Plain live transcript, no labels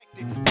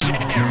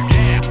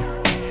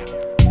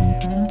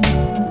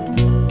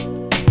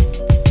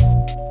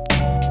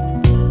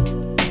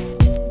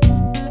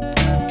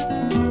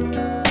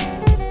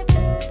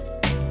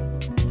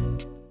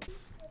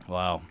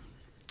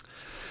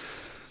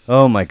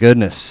Oh my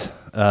goodness.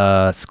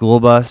 School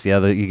bus. Yeah,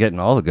 you're getting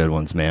all the good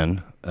ones,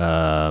 man.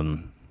 Tractor?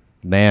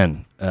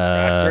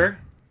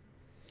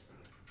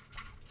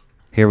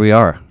 Here we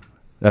are.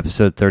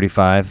 Episode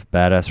 35,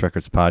 Badass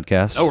Records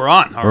podcast. Oh, we're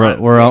on. All right.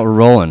 We're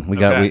rolling.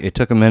 Okay. It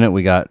took a minute.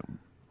 We got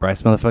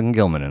Bryce motherfucking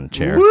Gilman in the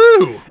chair.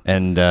 Woo!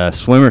 And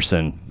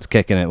Swimmerson is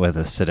kicking it with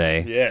us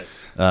today.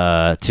 Yes.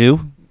 2?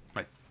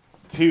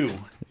 Two.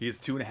 He is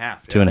 2.5. Yeah.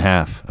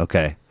 2.5.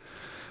 Okay.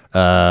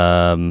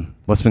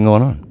 What's been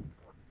going on?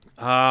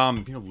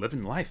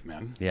 Living life,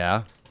 man.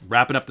 Yeah.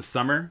 Wrapping up the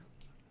summer.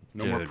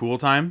 No more Dude. pool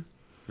time.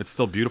 It's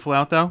still beautiful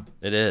out, though.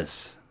 It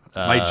is.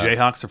 My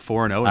Jayhawks are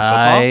 4-0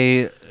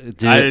 in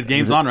football. The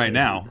game's on right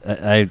now.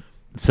 I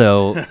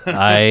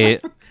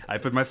I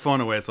put my phone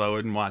away so I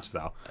wouldn't watch,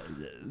 though.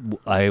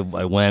 I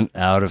went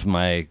out of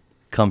my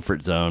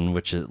comfort zone,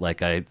 which is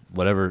like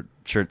whatever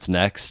shirt's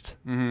next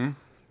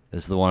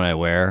is the one I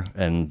wear,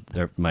 and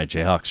my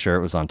Jayhawks shirt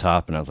was on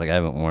top, and I was like, I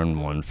haven't worn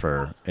one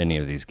for any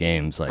of these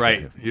games. Like,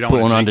 Right. If You don't put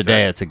wanna one on jinx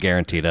today, it. it's a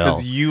guaranteed L.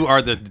 Because you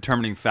are the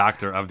determining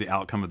factor of the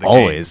outcome of the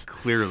Always. game.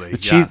 Clearly.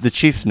 The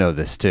Chiefs know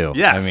this too.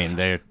 Yes. I mean,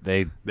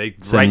 they They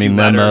send write me you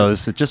memos.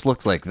 letters. It just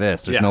looks like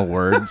this. There's Yeah. no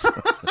words.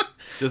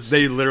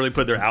 They literally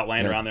put their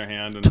outline around their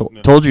hand.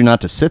 And, Told you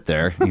not to sit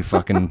there. You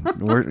fucking,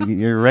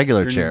 you're a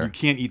regular You chair.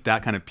 can't eat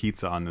that kind of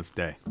pizza on this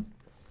day.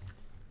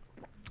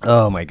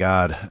 Oh my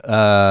God.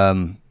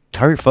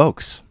 How are your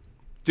folks?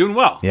 Doing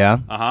well. Yeah.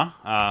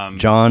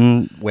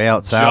 John, way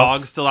out south.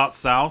 Jog's still out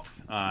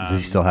south. Does he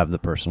still have the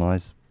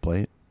personalized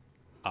plate?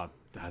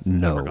 That's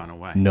never gone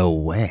away. No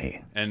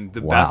way. And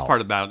the Wow. best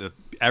part about it,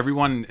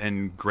 everyone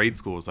in grade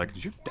school was like,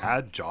 "Did your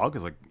dad jog?"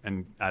 Is like,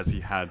 and as he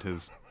had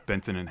his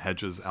Benson and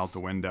Hedges out the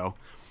window,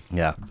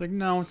 Yeah. it's like,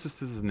 no, it's just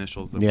his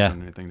initials. That Yeah.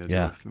 wasn't anything to do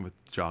Yeah. with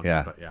jogging.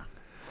 Yeah. But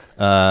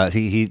yeah,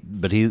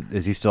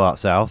 Is he still out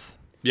south?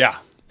 yeah,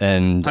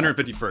 And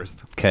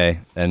 151st.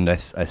 okay. And I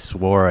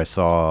swore I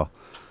saw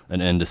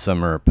an end of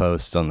summer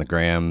post on the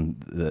gram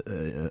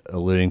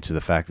alluding to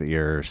the fact that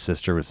your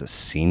sister was a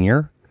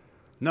senior.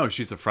 No,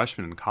 she's a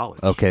freshman in college.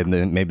 Okay,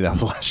 then maybe that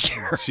was last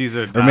year. She's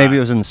a Or maybe it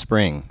was in the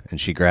spring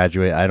and she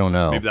graduated. I don't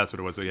know. maybe that's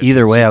what it was. But yeah,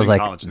 Either way, she's I was in like,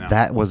 college now.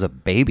 that was a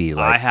baby. I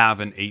Like, have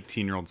an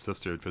 18-year-old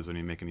sister. It doesn't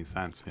even make any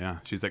sense. Yeah,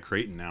 she's at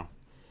Creighton now,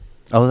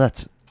 oh,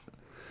 that's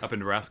up in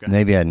Nebraska.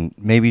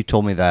 maybe you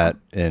told me that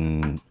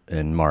in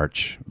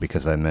March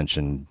because I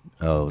mentioned.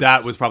 Oh,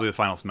 That was probably the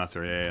final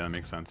semester. Yeah, that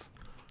makes sense.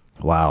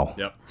 wow.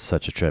 Yep.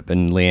 Such a trip.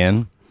 And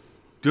Leanne,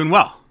 Doing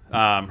well.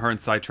 Her and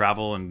Cy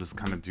travel and just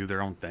kind of do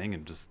their own thing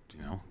and just,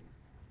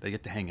 they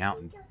get to hang out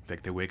and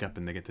they wake up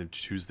and they get to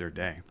choose their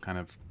day. It's kind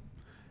of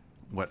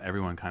what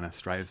everyone kind of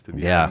strives to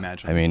be. yeah. I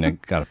imagine. I mean, I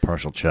got a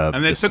partial chub.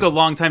 and it just- took a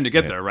long time to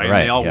get there, right? Right,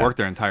 And they all yeah. work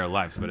their entire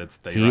lives, but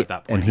they're at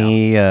that point and now.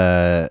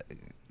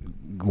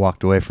 he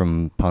walked away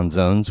from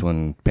Ponzones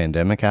when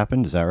pandemic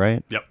happened. Is that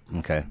right? Yep.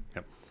 Okay.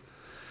 Yep.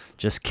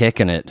 Just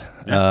kicking it.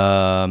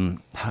 Yeah.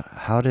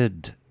 How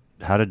did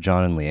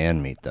John and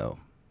Leanne meet though?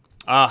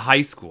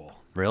 High school.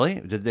 Really?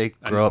 Did they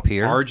grow up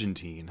here?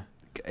 Argentine.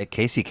 At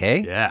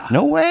KCK? Yeah.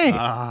 No way.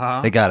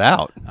 Uh-huh. They got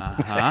out.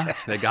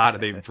 They got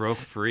it. They broke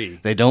free.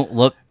 They don't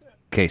look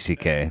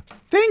KCK.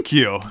 Thank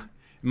you.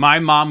 My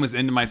mom was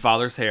into my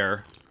father's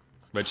hair,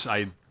 which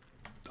I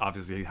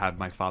obviously had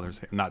my father's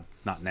hair. Not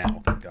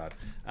now, thank God.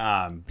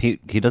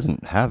 He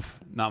doesn't have.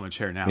 Not much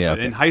hair now. Yeah, But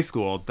okay. in high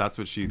school, that's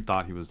what she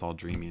thought he was all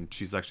dreamy, and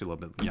she's actually a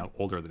little bit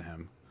older than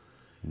him.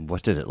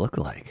 What did it look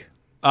like?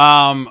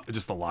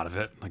 Just a lot of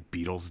it, like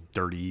Beatles'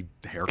 dirty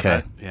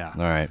haircut. Okay. Yeah.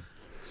 All right.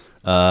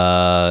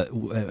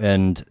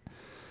 And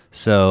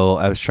so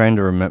I was trying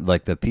to remember,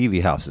 like the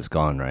Peavy house is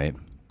gone, right?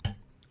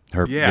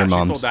 Your Yeah, she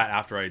mom's sold that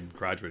after I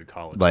graduated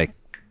college. like,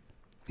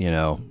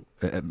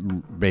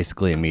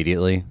 basically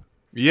immediately.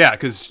 Yeah,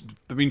 because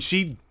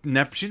she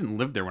didn't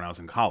live there when I was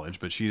in college,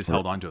 but she just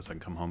held on to it so I can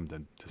come home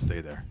to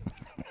stay there,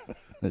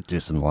 Do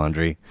some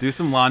laundry, do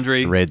some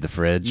laundry, raid the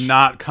fridge.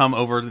 not come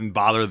over and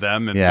bother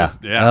them, and Yeah.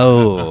 just, yeah.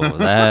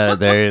 Oh,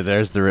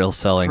 there's the real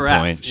selling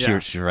Correct, point. yeah.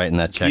 She's writing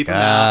that check. Keep them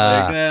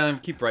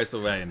out, keep Bryce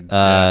away. And,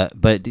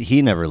 But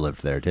he never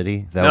lived there, did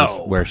he? That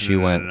was where she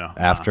went no.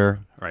 after.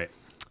 Right.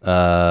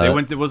 They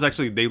went. It was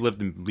actually they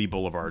lived in Lee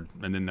Boulevard,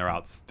 and then they're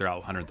out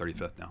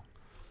 135th now.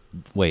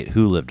 Wait,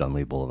 who lived on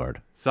Lee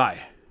Boulevard? Cy.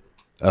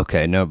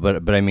 Okay, no,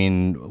 but I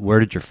mean, where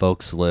did your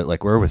folks live?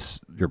 Like, where was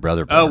your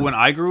brother born? Oh, when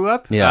I grew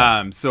up,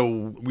 Yeah.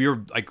 So we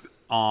were like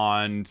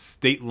on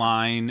State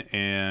Line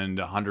and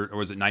 100, or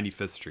was it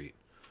 95th Street?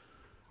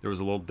 There was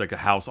a little like a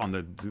house on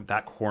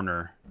that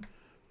corner,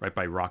 right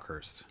by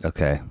Rockhurst.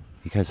 Okay,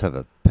 you guys have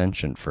a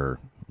penchant for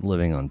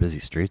living on busy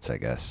streets, I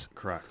guess.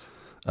 Correct.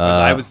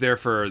 I was there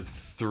for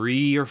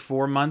 3 or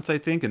 4 months, I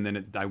think, and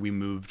then we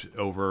moved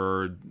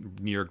over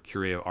near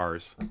Curio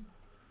Ars.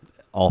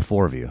 All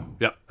four of you.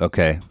 Yep.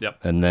 Okay. Yep.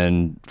 And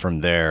then from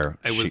there,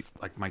 It was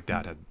like my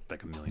dad had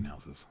like a million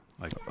houses.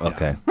 Like, yeah.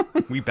 Okay.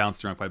 We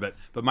bounced around quite a bit,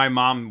 but my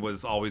mom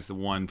was always the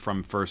one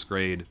from first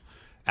grade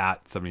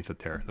at 75th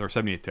Terrace or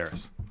 78th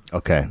Terrace,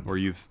 Okay. where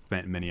you've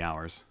spent many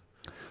hours.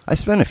 I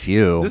spent a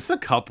few. This is a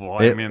couple.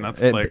 I mean, that's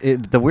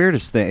the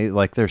weirdest thing.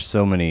 Like, there's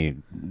so many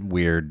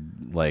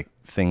weird like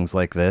things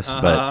like this,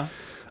 but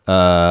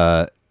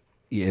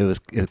it was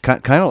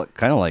kind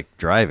of like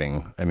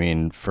driving. I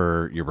mean,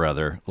 for your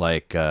brother,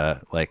 like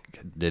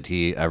did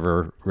he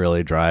ever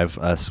really drive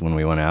us when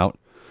we went out?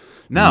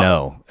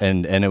 No,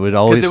 and it would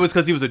always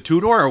because he was a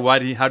two-door, or how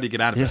did he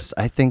get out of it?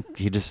 I think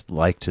he just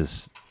liked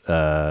his.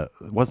 It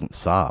wasn't a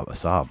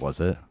Saab, was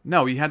it?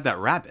 No, he had that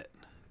Rabbit.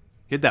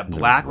 He had that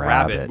black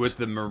rabbit with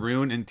the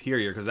maroon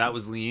interior because that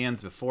was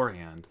Leanne's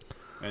beforehand,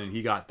 and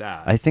he got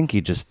that. I think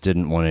he just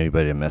didn't want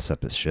anybody to mess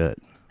up his shit.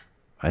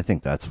 I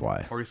think that's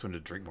why. Or he just wanted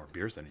to drink more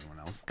beers than anyone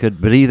else.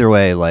 But either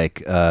way,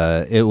 like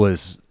it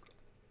was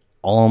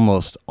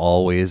almost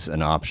always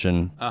an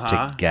option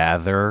to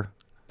gather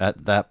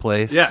at that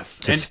place. Yes,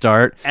 to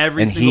start.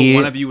 Every single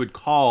one of you would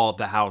call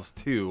the house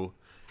too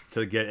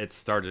to get it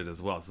started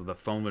as well. So the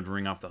phone would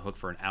ring off the hook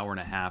for an hour and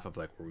a half of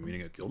like, were we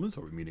meeting at Gilman's?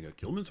 Are we meeting at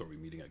Gilman's? Are we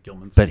meeting at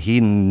Gilman's? But he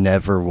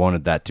never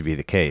wanted that to be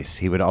the case.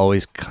 He would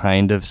always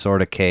kind of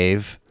sort of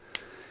cave,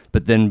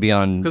 but then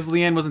beyond because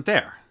Leanne wasn't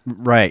there.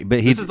 Right,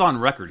 but this is on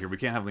record here. We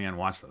can't have Leanne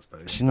watch this,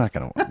 but she's not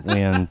gonna.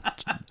 Leanne,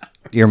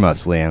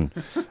 earmuffs, Leanne.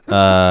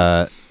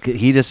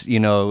 He just,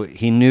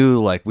 he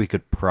knew like we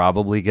could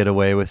probably get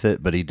away with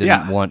it, but he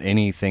didn't want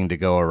anything to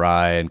go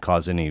awry and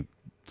cause any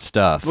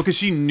stuff. Well, because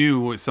she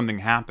knew something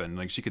happened,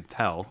 like she could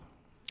tell.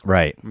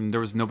 Right. I mean,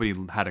 there was nobody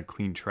had a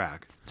clean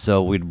track.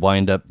 So we'd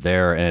wind up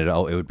there, and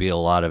it would be a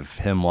lot of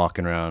him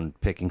walking around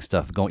picking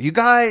stuff, going, "You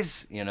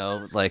guys,"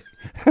 like.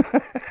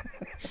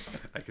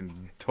 I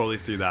can totally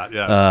see that.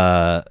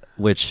 Yes.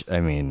 Which I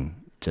mean,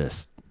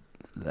 just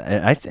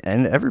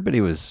and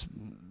everybody was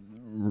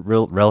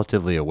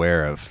relatively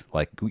aware of,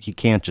 like, you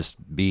can't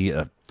just be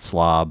a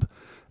slob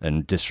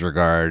and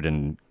disregard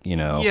and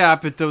Yeah,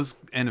 but those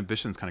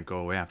inhibitions kind of go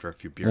away after a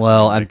few beers.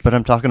 Well, but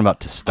I'm talking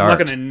about to start. I'm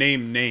not going to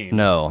name names.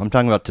 No, I'm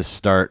talking about to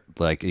start,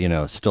 like,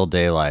 still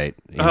daylight.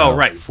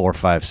 Right. 4,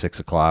 5, 6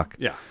 o'clock.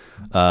 Yeah.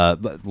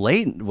 But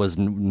late was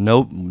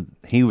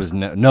he was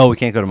no, we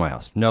can't go to my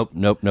house. Nope.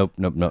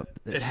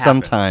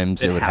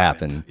 Sometimes it would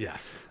happen.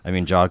 Yes. I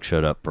mean, Jog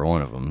showed up for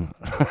one of them.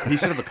 He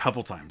showed up a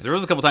couple times. There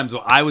was a couple times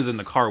where I was in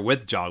the car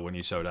with Jog when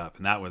he showed up,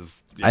 and that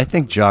was. I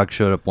think Jog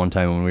showed up one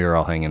time when we were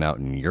all hanging out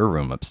in your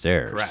room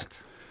upstairs.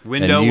 Correct.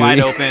 Window wide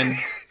open.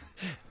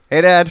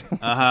 Hey, Dad.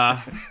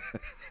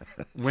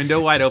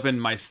 Window wide open.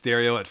 My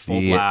stereo at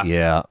full blast.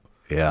 Yeah.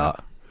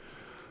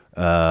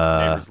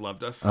 Neighbors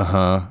loved us.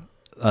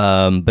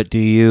 But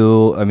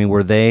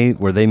were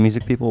they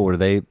music people? Were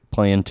they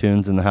playing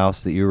tunes in the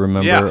house that you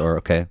remember? Yeah. Or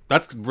okay.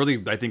 That's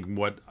really, I think,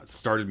 what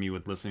started me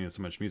with listening to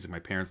so much music. My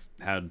parents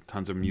had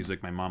tons of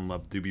music. My mom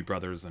loved Doobie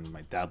Brothers, and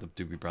my dad loved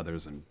Doobie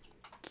Brothers and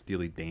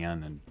Steely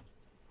Dan and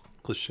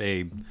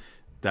Cliché.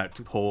 That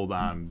whole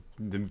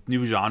the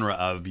new genre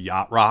of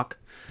yacht rock.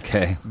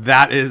 Okay.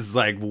 That is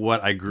like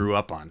what I grew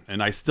up on,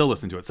 and I still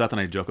listen to it. Seth and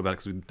I joke about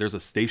it because there's a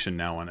station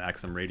now on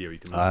XM radio you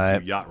can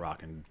listen to yacht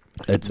rock, and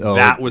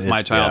that was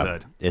my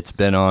childhood. Yeah. It's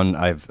been on.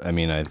 It's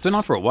been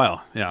on for a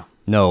while. Yeah.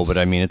 No, but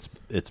I mean,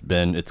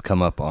 it's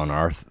come up on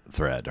our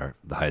thread,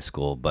 the high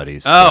school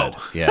buddies. Oh,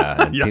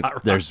 thread. Yeah.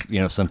 There's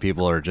some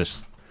people are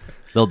just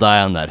they'll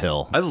die on that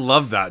hill. I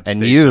love that. And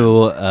station.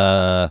 you,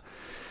 I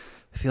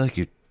feel like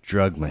you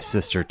drug my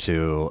sister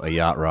to a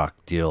yacht rock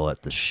deal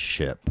at the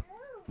Ship,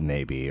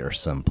 maybe, or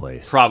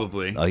someplace.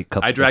 Probably. I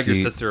drag your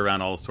sister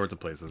around all sorts of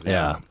places.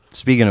 Yeah.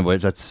 Speaking of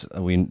which, that's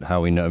how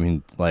we know. I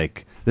mean,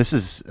 like, this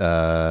is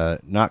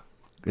not.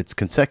 It's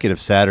consecutive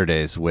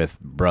Saturdays with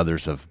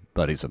brothers of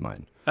buddies of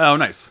mine. Oh,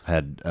 nice. I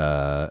had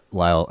Adam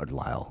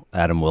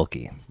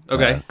Wilkie.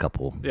 Okay. A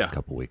couple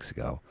weeks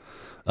ago.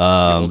 Is he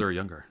older or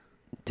younger?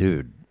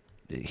 Dude,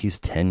 he's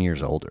 10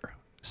 years older.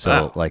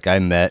 So like I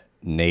met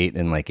Nate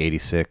in like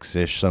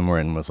 86-ish somewhere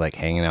and was like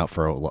hanging out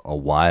for a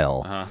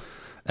while.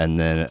 And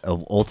then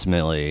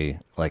ultimately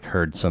like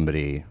heard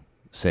somebody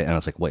say, and I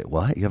was like, wait,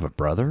 what? You have a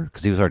brother?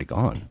 Because he was already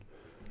gone.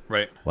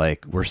 Right.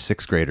 Like we're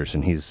sixth graders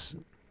and he's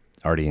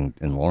already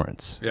in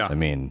Lawrence. Yeah. I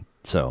mean,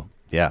 so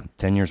yeah,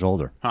 10 years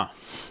older. Huh.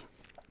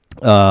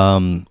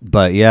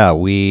 But yeah,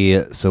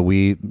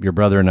 your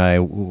brother and I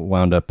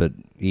wound up at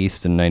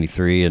East in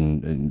 93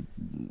 and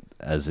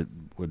as it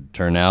would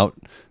turn out,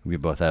 we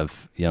both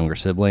have younger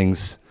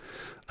siblings.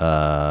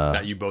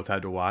 That you both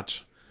had to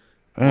watch,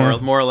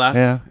 more or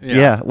less.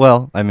 Yeah.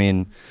 Well, I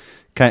mean,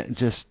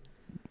 just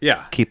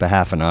keep a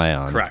half an eye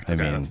on. Correct. I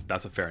okay, mean,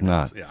 that's a fair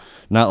analysis. Yeah.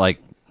 Not like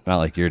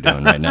you're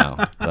doing right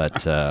now,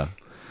 but so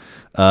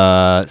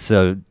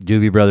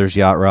Doobie Brothers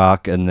Yacht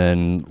Rock, and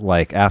then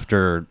like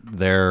after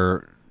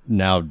they're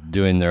now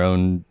doing their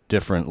own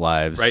different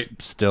lives, right?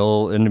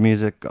 Still into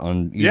music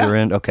on either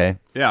end. Okay.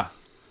 Yeah.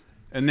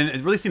 And then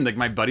it really seemed like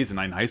my buddies and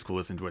I in high school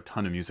listened to a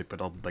ton of music,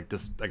 but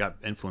I got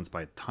influenced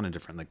by a ton of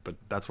different, but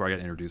that's where I got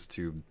introduced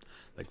to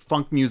like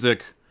funk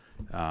music,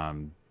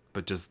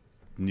 but just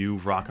new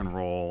rock and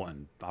roll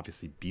and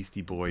obviously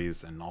Beastie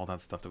Boys and all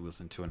that stuff that we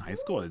listened to in high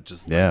school. It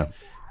just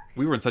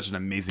we were in such an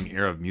amazing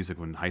era of music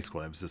when in high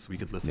school. It was just we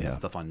could listen to Yeah.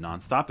 stuff on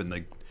nonstop and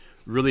like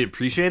really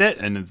appreciate it.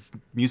 And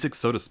music's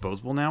so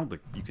disposable now.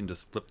 Like you can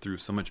just flip through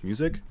so much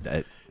music.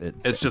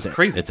 It's just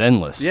crazy. It's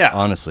endless. Yeah.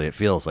 Honestly, it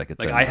feels like it's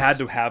Like endless. I had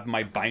to have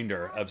my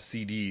binder of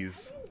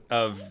CDs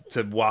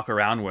to walk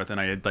around with, and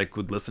I like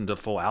would listen to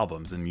full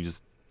albums, and you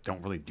just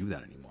don't really do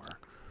that anymore.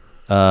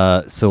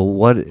 So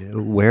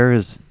where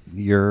is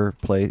your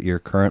place? Your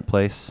current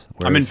place?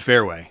 I'm in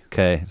Fairway.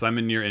 Okay. So I'm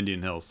in near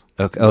Indian Hills.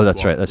 Okay. Oh,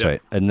 that's right. That's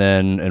Yep. right.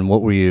 And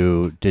what were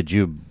you? Did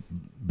you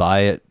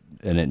buy it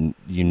and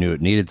you knew it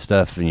needed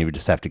stuff, and you would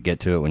just have to get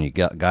to it when you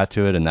got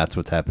to it, and that's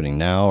what's happening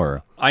now,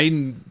 or?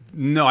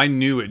 No, I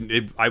knew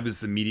it. I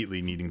was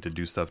immediately needing to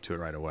do stuff to it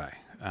right away.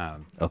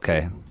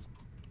 Okay.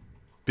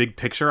 Big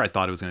picture, I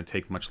thought it was going to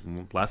take much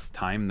less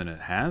time than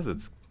it has.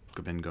 It's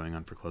been going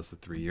on for close to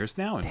 3 years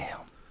now. And Damn.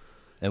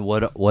 And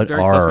what very close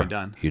to are being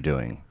done. you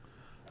doing?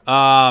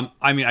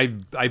 I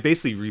mean, I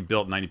basically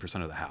rebuilt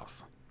 90% of the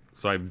house.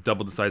 So I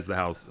doubled the size of the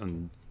house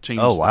and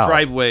changed the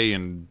driveway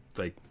and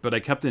but I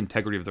kept the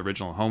integrity of the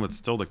original home. It's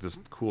still like this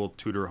cool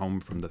Tudor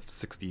home from the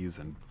 60s,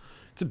 and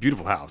it's a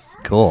beautiful house.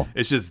 Cool.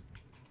 It's just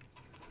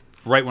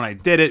right when I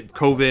did it,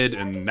 COVID,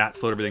 and that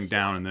slowed everything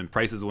down, and then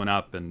prices went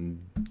up,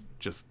 and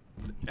just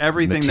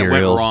everything that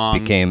went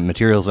wrong.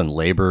 Materials and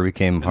labor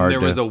became hard. There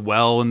was a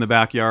well in the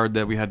backyard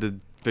that we had to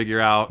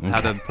figure out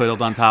how to put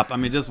it on top. I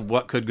mean, just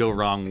what could go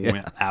wrong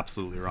went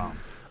absolutely wrong.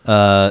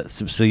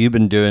 So you've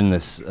been doing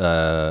this,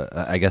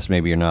 I guess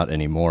maybe you're not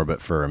anymore,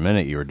 but for a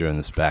minute you were doing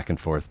this back and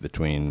forth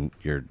between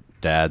your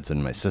dad's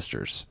and my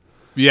sister's.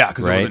 Yeah,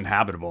 because right? it was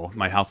inhabitable.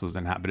 My house was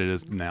inhabitable, but it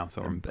is now.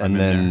 So I'm and in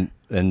then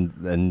there.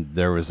 and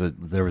there was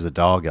a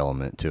dog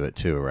element to it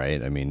too,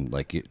 right? I mean,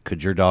 like,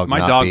 could your dog My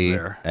not dog's be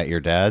there. at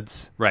your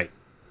dad's? Right.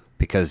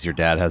 Because your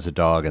dad has a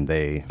dog, and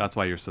they. That's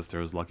why your sister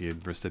was lucky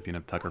recipient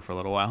of Tucker for a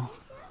little while.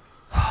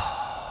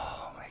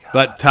 Oh my god!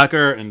 But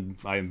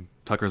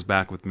Tucker's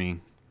back with me.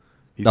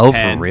 He's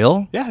 10. For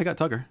real? Yeah, I got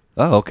Tucker.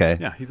 Oh, okay.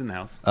 Yeah, he's in the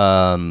house.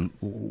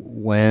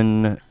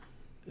 When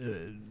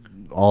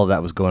all of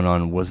that was going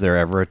on, was there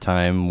ever a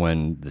time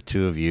when the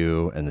two of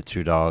you and the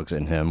two dogs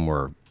and him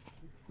were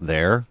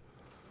there,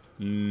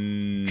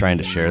 trying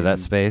to share that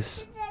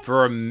space?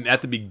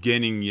 At the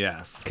beginning,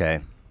 yes.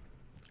 Okay.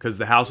 Because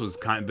the house was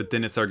but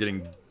then it started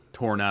getting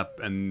torn up,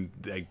 and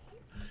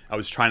I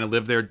was trying to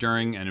live there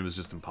during, and it was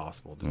just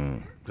impossible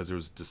because there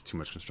was just too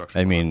much construction.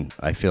 I mean,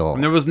 I feel.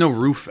 And there was no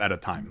roof at a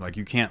time. Like,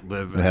 you can't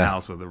live in a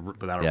house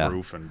without a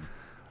roof. And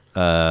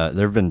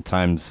there have been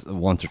times,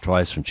 once or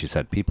twice, when she's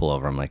had people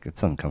over. I'm like,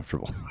 it's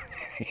uncomfortable.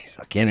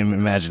 I can't even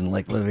imagine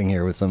like living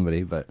here with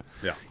somebody, but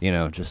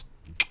just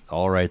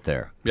all right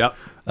there. Yep.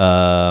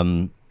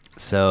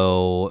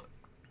 So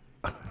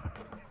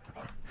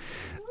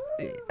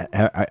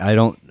I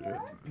don't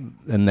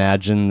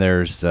imagine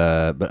there's,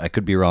 but I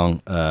could be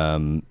wrong.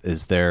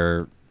 Is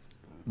there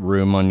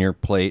room on your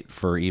plate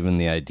for even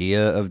the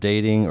idea of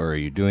dating, or are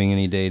you doing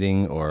any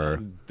dating,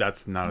 or?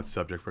 That's not a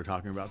subject we're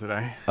talking about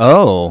today.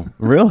 Oh,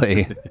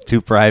 really?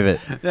 Too private.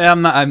 Yeah,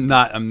 I'm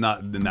not in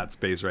that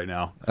space right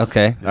now.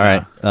 Okay. All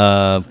right.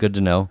 Good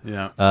to know.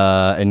 Yeah.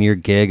 And your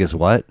gig is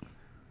what?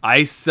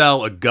 I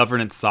sell a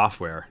governance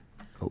software.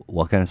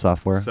 What kind of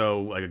software? So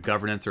like a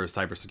governance or a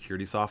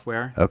cybersecurity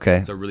software.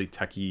 Okay. So really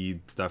techie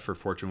stuff for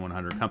Fortune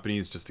 100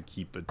 companies, just to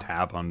keep a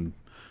tab on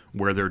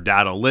where their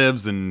data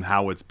lives and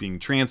how it's being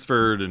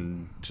transferred,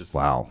 and just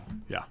wow.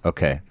 Yeah.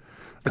 Okay.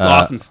 It's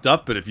awesome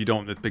stuff, but if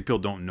big people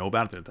don't know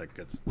about it,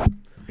 it's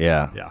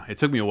yeah. It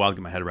took me a while to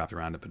get my head wrapped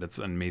around it, but it's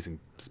an amazing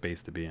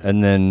space to be in.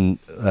 And then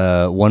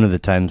one of the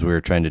times we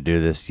were trying to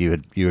do this, you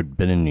had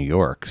been in New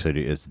York. So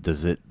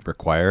does it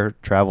require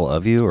travel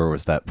of you, or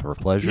was that for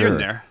pleasure? Here and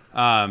there.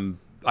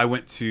 I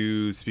went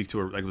to speak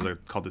to it was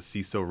called the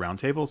CISO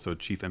Roundtable, so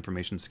Chief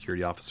Information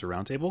Security Officer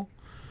Roundtable,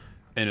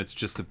 and it's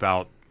just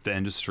about the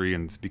industry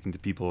and speaking to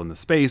people in the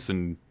space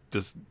and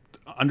just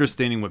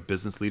understanding what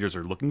business leaders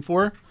are looking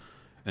for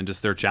and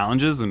just their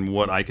challenges and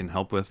what I can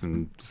help with,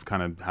 and just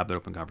kind of have that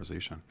open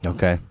conversation.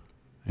 Okay.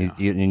 Yeah.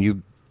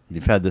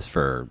 You've had this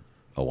for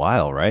a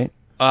while, right?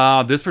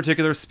 This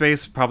particular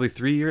space, probably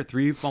 3 years,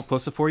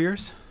 close to 4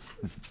 years.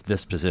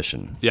 This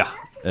position. Yeah.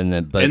 And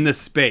then, but in this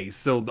space.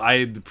 So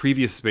the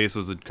previous space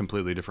was a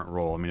completely different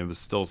role. I mean, it was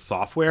still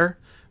software,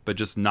 but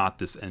just not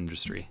this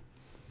industry.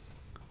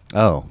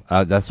 Oh,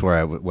 that's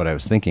where what I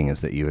was thinking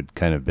is that you had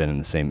kind of been in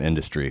the same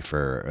industry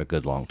for a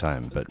good long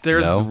time, but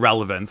there's no?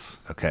 relevance.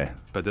 Okay.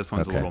 But this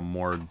one's a little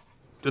more.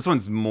 This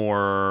one's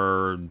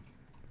more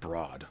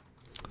broad,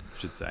 I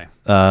should say.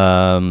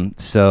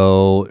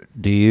 So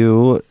do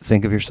you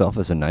think of yourself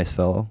as a nice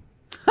fellow?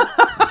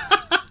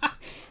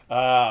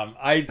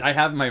 I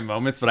have my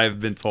moments, but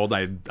I've been told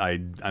I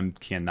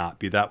cannot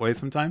be that way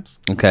sometimes.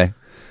 Okay.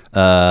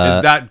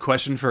 Is that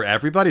question for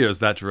everybody, or is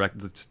that direct?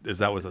 Is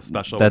that was a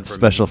special? That's one for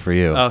special me? for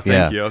you. Oh,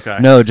 thank you. Okay.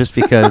 No, just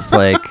because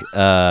like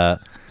I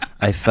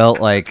felt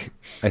like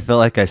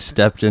I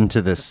stepped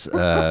into this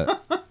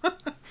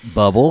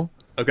bubble.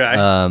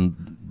 Okay.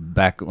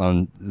 Back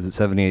on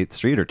 78th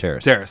Street or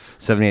Terrace.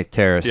 78th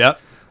Terrace. Yep.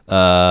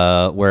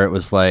 Where it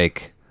was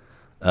like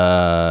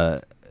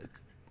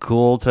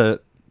cool to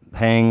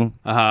hang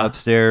Uh-huh.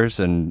 upstairs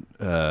and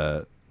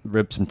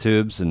rip some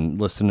tubes and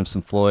listen to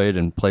some Floyd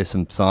and play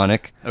some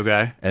Sonic.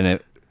 Okay. And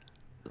it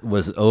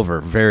was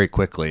over very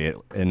quickly.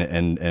 And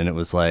it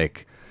was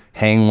like,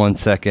 hang 1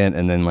 second,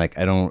 and then like,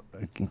 I don't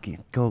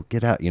go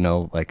get out.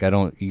 Like I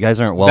don't. You guys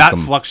aren't welcome.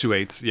 That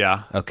fluctuates.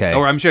 Yeah. Okay.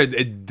 Or I'm sure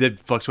it did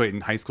fluctuate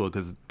in high school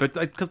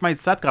because my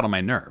Seth got on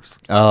my nerves.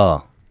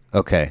 Oh.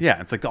 Okay. Yeah,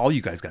 it's like all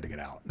you guys got to get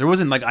out. There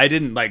wasn't like I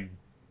didn't like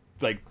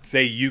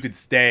say you could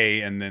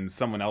stay and then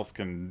someone else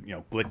can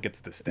Blick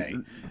gets to stay,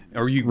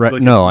 or you. Right.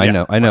 Blick No,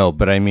 is, I know,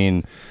 but I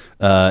mean,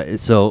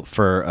 so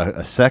for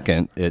a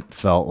second, it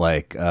felt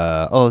like,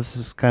 this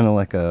is kind of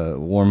like a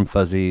warm,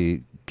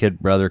 fuzzy kid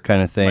brother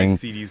kind of My thing.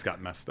 CDs got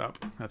messed up.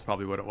 That's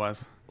probably what it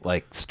was.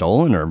 Like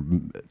stolen or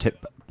put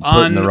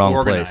in the wrong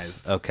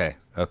place. Unorganized.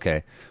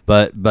 Okay.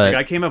 But Like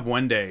I came up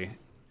one day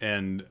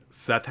and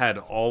Seth had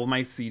all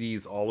my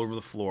CDs all over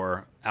the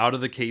floor, out of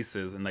the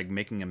cases, and like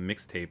making a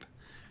mixtape,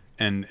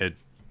 and it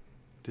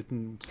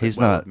didn't. Sit he's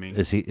well not. with me.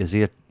 Is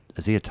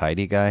he a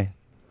tidy guy?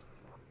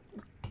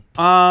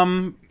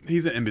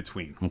 He's an in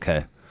between.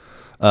 Okay.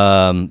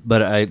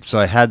 But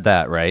I had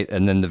that, right,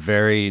 and then the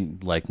very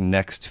like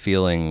next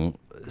feeling.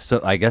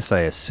 So I guess I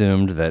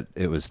assumed that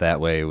it was that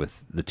way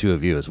with the two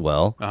of you as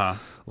well. Uh huh.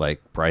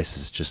 Like Bryce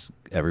is just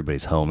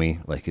everybody's homie,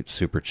 like it's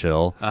super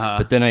chill. Uh-huh.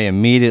 But then I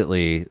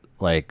immediately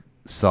like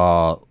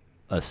saw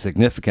a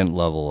significant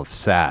level of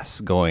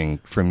sass going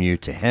from you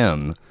to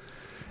him,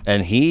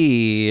 and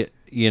he,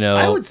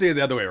 I would say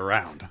the other way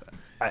around.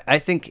 I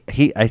think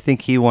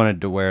he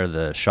wanted to wear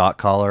the shot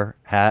collar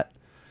hat.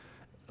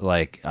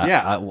 Like,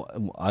 Yeah.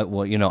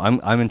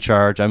 I'm in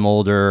charge. I'm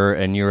older,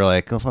 and you were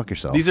like, go fuck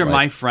yourself. These are like,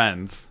 my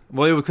friends.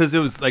 Well, because it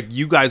was like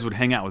you guys would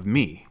hang out with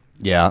me,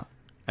 yeah.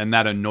 and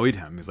that annoyed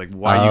him. He's like,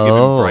 "Why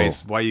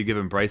are you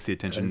giving Bryce the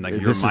attention? Like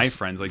you're This my is-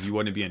 friends. Like you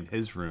want to be in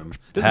his room."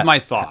 This is my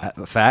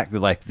thought. Fact,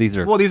 like these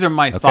are. Well, these are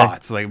my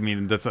thoughts. Like I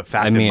mean, that's a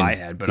fact in my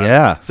head. But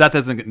yeah. Seth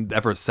hasn't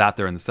ever sat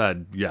there and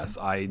said, "Yes,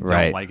 I don't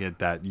Right. like it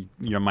that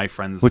you're my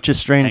friends." Which is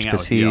strange hang out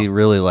because with he you."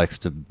 really likes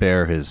to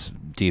bear his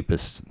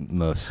deepest,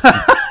 most.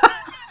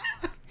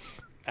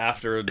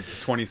 After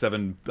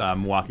 27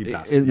 Milwaukee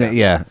passes. Isn't it?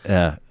 yes.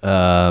 Yeah.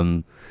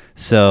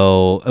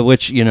 So,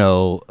 which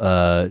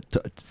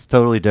it's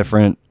totally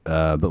different.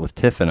 But with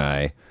Tiff and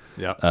I,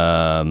 Yeah.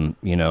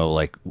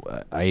 like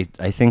I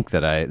think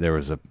that there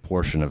was a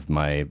portion of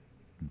my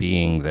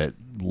being that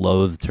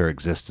loathed her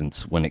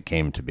existence when it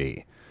came to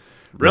be.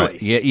 Really?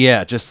 Right?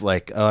 Yeah. Just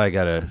like, I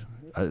gotta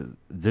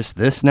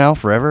this now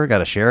forever.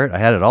 Gotta share it. I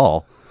had it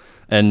all,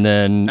 and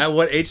then At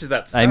what age does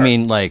that start? I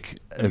mean, like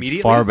as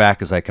Immediately? far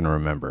back as I can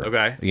remember.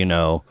 Okay.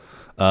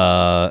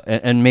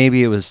 And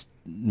maybe it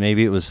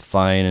was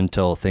fine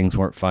until things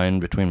weren't fine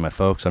between my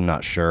folks. I'm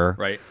not sure.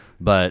 Right.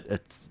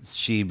 But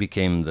she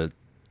became the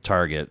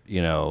target.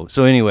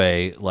 So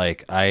anyway,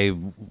 like I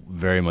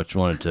very much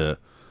wanted to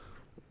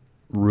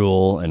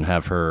rule and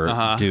have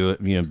her do it.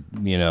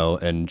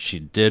 And she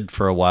did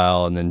for a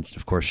while, and then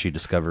of course she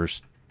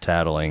discovers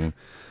tattling.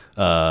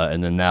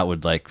 And then that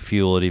would like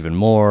fuel it even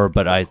more.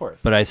 But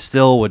I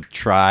still would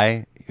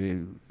try.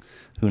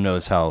 Who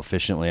knows how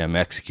efficiently I'm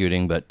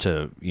executing, but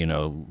to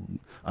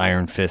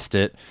iron fist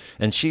it.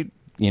 And she,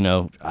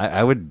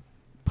 I would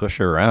push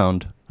her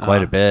around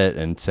quite a bit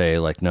and say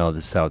like, no,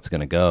 this is how it's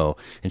going to go.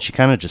 And she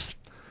kind of just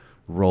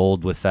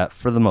rolled with that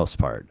for the most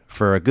part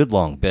for a good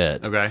long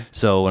bit. Okay.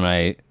 So when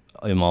I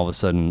am all of a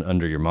sudden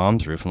under your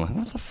mom's roof, I'm like,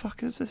 what the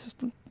fuck is this?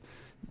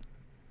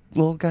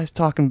 Little guy's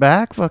talking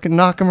back, fucking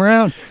knock him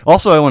around.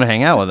 Also, I want to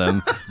hang out with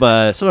him,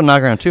 but so don't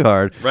knock around too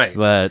hard. Right.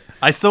 But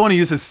I still want to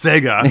use his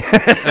Sega.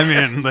 I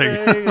mean,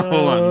 like,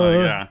 hold on.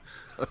 Like,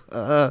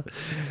 yeah.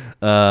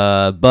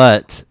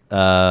 But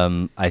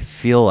I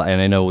feel, and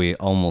I know we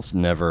almost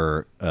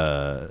never we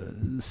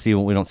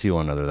don't see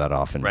one another that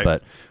often, Right.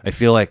 but I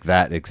feel like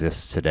that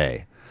exists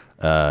today.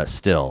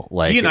 Still,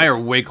 like He and I are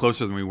way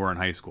closer than we were in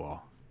high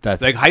school.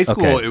 That's Like high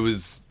school, okay.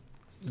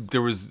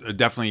 there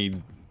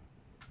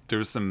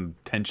was some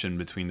tension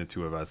between the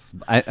two of us.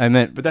 I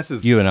meant, But that's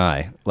just- you and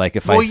I. Like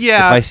if Well, if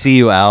yeah. I see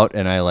you out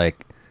and I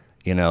like,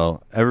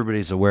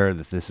 everybody's aware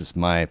that this is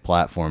my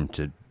platform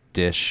to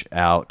dish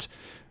out.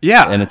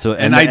 Yeah, And it's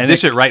I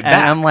dish it right back.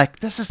 And I'm like,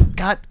 this is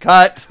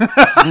cut.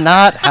 It's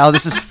not how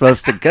this is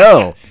supposed to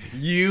go.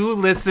 You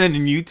listen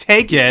and you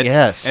take it,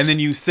 Yes. and then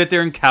you sit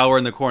there and cower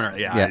in the corner.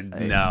 Yeah.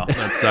 No,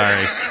 I'm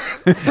sorry.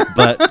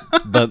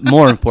 But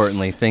more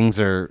importantly,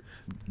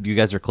 you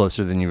guys are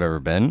closer than you've ever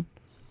been.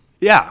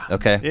 Yeah.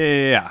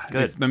 Okay. Yeah.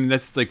 Good. I mean,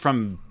 that's like but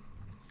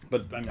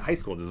I mean, high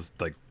school is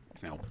like,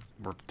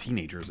 we're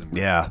teenagers and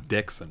we're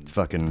dicks and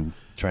Fucking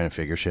trying to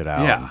figure shit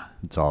out. Yeah.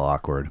 It's all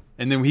awkward.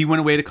 And then he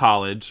went away to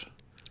college,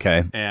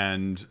 Okay.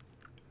 and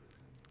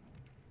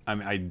I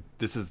mean,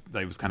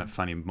 it was kind of a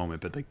funny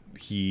moment, but like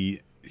he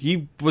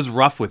was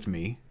rough with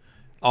me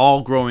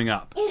all growing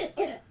up.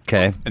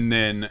 Okay. And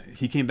then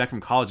he came back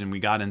from college and we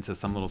got into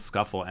some little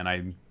scuffle and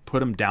I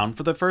put him down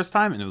for the first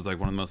time, and it was like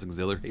one of the most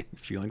exhilarating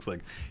feelings.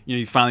 Like,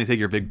 you finally take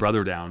your big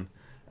brother down.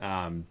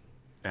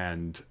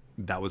 And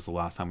that was the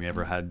last time we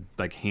ever had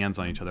like hands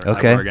on each other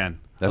Okay. ever again.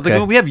 I was Okay. like,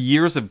 well, we have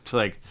years of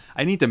like,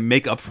 I need to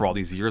make up for all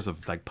these years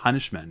of like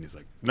punishment. And he's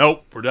like,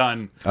 nope, we're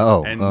done.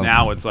 Oh, and oh.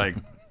 now it's like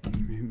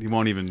he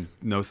won't even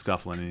no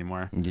scuffling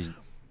anymore. You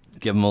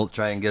give him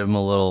try and get him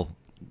a little,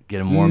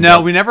 get him warmed No,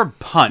 up. we never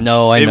punched.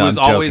 No, I know, It was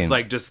I'm always joking.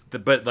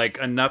 like but like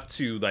enough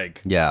to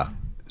like Yeah.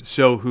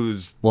 show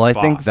who's. Well, I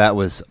boss. think that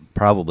was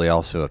probably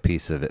also a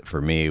piece of it for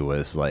me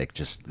was like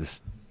just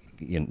this.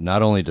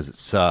 Not only does it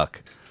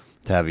suck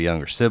to have a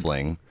younger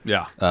sibling,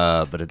 Yeah.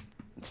 but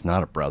it's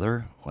not a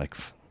brother. Like,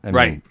 I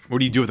Right. mean, What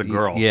do you do with a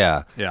girl?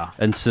 Yeah. Yeah.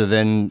 And so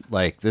then,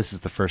 like, this is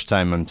the first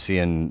time I'm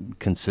seeing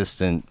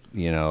consistent,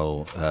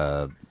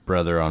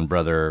 brother on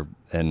brother,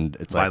 and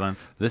it's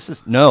Violence. like this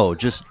is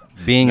just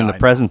being in No, the I know.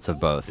 presence of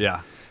both.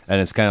 Yeah.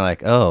 And it's kind of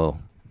like, oh,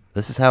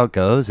 this is how it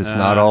goes. It's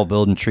not all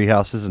building tree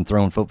houses and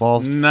throwing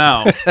footballs.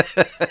 No.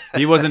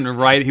 He wasn't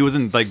right. He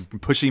wasn't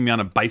like pushing me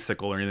on a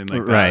bicycle or anything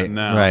like that. Right.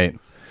 No. Right.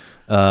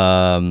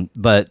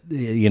 But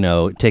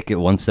take it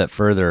one step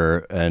further,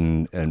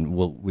 and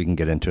we can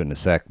get into it in a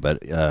sec.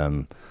 But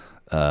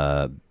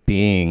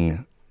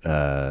being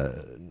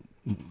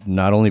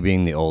not only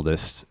being the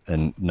oldest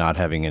and not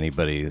having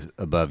anybody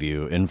above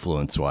you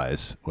influence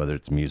wise, whether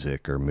it's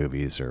music or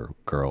movies or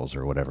girls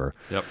or whatever.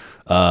 Yep.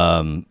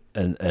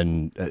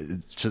 And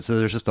it's just, so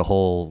there's just a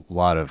whole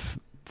lot of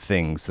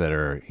things that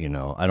are,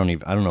 I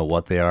don't know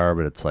what they are,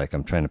 but it's like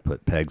I'm trying to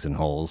put pegs in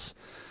holes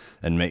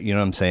and make, you know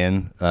what I'm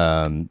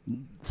saying?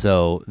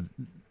 So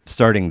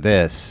starting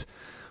this,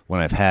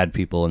 when I've had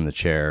people in the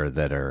chair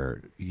that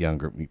are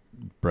younger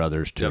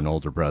brothers to Yep. an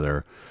older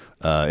brother,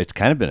 it's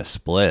kind of been a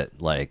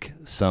split. Like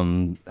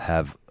some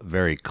have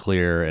very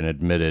clear and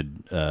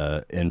admitted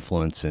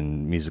influence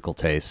in musical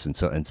tastes,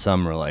 and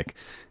some are like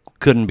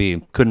couldn't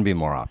be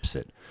more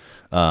opposite.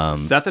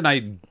 Seth and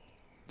I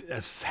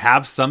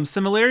have some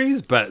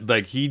similarities, but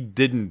like he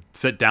didn't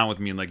sit down with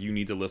me and like you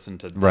need to listen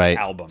to this Right.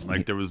 album.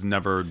 Like there was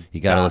never.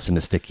 You got to that. listen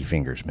to Sticky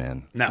Fingers,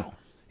 man. No,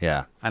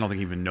 Yeah, I don't think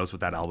he even knows what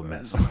that album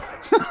is.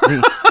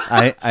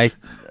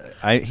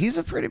 he's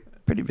a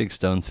pretty big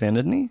Stones fan,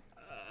 isn't he?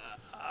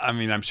 I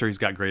mean, I'm sure he's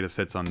got greatest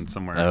hits on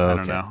somewhere. Oh, I don't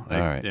okay. know.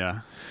 Like, All right. Yeah,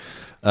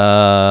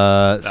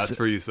 That's that's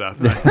for you, Seth.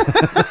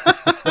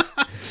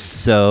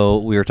 So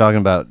we were talking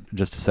about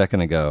just a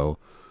second ago.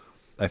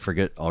 I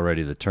forget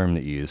already the term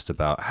that you used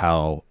about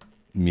how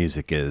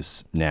music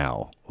is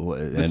now.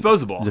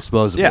 Disposable.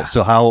 Disposable. Yeah.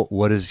 So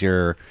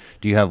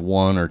do you have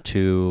one or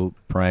two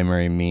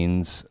primary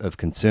means of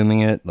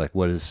consuming it? Like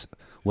what's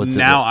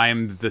now it? I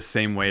am the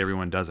same way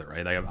everyone does it,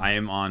 right? Like I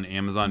am on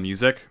Amazon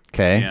Music,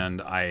 'Kay.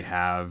 and I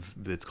have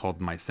it's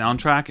called My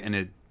Soundtrack, and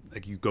it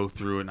like you go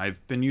through it, and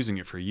I've been using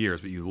it for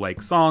years. But you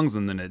like songs,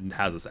 and then it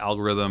has this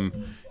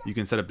algorithm. You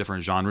can set up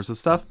different genres of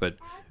stuff, but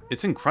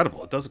it's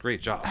incredible. It does a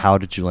great job. How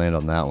did you land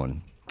on that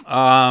one?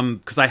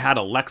 Because I had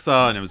Alexa,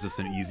 and it was just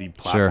an easy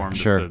platform.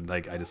 Sure. Just to,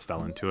 like I just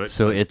fell into it.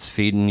 So it's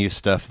feeding you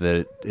stuff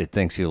that it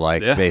thinks you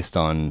like Yeah. based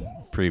on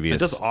previous. It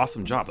does an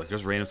awesome job. Like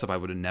there's random stuff I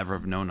would have never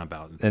have known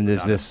about. And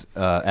is without this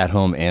at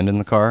home and in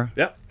the car?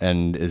 Yep.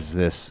 And is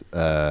this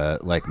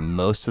like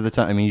most of the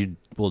time? I mean, you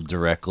will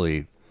directly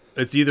it.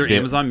 It's either Yeah.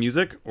 Amazon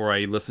Music or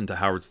I listen to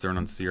Howard Stern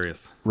on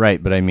Sirius.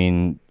 right, but I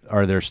mean,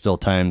 are there still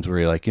times where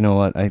you're like, you know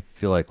what? I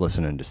feel like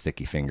listening to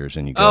Sticky Fingers,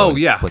 and you go Oh, and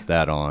yeah. put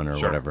that on or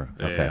Sure. whatever.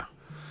 Yeah, Okay, yeah.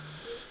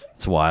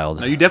 it's wild.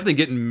 Now you definitely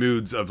get in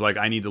moods of like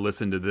I need to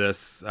listen to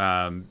this.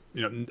 I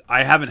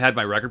haven't had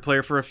my record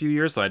player for a few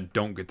years, so I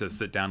don't get to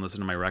sit down and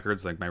listen to my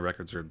records. Like my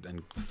records are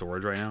in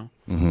storage right now.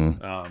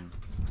 Mm-hmm.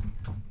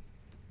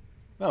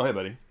 Oh, hey,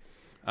 buddy.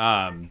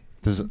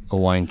 There's a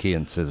wine key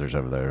and scissors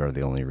over there are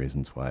the only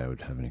reasons why I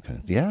would have any kind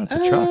of. Yeah, it's a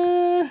truck.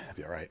 That'd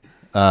be all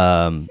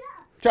right.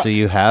 So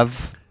you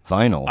have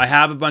vinyl. I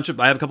have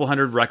a couple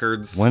hundred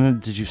records. When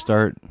did you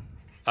start?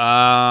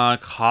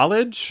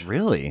 College?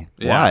 Really?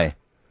 Yeah. Why?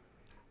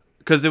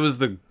 Because it was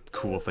the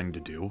cool thing to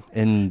do.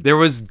 And There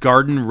was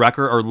Garden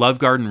Record or Love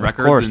Garden course.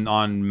 Records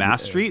on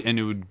Mass Street,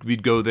 and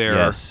we'd go there.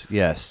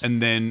 yes.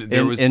 And then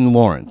there was in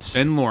Lawrence.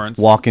 in Lawrence.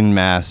 Walking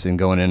Mass and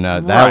going in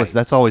and out. Right.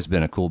 That's always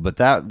been a cool, but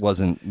that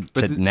wasn't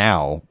But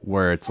now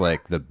where it's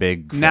like the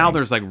big Now thing.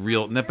 there's like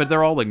but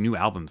they're all like new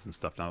albums and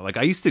stuff now. Like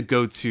I used to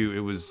go to,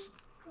 it was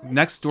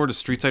next door to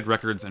Streetside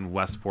Records in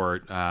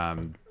Westport.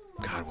 God,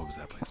 what was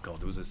that place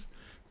called? It was this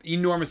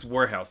enormous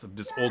warehouse of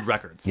just old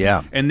records.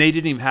 Yeah. And they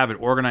didn't even have it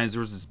organized. There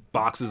was just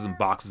boxes and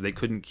boxes. They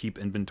couldn't keep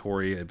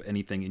inventory of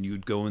anything, and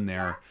you'd go in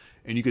there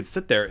and you could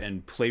sit there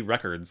and play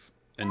records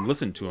and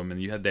listen to them,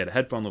 and they had a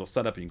headphone little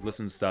setup, and you could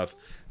listen to stuff.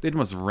 They had the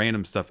most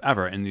random stuff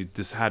ever, and they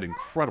just had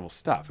incredible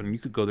stuff. And you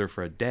could go there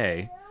for a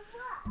day,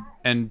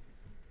 and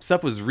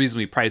stuff was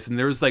reasonably priced. And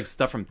there was like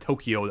stuff from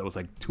Tokyo that was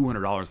like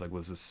 $200. Like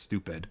was this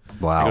stupid?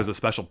 Wow. Like, it was a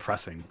special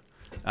pressing.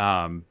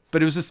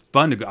 But it was just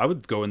fun to go. I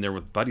would go in there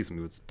with buddies, and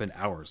we would spend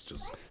hours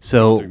just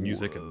So going through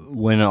music. And,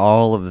 when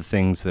all of the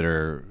things that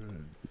are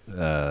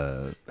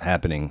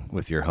happening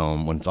with your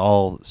home, when it's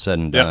all said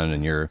and Yep. done,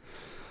 and you're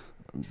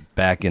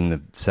back in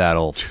the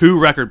saddle, 2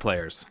 record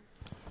players.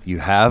 you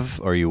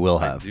have or you will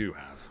have, I do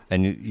have.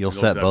 and you'll Build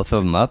set up both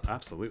of them up.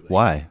 Absolutely.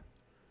 Why?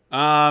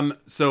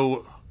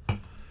 So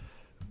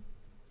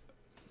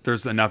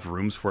there's enough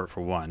rooms for it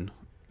for one,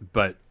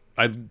 but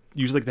I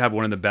usually like to have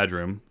one in the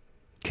bedroom.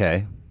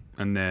 Okay.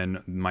 And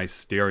then my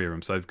stereo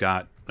room. So I've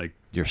got like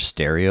Your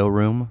stereo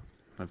room?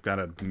 I've got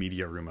a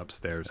media room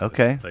upstairs.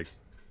 Okay. That's like,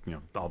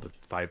 all the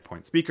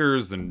 5-point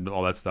speakers and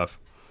all that stuff.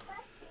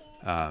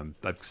 I'm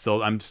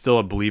still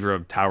a believer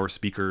of tower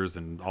speakers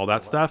and all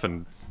that stuff.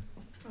 And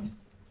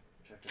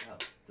check it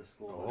out. The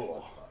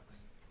school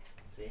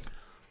See?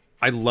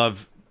 I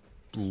love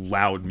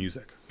loud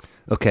music.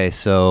 Okay,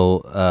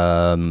 so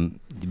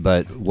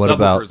but what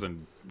about Subwoofers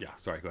and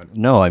sorry, go ahead.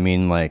 No, I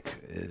mean like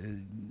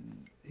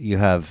you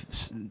have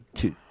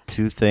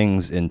two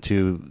things in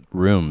 2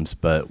 rooms,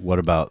 but what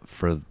about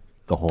for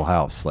the whole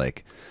house?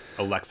 Like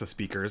Alexa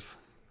speakers.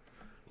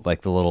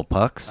 Like the little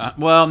pucks?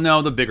 Well,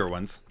 no, the bigger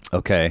ones.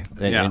 Okay.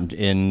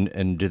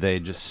 And do they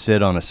just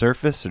sit on a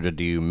surface, or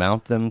do you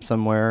mount them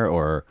somewhere,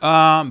 or?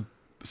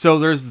 So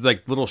there's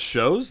like little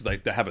shows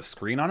like that have a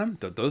screen on them.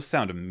 Those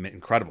sound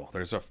incredible.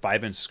 There's a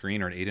 5-inch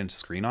screen or an 8-inch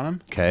screen on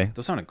them. Okay.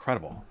 Those sound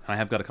incredible. And I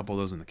have got a couple of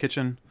those in the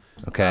kitchen.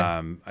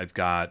 Okay.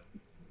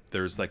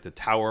 There's like the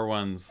tower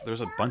ones.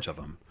 There's a bunch of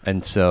them.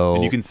 And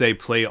you can say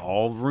play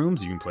all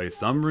rooms. You can play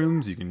some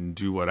rooms. You can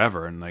do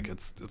whatever. And like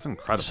it's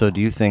incredible. So do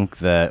you think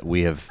that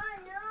we have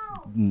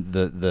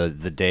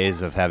the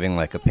days of having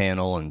like a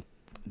panel and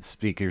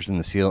speakers in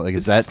the ceiling? Like,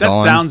 is that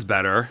gone? Sounds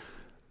better.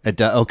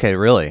 Okay,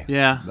 really?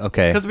 Yeah.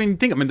 Okay. Because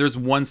there's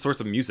one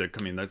source of music.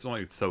 That's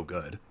only so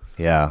good.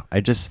 Yeah, I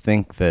just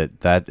think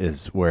that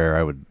is where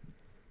I would,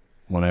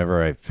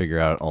 whenever I figure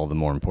out all the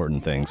more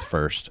important things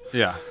first.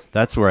 Yeah.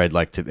 That's where I'd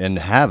like to, and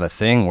have a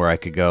thing where I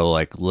could go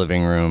like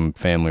living room,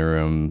 family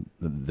room,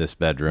 this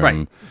bedroom.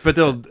 Right. But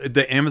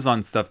the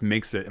Amazon stuff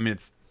makes it,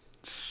 it's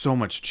so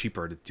much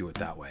cheaper to do it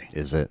that way.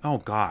 Is it? Oh,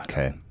 God.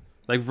 Okay.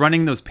 Like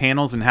running those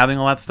panels and having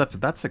all that stuff,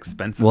 that's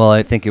expensive. Well,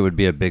 I think it would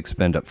be a big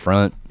spend up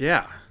front.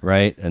 Yeah.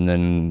 Right? And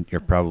then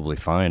you're probably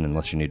fine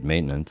unless you need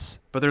maintenance.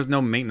 But there's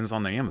no maintenance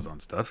on the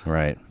Amazon stuff.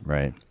 Right.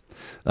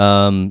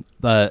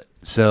 But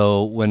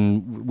so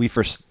when we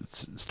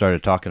first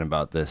started talking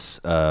about this,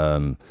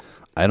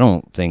 I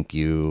don't think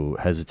you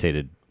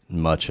hesitated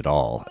much at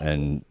all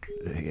and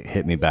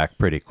hit me back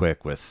pretty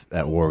quick with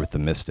At War with the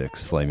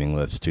Mystics, Flaming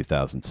Lips,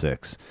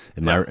 2006.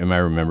 Am I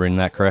remembering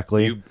that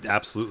correctly? You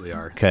absolutely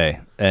are. Okay.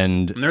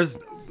 And there's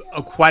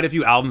quite a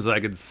few albums that I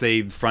could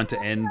say front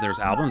to end. There's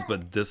albums,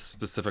 but this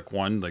specific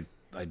one, like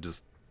I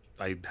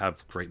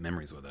have great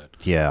memories with it.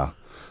 Yeah.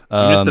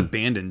 Just the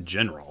band in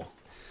general.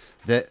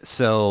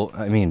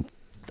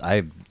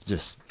 I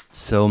just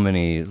so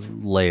many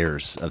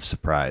layers of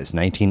surprise.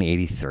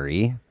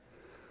 1983.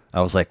 I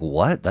was like,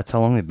 what? That's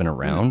how long they've been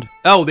around?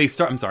 Oh,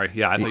 I'm sorry.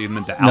 Yeah, I thought you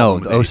meant the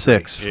album. No,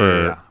 06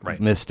 for yeah, right.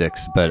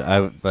 Mystics. But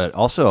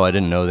also I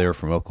didn't know they were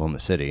from Oklahoma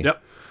City.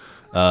 Yep.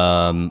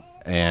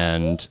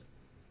 And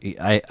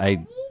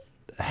I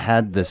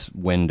had this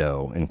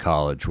window in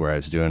college where I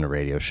was doing a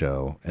radio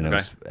show, and it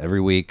was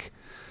every week,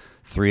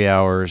 3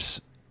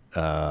 hours,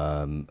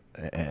 and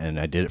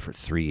I did it for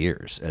 3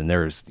 years. And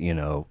there's,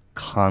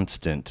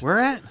 constant. Where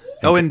at?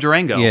 Oh, in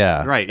Durango.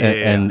 Yeah. Right. Yeah,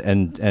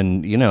 and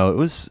it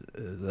was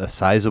a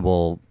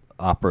sizable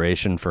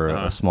operation for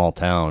a small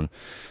town.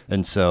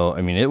 And so,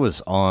 it was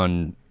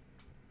on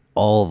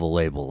all the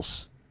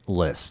labels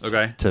lists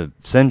to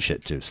send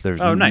shit to.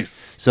 So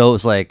nice. So it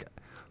was like,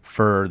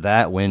 for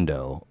that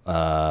window,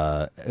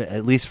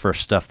 at least for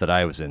stuff that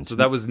I was in. So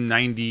that was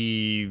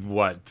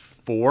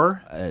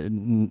 94?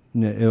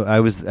 I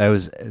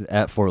was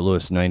at Fort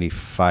Lewis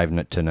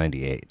 95 to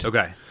 98.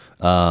 Okay.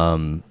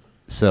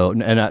 So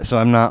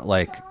I'm not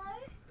like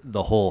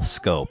the whole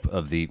scope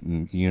of the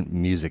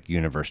music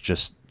universe,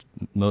 just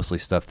mostly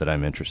stuff that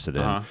I'm interested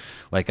in.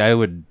 Like I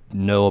would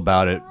know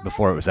about it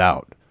before it was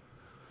out.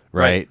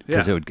 Right,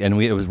 because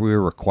we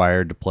were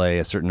required to play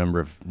a certain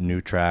number of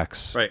new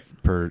tracks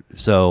per.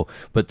 So,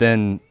 but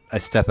then I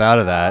step out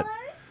of that,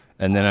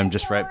 and then I'm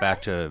just right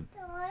back to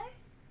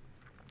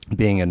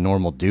being a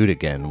normal dude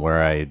again,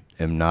 where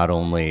I'm not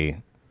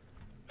only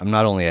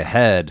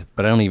ahead,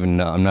 but I'm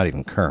not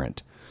even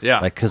current. Yeah,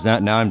 like because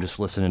now I'm just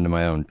listening to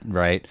my own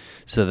right.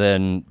 So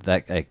then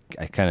that I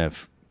kind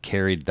of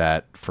carried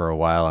that for a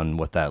while, and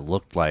what that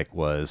looked like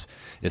was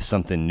if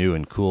something new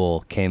and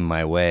cool came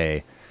my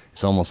way.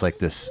 It's almost like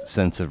this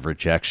sense of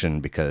rejection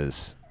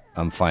because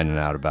I'm finding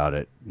out about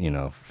it,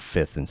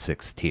 5th and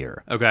 6th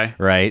tier. Okay.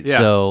 Right? Yeah.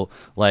 So,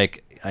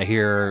 like, I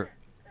hear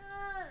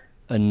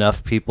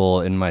enough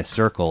people in my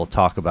circle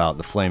talk about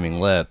the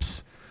Flaming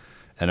Lips,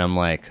 and I'm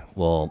like,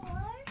 well,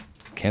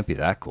 can't be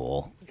that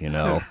cool,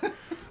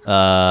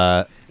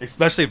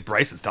 Especially if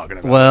Bryce is talking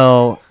about it.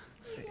 Well,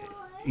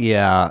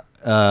 yeah.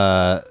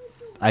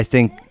 I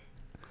think...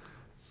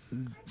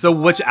 So,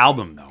 which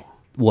album, though?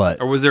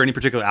 What? Or was there any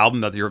particular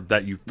album that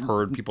you've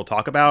heard people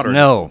talk about, or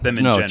no, just them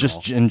in general?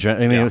 Just in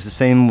general. It was the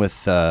same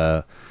with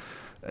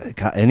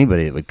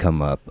anybody that would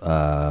come up.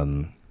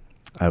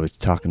 I was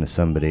talking to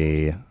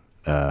somebody,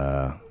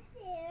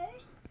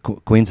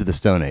 Queens of the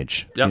Stone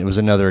Age. Yep. It was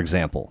another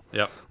example.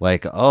 Yep.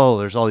 Like, oh,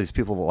 there's all these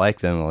people that like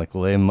them. Like,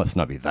 well, they must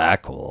not be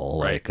that cool.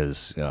 Right. Like,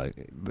 because,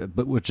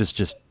 but which is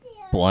just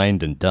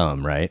blind and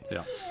dumb, right?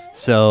 Yeah.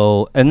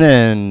 So, and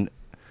then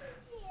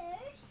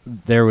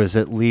there was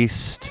at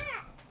least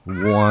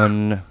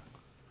one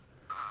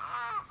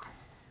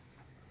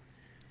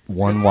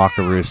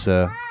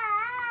Wakarusa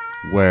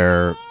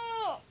where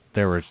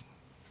there were,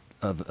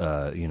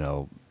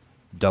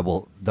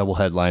 double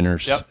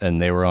headliners,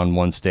 and they were on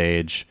one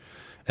stage,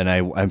 and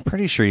I'm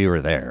pretty sure you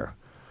were there.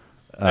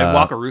 At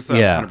Wakarusa,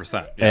 yeah.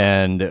 100%.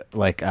 Yeah. And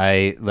like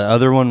the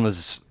other one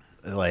was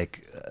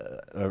like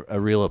a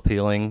real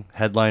appealing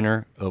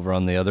headliner over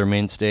on the other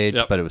main stage,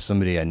 but it was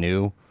somebody I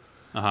knew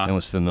and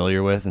was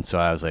familiar with, and so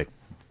I was like,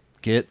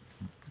 get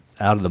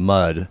out of the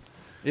mud,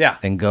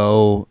 and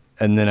go.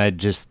 And then I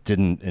just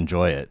didn't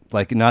enjoy it.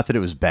 Like, not that it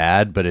was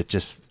bad, but it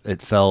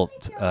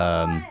felt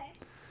kind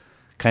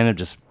of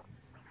just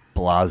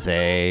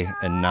blasé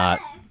and not.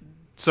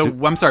 So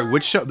I'm sorry,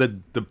 which show? The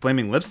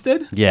Flaming Lips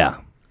did? Yeah.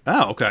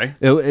 Oh, okay.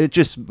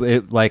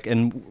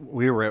 And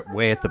we were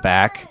way at the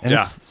back, and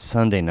it's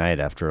Sunday night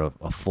after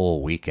a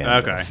full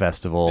weekend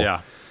festival. Yeah.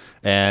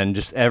 And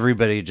just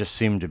everybody just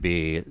seemed to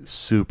be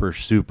super,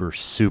 super,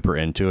 super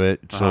into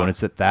it. So when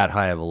it's at that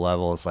high of a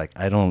level, it's like,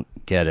 I don't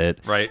get it.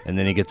 Right. And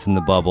then he gets in the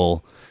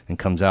bubble and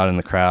comes out in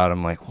the crowd.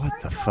 I'm like, what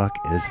the fuck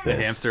is this?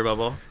 The hamster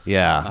bubble?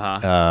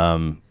 Yeah.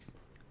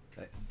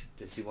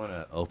 Does he want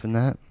to open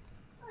that?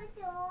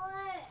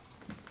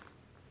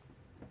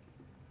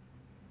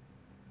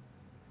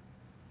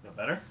 Feel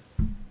better?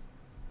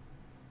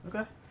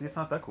 Okay. See, it's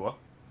not that cool.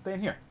 Stay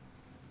in here.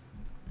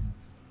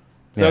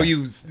 So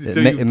you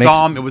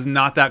saw them. It was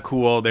not that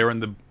cool. They were in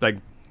the, like,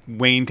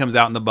 Wayne comes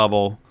out in the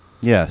bubble.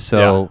 Yeah.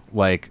 So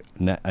I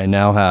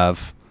now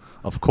have,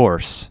 of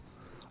course,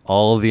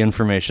 all of the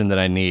information that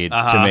I need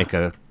to make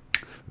a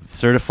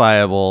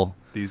certifiable.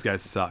 These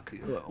guys suck.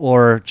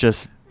 Or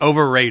just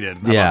overrated.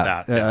 How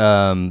about that?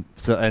 Yeah.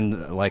 So,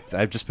 and like,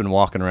 I've just been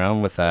walking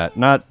around with that,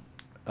 not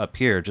up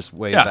here, just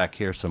way back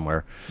here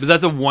somewhere. But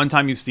that's the one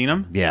time you've seen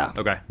them? Yeah.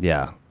 Okay.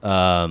 Yeah.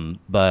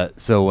 But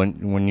so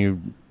when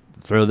you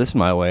throw this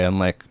my way, I'm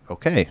like,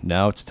 okay,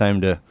 now it's time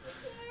to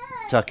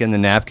tuck in the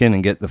napkin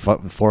and get the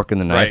fork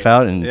and the knife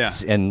out,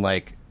 and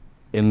like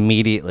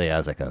immediately I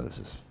was like, oh, this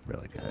is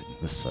really good.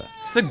 It's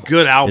a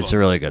good album. It's a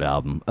really good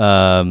album.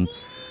 And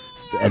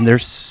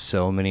there's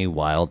so many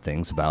wild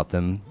things about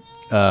them.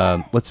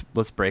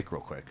 Let's break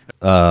real quick.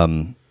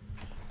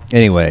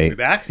 Anyway, we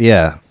back?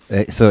 Yeah.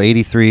 So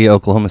 83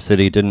 Oklahoma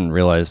City, didn't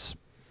realize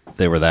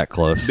they were that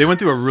close. They went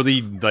through a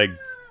really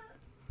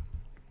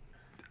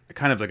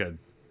kind of like a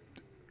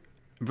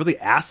really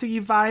acid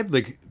vibe.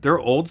 Like, their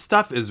old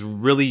stuff is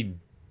really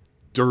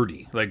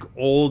dirty, like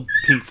old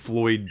Pink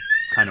Floyd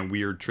kind of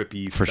weird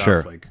trippy for stuff.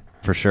 Sure. Like,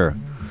 for sure.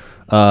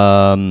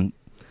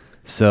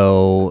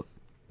 So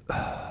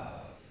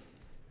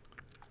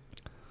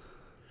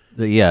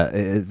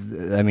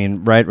I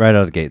mean, right out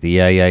of the gate, the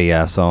Yeah Yeah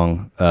Yeah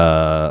song,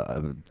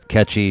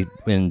 catchy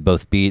in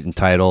both beat and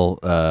title,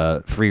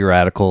 Free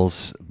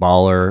Radicals,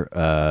 baller,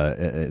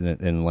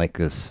 and like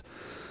this,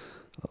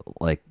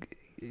 like,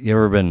 you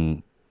ever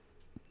been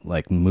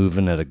like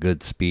moving at a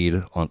good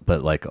speed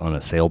but like on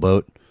a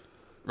sailboat,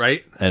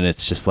 right? And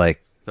it's just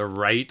like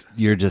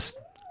you're just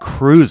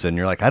cruising.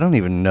 You're like, I don't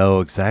even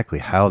know exactly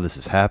how this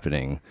is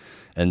happening,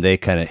 and they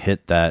kind of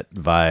hit that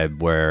vibe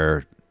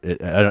where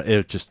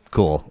it's just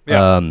cool.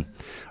 Yeah.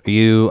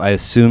 I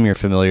assume you're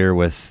familiar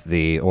with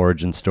the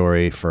origin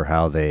story for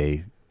how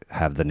they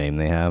have the name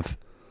they have.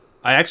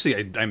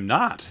 I'm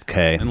not.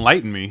 Okay,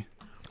 enlighten me.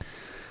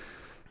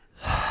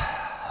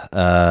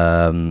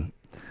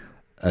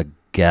 A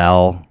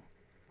gal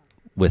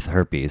with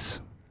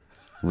herpes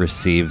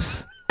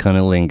receives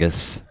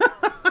cunnilingus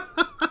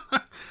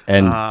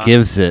and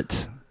gives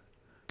it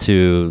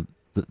to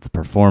the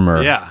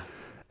performer. Yeah.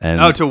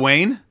 And to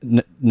Wayne?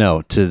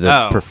 No, to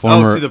the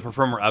performer. To the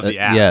performer of the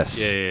act.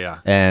 Yes. Yeah.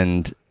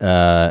 And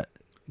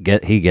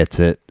he gets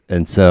it,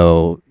 and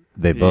so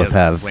they both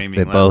have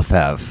flaming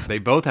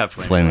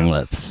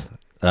lips.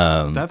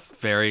 That's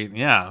very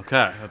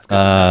okay. That's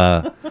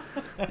good.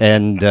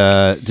 And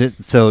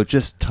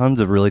just tons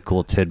of really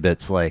cool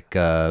tidbits, like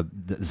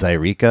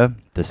Zyreka,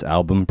 this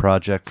album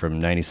project from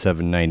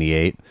 97,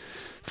 98.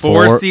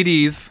 4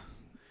 CDs.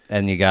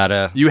 And you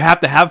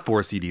have to have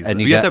 4 CDs. And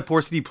you have to have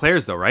 4 CD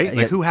players, though, right?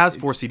 Like, who has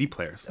 4 CD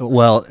players?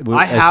 Well,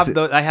 I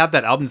have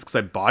that album because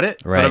I bought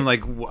it, right. But I'm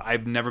like,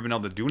 I've never been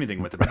able to do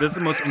anything with it. But this is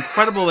the most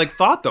incredible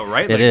thought, though,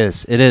 right? It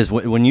is.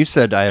 When you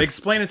said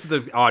explain it to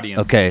the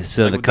audience. Okay,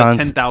 so the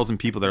 10,000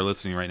 people that are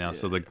listening right now.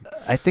 So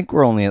I think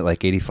we're only at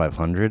like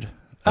 8,500.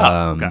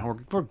 Okay,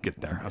 we'll get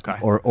there. Okay,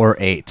 or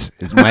 8.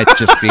 It might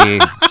just be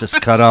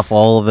just cut off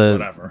all of the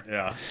whatever.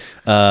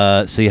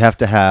 Yeah. So you have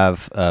to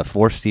have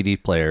 4 CD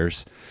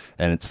players,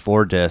 and it's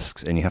 4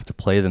 discs, and you have to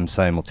play them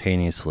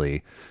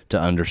simultaneously to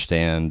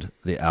understand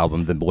the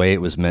album the way it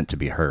was meant to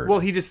be heard. Well,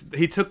 he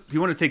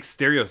wanted to take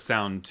stereo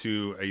sound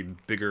to a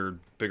bigger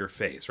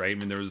phase, right? I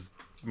mean, there was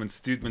when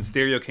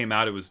stereo came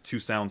out, it was 2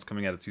 sounds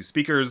coming out of 2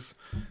 speakers,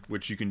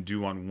 which you can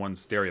do on one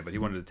stereo, but he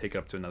wanted to take it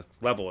up to another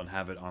level and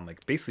have it on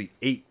like basically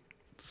 8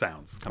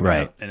 sounds coming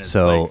out. And it's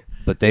so,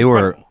 but they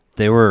were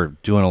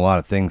doing a lot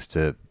of things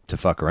to to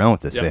fuck around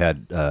with this. Yep. They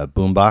had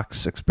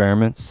boombox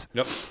experiments.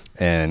 Yep.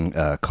 And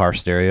car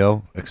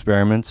stereo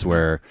experiments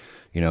where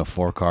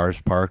 4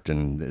 cars parked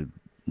and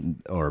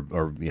or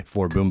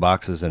 4 boom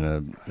boxes in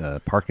a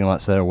parking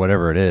lot set or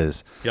whatever it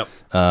is. Yep.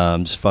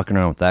 Just fucking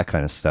around with that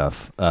kind of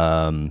stuff.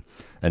 And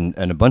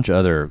a bunch of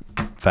other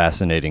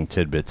fascinating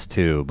tidbits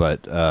too.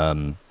 But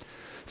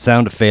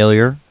Sound of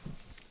Failure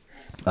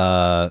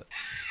got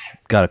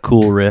a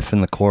cool riff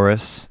in the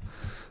chorus.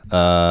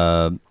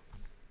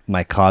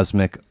 My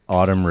Cosmic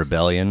Autumn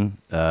Rebellion,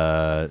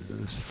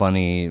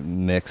 funny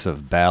mix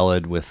of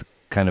ballad with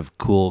kind of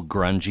cool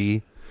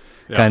grungy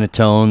kind of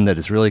tone that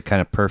is really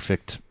kind of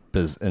perfect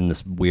in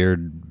this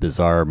weird,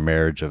 bizarre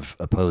marriage of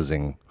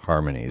opposing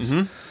harmonies.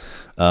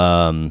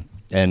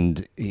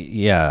 And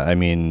yeah, I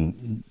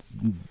mean,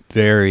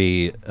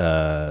 very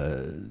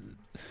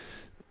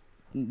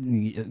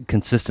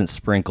consistent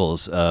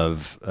sprinkles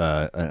of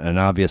an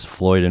obvious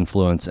Floyd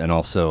influence, and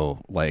also,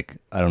 like,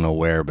 I don't know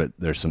where, but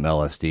there's some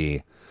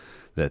LSD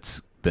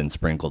that's been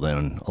sprinkled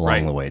in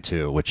along the way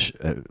too, which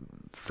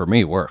for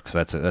me works.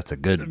 That's a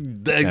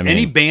good.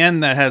 Any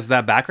band that has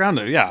that background,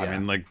 I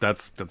mean, like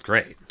that's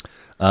great.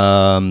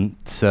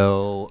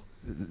 So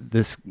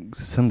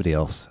somebody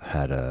else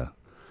had a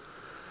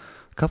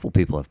couple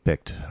people have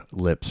picked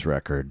Lips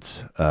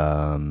records.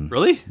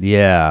 Really?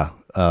 Yeah.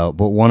 But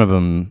one of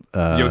them,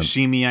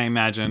 Yoshimi, I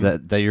imagine.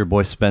 That your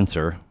boy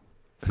Spencer.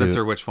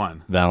 Which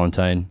one?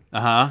 Valentine.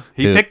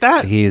 He picked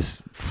that?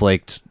 He's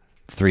flaked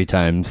 3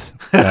 times.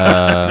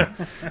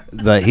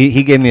 But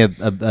he gave me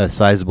a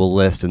sizable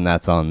list, and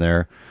that's on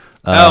there.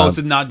 So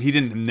he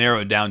didn't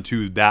narrow it down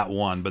to that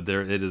one, but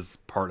it is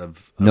part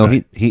of. Okay. No,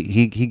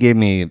 he gave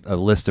me a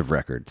list of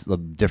records,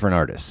 of different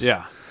artists.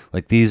 Yeah.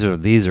 Like these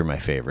are my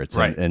favorites.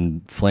 Right.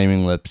 And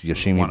Flaming Lips,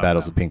 Yoshimi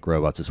Battles the Pink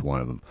Robots is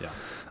one of them. Yeah.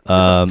 It's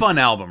a fun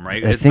album,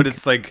 right? But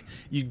it's like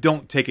you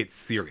don't take it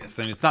serious.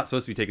 I mean, it's not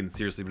supposed to be taken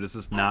seriously, but it's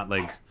just not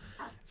like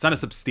it's not a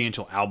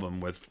substantial album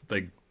with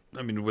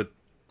with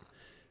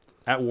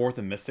At War with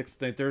the Mystics.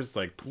 There's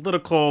like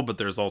political, but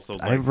there's also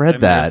I read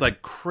that there's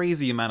like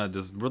crazy amount of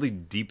just really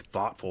deep,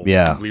 thoughtful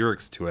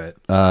lyrics to it.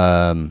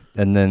 And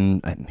then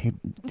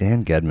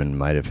Dan Gedman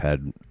might have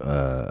had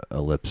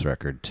a Lips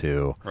record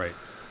too, right?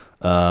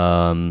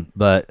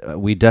 But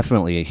we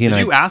definitely Did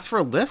you ask for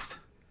a list?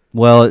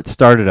 Well, it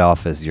started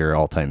off as your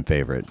all-time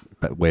favorite,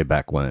 but way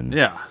back when.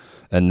 Yeah.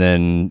 And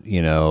then,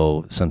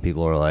 some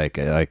people are like,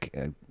 I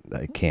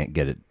can't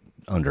get it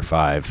under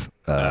 5.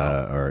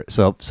 Or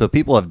so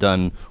people have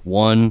done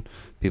 1,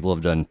 people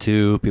have done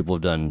 2, people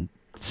have done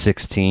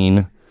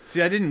 16.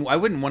 See, I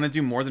wouldn't want to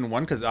do more than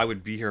 1 because I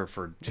would be here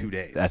for 2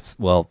 days.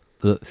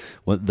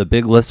 The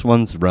big list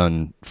ones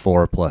run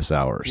 4+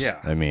 hours. Yeah.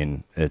 I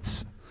mean,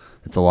 it's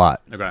a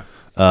lot. Okay.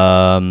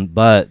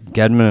 But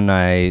Gedman and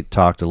I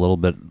talked a little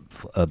bit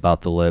about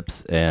the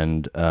Lips,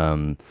 and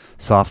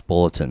Soft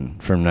Bulletin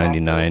from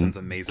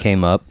 '99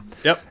 came up.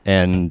 Yep.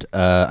 And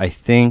I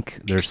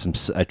think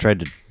there's I tried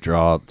to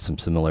draw some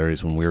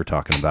similarities when we were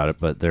talking about it,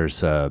 but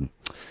there's a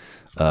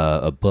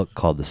book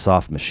called The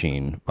Soft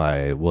Machine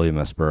by William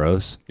S.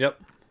 Burroughs. Yep.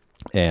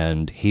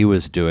 And he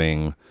was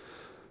doing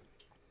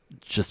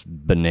just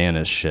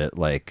bananas shit,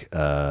 like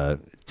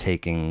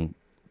taking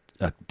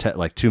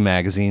like 2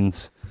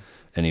 magazines,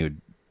 and he would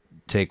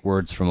take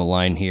words from a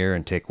line here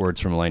and take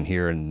words from a line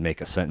here and make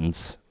a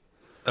sentence.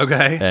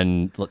 Okay.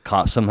 And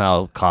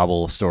somehow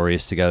cobble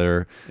stories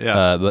together.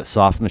 Yeah. But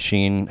Soft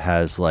Machine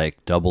has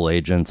like double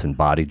agents and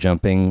body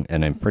jumping,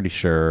 and I'm pretty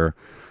sure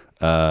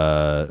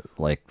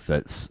like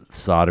that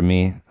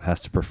sodomy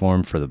has to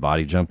perform for the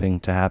body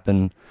jumping to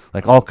happen.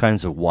 Like all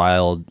kinds of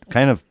wild,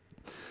 kind of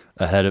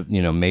ahead of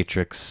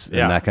Matrix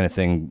and that kind of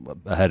thing,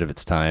 ahead of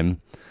its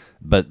time.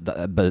 But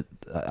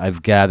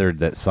I've gathered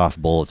that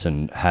Soft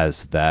Bulletin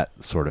has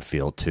that sort of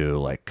feel too,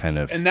 like kind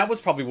of. And that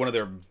was probably one of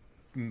their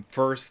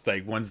first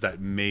like ones that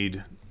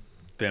made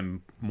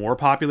them more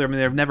popular. I mean,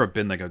 they've never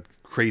been like a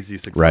crazy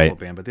successful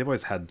band, but they've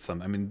always had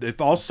some. I mean, they've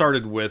all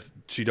started with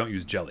 "She Don't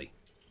Use Jelly."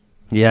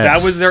 Yes,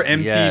 that was their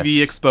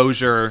MTV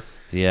exposure.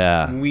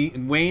 Yeah,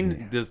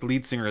 Wayne, the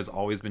lead singer, has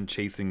always been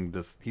chasing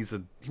this. He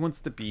wants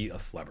to be a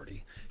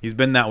celebrity. He's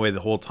been that way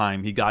the whole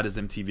time. He got his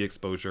MTV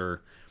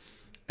exposure,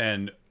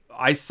 and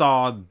I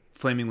saw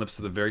Flaming Lips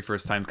for the very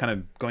first time, kind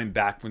of going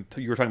back when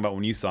you were talking about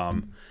when you saw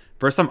them.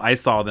 First time I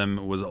saw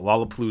them was at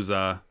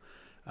Lollapalooza,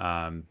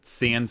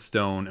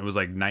 Sandstone. It was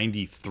like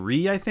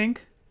 93, I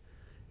think.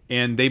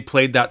 And they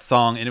played that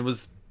song,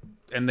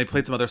 and they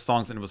played some other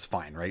songs, and it was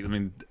fine, right? I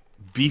mean,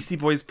 Beastie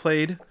Boys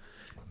played,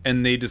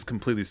 and they just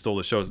completely stole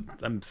the show.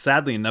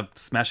 Sadly enough,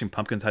 Smashing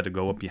Pumpkins had to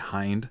go up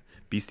behind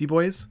Beastie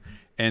Boys,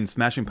 and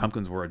Smashing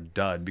Pumpkins were a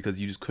dud because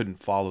you just couldn't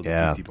follow the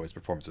Beastie Boys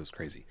performance. It was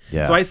crazy.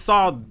 Yeah. So I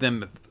saw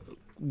them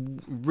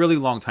really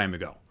long time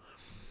ago.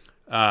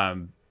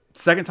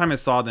 Second time I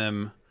saw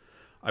them,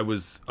 I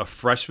was a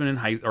freshman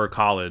in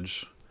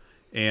college,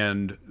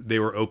 and they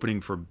were opening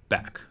for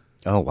Beck.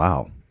 Oh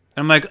wow!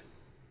 And I'm like,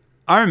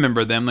 I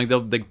remember them. Like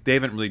they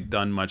haven't really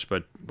done much,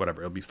 but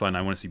whatever. It'll be fun.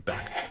 I want to see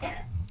Beck.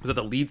 It was at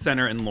the Lead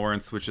Center in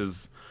Lawrence, which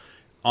is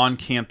on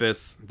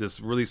campus. This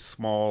really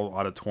small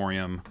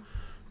auditorium.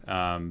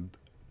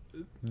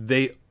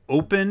 They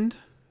opened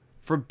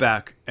for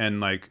Beck, and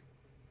like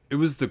it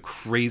was the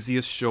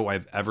craziest show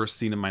I've ever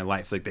seen in my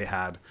life. Like they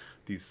had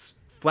these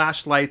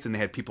flashlights, and they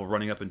had people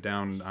running up and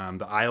down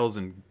the aisles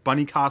in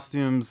bunny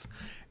costumes,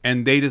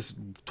 and they just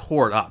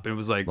tore it up. It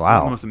was like one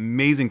of the most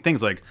amazing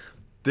things. Like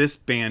this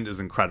band is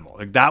incredible.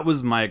 Like that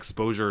was my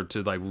exposure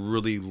to like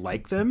really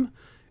like them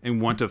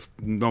and want to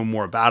know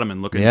more about them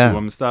and look into them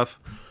and stuff.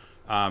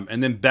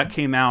 And then Beck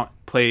came out,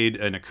 played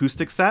an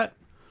acoustic set.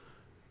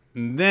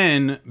 And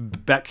then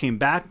Beck came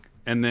back,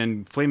 and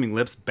then Flaming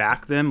Lips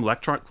backed them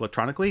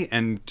electronically,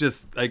 and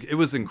just like it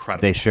was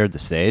incredible. They shared the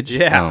stage.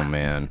 Yeah, oh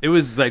man, it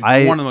was like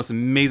one of the most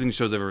amazing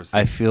shows I've ever seen.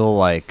 I feel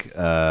like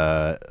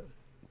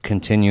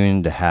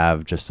continuing to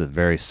have just a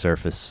very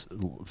surface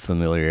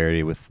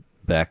familiarity with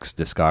Beck's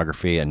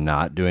discography and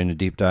not doing a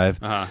deep dive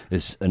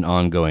is an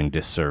ongoing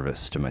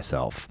disservice to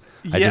myself.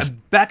 Yeah,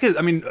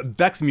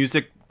 Beck's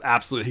music.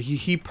 Absolutely.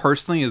 He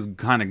personally has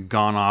kind of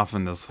gone off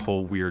in this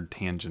whole weird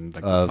tangent,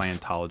 like the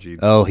Scientology.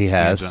 Oh, he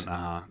has? So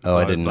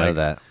I didn't know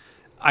that.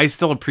 I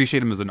still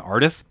appreciate him as an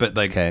artist, but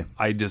like,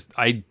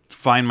 I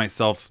find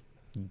myself,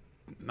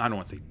 I don't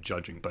want to say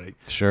judging, but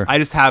I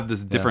just have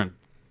this different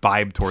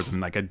vibe towards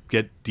him. Like I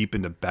get deep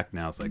into Beck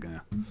now. It's like,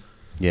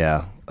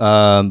 Yeah.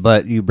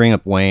 But you bring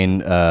up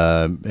Wayne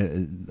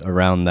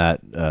around that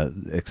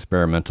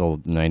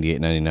experimental 98,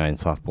 99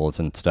 soft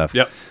bulletin stuff.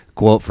 Yep.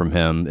 Quote from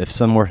him, if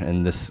somewhere,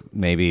 and this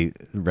maybe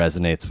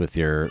resonates with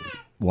your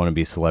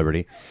wannabe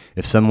celebrity,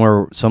 if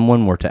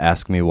someone were to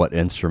ask me what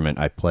instrument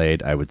I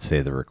played, I would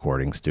say the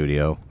recording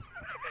studio.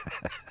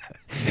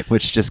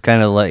 Which just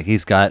kind of like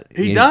he's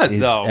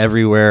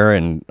everywhere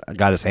and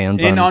got his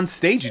hands and on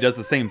stage he does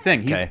the same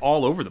thing. He's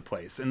all over the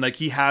place, and like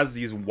he has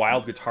these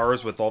wild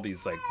guitars with all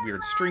these like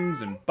weird strings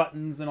and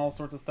buttons and all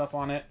sorts of stuff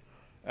on it.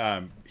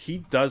 He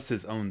does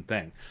his own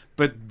thing,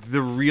 but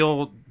the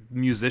real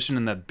musician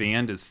in that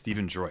band is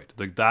Stephen Droid.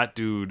 Like that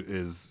dude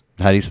is.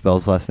 How do you spell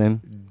his last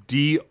name?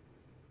 Droizd.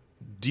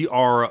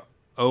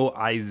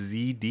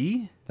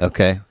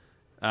 Okay.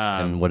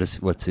 And what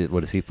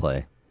does he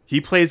play? He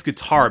plays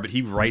guitar, but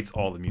he writes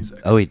all the music.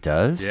 Oh, he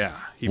does? Yeah.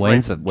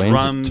 Wayne's a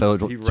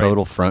total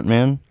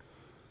frontman?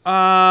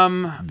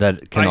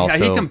 That can also...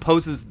 He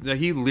composes...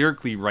 He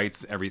lyrically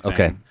writes everything.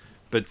 Okay.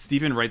 But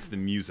Steven writes the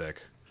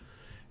music.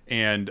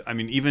 And, I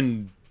mean,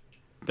 even,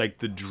 like,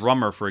 the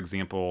drummer, for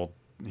example,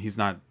 he's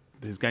not...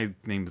 His guy's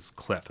name is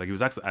Cliff. Like, he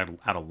was actually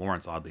out of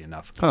Lawrence, oddly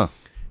enough. Huh.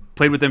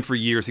 Played with them for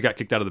years. He got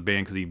kicked out of the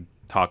band because he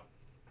talked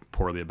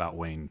poorly about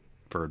Wayne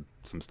for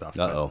some stuff.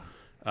 Uh-oh.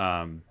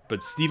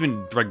 But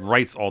Steven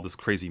writes all this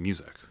crazy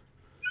music.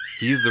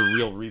 He's the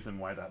real reason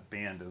why that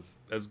band is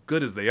as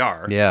good as they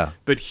are. Yeah.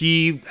 But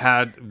he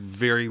had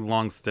very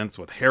long stints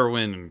with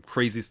heroin and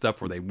crazy stuff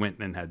where they went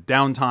and had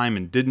downtime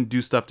and didn't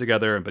do stuff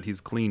together. But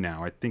he's clean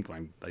now. I think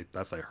I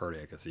heard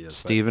it. I guess he is.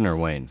 Steven or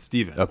Wayne?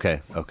 Steven.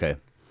 Okay.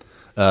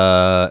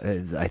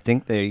 I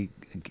think they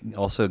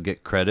also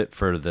get credit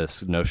for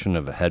this notion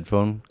of a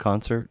headphone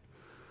concert.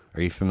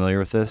 Are you familiar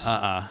with this?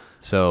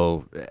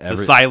 So the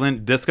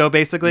silent disco,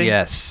 basically.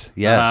 Yes.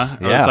 Yeah.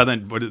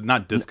 Silent,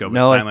 not disco, but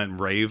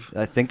silent rave.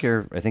 I think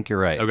you're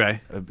right.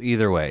 Okay.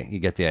 Either way, you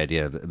get the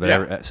idea.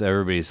 But so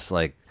everybody's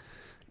like,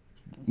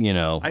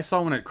 I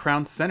saw one at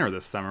Crown Center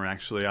this summer,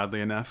 actually. Oddly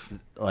enough,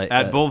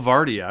 at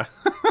Boulevardia,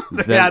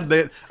 they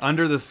had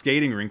under the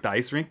skating rink, the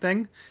ice rink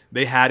thing.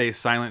 They had a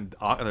silent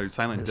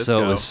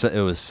disco. So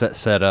it was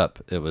set up.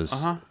 It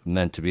was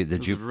meant to be. It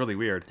was really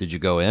weird. Did you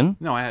go in?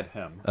 No, I had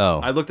him. Oh,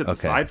 I looked at the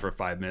side for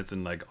 5 minutes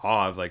in like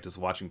awe of like just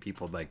watching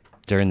people like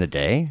during the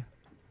day,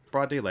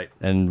 broad daylight.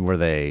 And were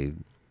they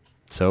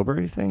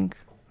sober? You think?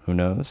 Who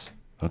knows?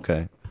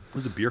 Okay. It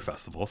was a beer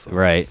festival, so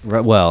right.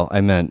 Well, I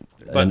meant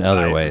in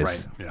other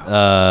ways. Right,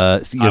 yeah.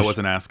 I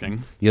wasn't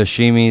asking.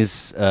 Yoshimi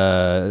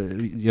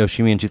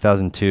in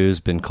 2002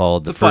 has been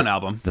called a fun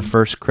album. The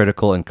first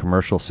critical and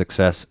commercial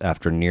success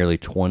after nearly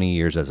 20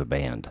 years as a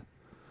band.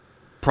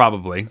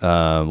 Probably.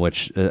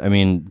 Which I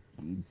mean,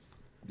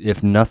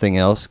 if nothing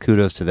else,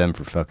 kudos to them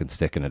for fucking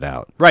sticking it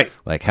out. Right.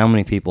 Like how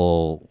many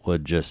people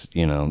would just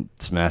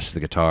smash the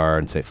guitar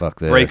and say fuck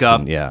this, break up,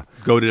 and,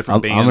 go to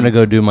different bands. I'm gonna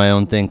go do my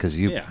own thing because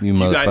you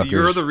motherfuckers,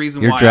 you're the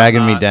reason you're why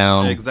dragging me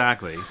down.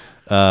 Exactly.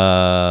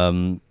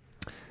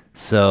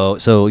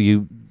 So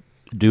you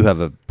do have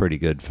a pretty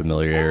good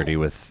familiarity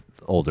with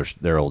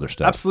their older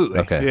stuff. Absolutely.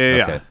 Okay.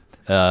 Yeah.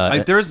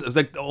 Okay. There's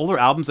like the older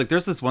albums. Like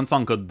there's this one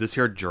song called "This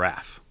Here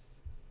Giraffe."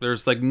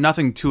 There's like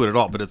nothing to it at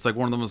all, but it's like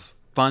one of the most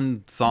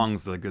fun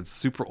songs. Like it's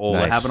super old.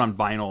 Nice. I have it on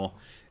vinyl,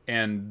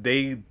 and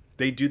they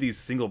do these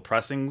single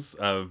pressings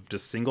of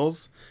just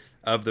singles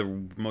of the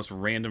most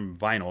random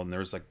vinyl, and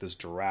there's like this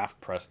giraffe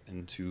pressed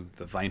into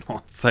the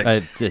vinyl. It's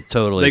like it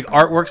totally like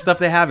artwork stuff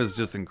they have is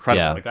just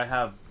incredible. Yeah. Like I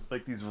have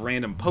like these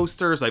random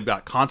posters. I've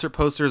got concert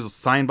posters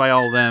signed by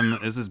all of them.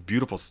 It's this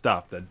beautiful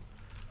stuff that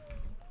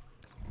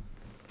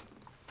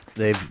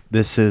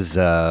this is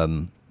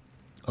their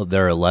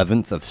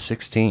 11th of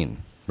 16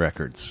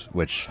 records,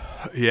 which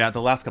the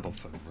last couple of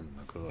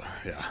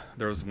Yeah,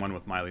 there was one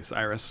with Miley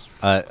Cyrus.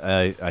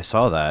 I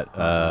saw that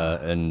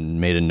and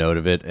made a note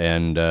of it,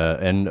 and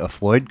a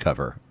Floyd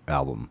cover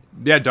album.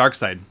 Yeah, Dark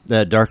Side.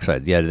 Dark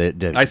Side. Yeah,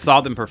 they I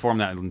saw them perform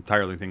that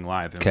entirely thing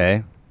live.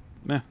 Okay.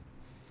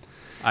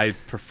 I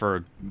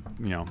prefer,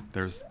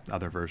 there's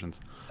other versions.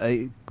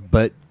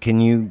 But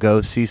can you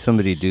go see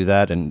somebody do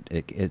that, and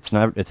it's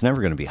never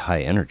going to be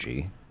high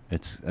energy.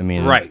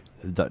 Right.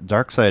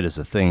 Dark Side is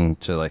a thing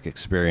to like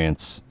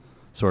experience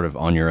sort of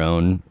on your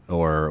own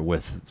or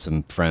with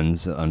some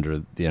friends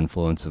under the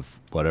influence of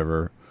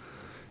whatever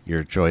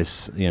your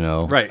choice,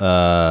 Right.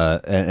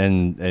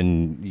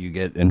 And you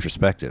get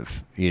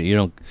introspective. You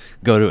don't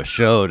go to a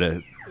show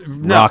to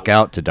rock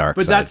out to Dark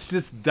Side.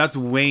 But that's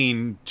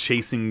Wayne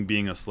chasing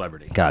being a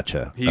celebrity.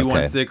 Gotcha. He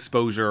wants the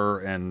exposure,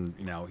 and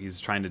he's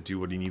trying to do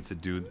what he needs to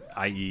do,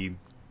 i.e.,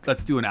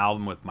 let's do an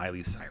album with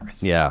Miley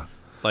Cyrus. Yeah.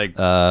 Like,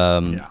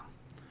 yeah.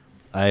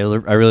 I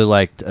really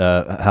liked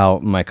how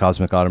My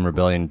Cosmic Autumn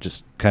Rebellion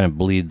just kind of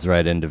bleeds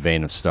right into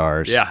Vein of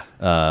Stars. Yeah.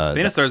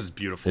 Vein of Stars is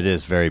beautiful. It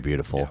is very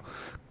beautiful. Yeah.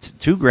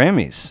 2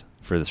 Grammys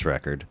for this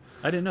record.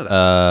 I didn't know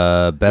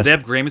that. Best. Do they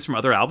have Grammys from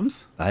other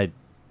albums? I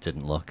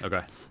didn't look.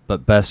 Okay.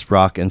 But Best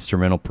Rock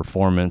Instrumental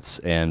Performance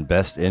and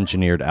Best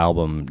Engineered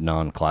Album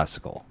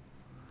Non-Classical.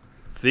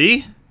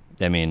 See?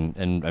 I mean,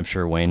 and I'm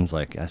sure Wayne's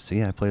like, I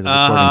see, I play the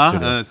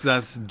recording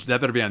studio.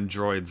 That better be on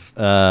Droid's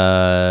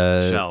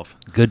shelf.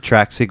 Good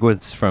track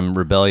sequence from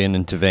Rebellion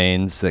into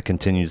Veins that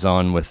continues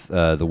on with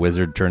The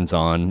Wizard Turns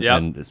On. Yep.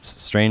 And it's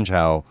strange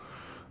how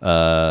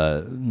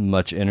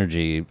much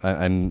energy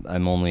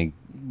I'm only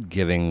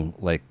giving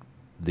like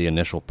the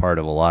initial part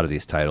of a lot of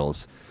these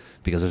titles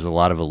because there's a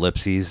lot of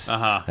ellipses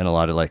and a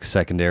lot of like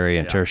secondary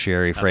and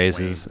tertiary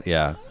phrases.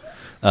 Wayne.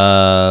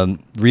 Yeah.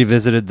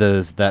 Revisited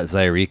that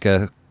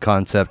Zyreka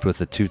concept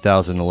with a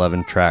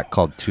 2011 track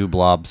called Two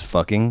Blobs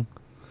Fucking,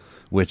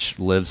 which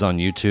lives on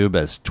YouTube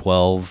as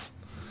 12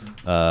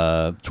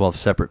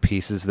 separate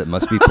pieces that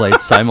must be played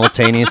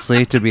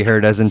simultaneously to be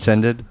heard as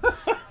intended.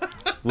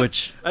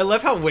 Which I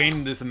love how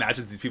Wayne just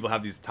imagines these people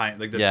have these time,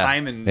 like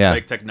time and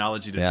like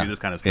technology to do this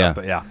kind of stuff.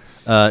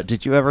 But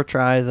did you ever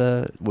try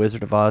the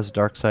Wizard of Oz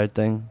Dark Side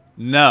thing?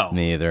 No,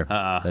 me either.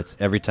 That's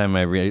every time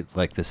I read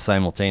like this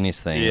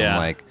simultaneous thing. I'm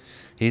like,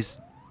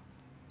 he's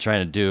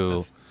trying to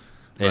do.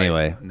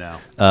 Anyway, right.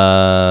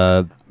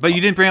 No. But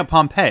you didn't bring up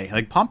Pompeii.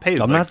 Like Pompeii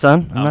is. I'm not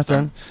done. I'm not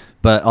done.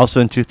 But also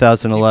in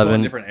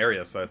 2011, different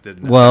areas, so it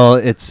didn't. Well,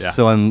 it's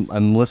so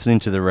I'm listening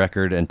to the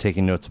record and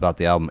taking notes about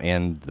the album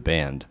and the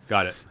band.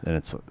 Got it. And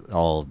it's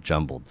all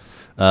jumbled.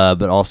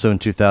 But also in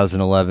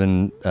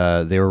 2011,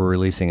 they were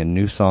releasing a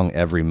new song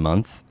every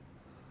month,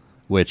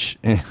 which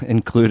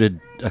included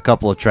a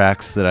couple of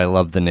tracks that I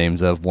love the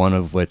names of. One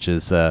of which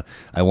is "I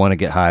Want to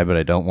Get High, but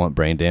I Don't Want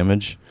Brain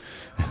Damage."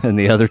 And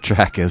the other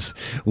track is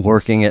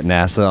Working at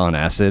NASA on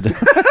Acid.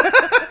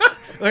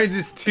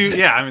 Just two,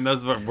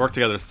 those work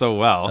together so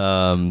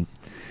well.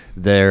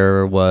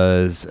 There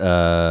was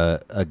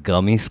a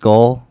gummy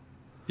skull.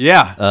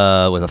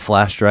 Yeah. With a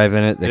flash drive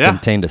in it that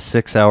contained a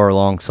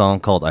 6-hour-long song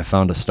called I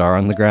Found a Star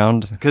on the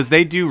Ground. Because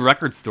they do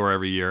Record Store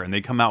every year, and they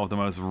come out with the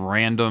most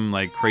random,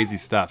 like, crazy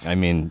stuff. I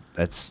mean,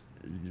 that's...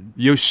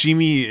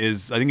 Yoshimi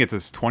is, I think it's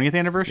his 20th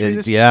anniversary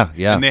this year.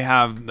 Yeah. And they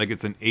have, like,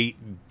 it's an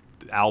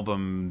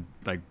 8-album,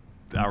 like,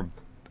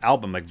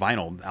 album, like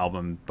vinyl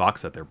album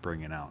box set they're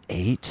bringing out.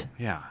 8?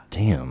 Yeah.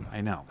 Damn. I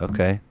know.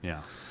 Okay.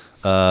 Yeah.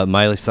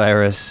 Miley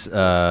Cyrus.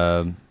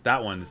 That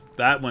one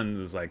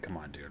was like, come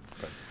on, dude.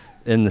 But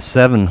in the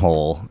 7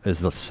 hole is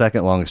the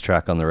second longest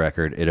track on the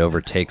record. It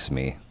Overtakes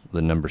Me,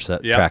 the number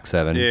track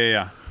 7.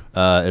 Yeah.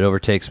 It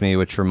Overtakes Me,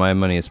 which for my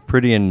money is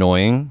pretty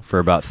annoying for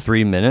about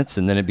 3 minutes,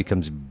 and then it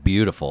becomes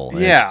beautiful.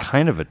 And it's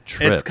kind of a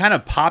trip. It's kind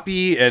of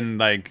poppy and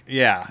like,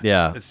 yeah.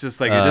 It's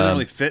just like, it doesn't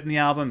really fit in the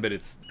album, but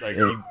it's like,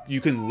 you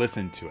can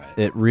listen to it.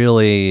 It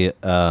really,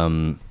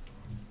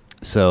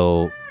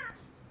 so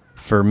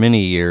for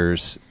many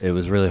years, it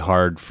was really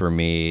hard for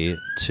me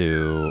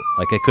to,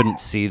 like, I couldn't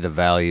see the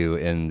value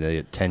in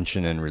the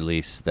tension and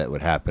release that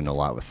would happen a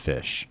lot with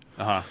Fish.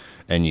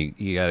 And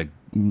you got to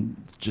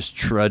just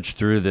trudge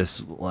through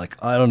this, like,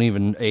 I don't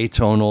even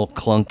atonal,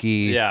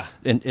 clunky,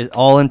 and it's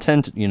all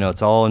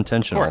it's all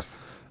intentional. Of course.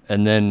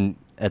 And then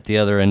at the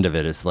other end of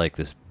it is like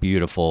this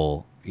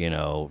beautiful,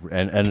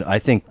 and I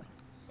think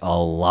a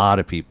lot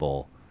of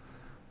people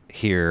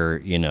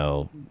hear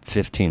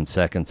 15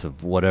 seconds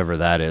of whatever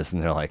that is,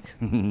 and they're like,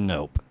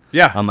 nope.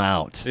 Yeah, I'm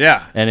out.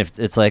 Yeah, and if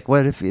it's like,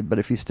 but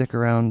if you stick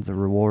around, the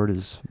reward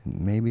is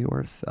maybe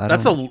worth.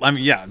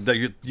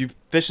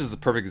 Fish is a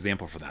perfect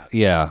example for that.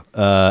 Yeah,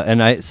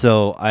 and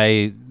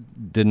I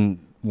didn't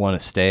want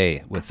to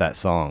stay with that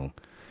song.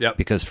 Yep.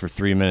 Because for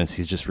 3 minutes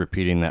he's just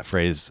repeating that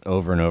phrase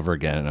over and over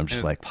again, and I'm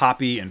just like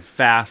poppy and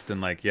fast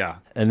and like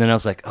And then I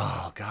was like,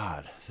 oh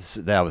god,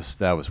 that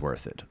was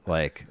worth it.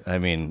 Like, I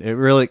mean, it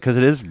really, because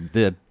it is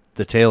the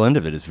tail end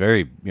of it is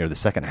very, the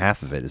second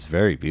half of it is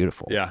very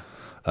beautiful. Yeah.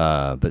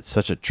 But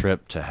such a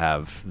trip to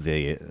have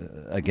the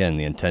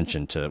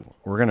intention to,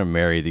 we're going to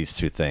marry these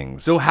two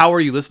things. So how are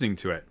you listening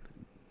to it?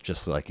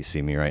 Just like you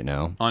see me right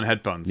now. On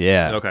headphones?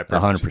 Yeah. Okay,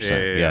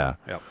 100%. Yeah.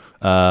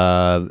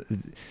 Uh,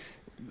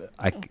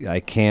 I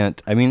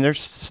can't. I mean, there's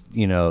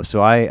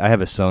So I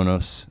have a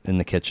Sonos in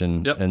the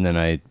kitchen, Yep. and then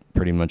I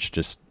pretty much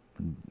just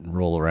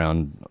roll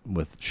around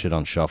with shit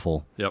on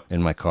shuffle. Yep.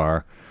 In my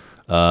car.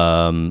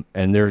 And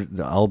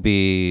I'll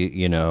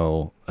be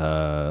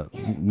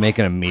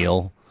making a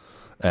meal.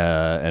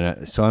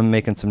 So I'm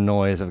making some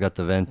noise. I've got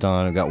the vent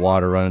on. I've got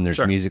water running. There's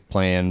Sure. music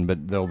playing,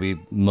 but there'll be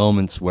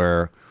moments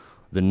where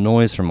the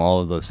noise from all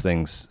of those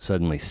things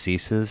suddenly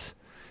ceases,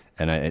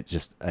 and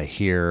I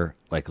hear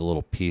like a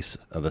little piece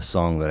of a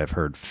song that I've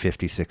heard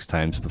 56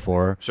 times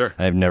before. Sure.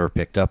 And I've never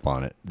picked up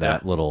on it.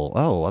 That Yeah. little,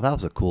 oh, well, that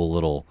was a cool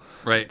little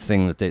Right.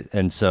 thing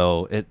and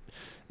so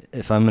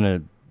if I'm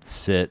gonna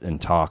sit and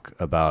talk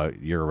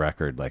about your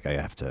record, like I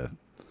have to.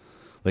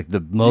 Like the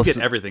most, You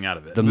get everything out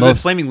of it. the The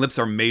most- Flaming Lips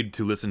are made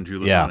to listen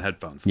Yeah. on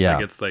headphones. Yeah.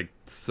 Like, it's like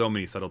so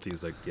many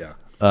subtleties. Like, yeah.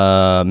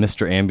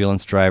 Mr.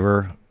 Ambulance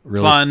Driver,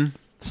 really Fun.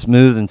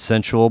 smooth and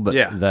sensual, but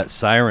Yeah. that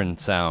siren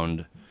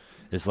sound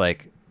is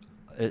like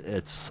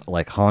it's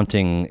like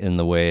haunting in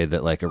the way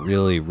that like a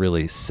really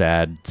really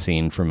sad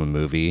scene from a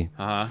movie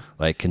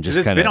like can just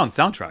It's kind been of on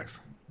soundtracks.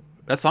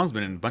 That song's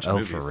been in a bunch of Oh,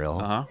 movies. for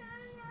real?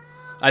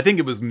 I think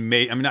it was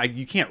made. I mean,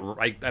 you can't.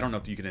 I don't know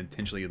if you can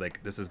intentionally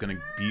like this is going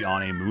to be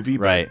on a movie.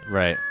 But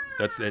right.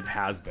 it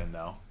has been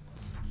though.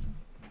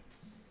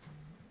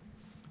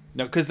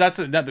 No, because that's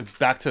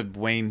back to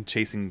Wayne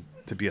chasing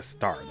to be a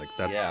star. Like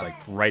that's Yeah. like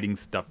writing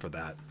stuff for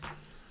that.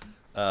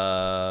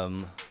 God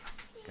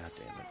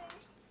damn it,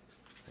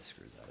 I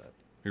screwed that up.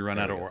 We run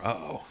out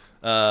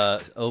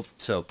of.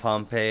 So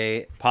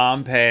Pompeii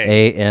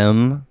Pompeii.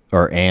 AM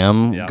or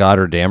Am Yeah.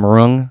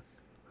 Gotterdammerung.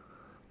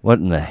 What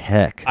in the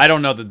heck? I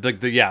don't know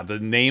the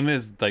name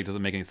is like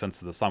doesn't make any sense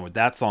to the song, but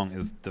that song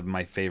is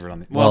my favorite on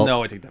the. Well-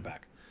 No, I take that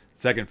back.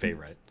 Second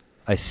favorite.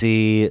 I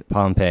see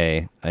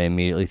Pompeii. I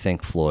immediately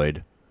think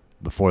Floyd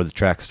before the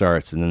track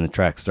starts, and then the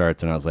track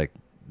starts, and I was like,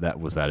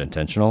 was that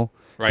intentional?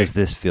 Right. Because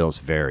this feels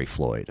very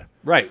Floyd.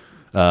 Right.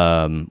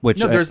 Which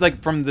No, there's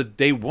like from the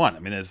day one. I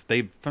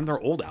mean, from their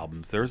old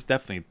albums. There's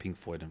definitely Pink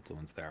Floyd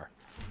influence there.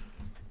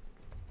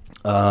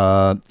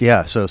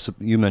 yeah. So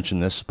you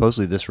mentioned this.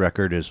 Supposedly, this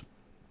record is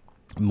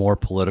more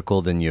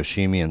political than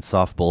Yoshimi and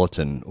Soft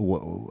Bulletin.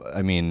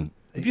 I mean,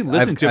 If you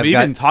listen to it, it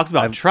even talks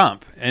about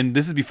Trump, and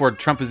this is before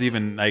Trump is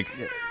even like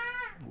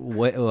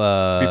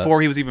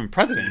before he was even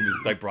president. He was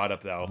like brought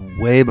up though.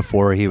 way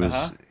before he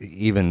was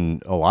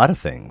even a lot of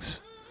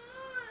things.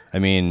 I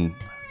mean,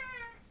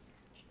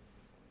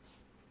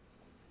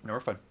 No, we're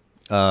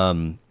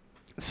fine.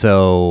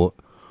 so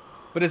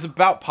But it's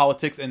about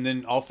politics, and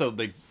then also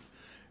like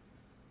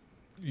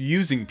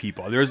using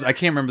people. I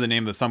can't remember the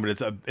name of the song,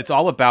 but it's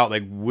all about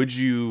like would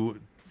you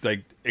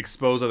like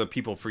expose other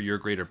people for your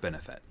greater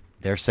benefit?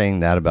 they're saying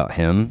that about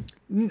him.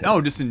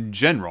 No, just in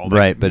general. Like,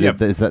 Right, but yeah,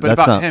 is that- but that's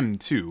about not- him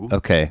too.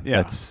 Okay,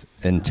 Yeah. that's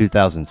in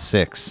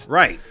 2006.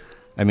 Right.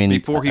 I mean,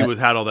 Before he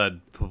had all that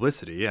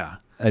publicity, yeah.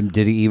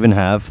 Did he even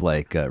have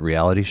like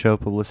reality show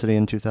publicity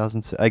in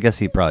 2006? I guess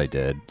he probably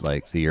did,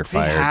 like the You're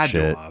Fired had to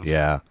shit. have.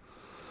 Yeah,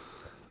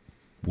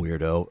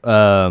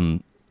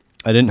 weirdo.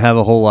 I didn't have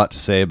a whole lot to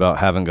say about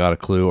Haven't Got a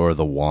Clue or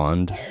The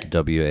Wand,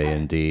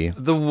 WAND.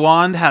 The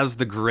Wand has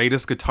the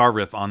greatest guitar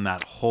riff on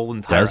that whole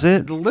entire. Does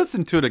it?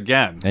 Listen to it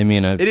again. I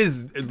mean, it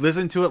is.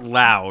 Listen to it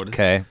loud.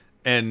 okay.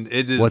 And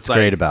it is. What's like,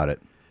 great about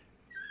it?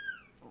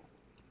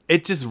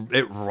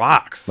 it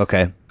rocks.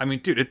 Okay. I mean,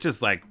 dude, it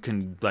just like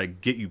can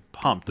like get you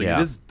pumped. Like Yeah.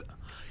 it is.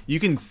 You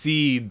can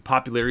see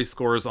popularity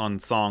scores on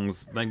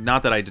songs. Like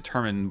not that I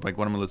determine like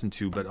what I'm gonna listen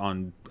to, but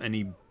on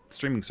any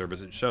streaming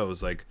service it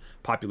shows like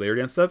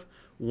popularity and stuff.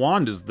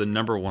 Wand is the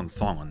 #1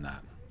 song on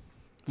that.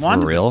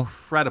 Wand real? is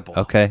incredible.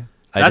 Okay.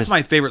 That's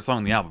my favorite song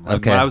on the album. Like,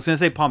 Okay. but I was gonna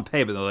say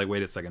Pompeii, but they're like,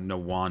 wait a second, no,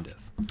 Wand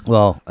is.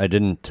 Well, I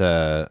didn't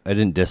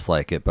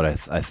dislike it, but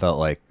I felt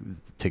like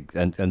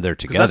and they're 'Cause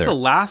together. that's the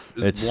last.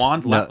 Is It's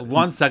Wand? no-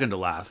 Wand's second to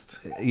last.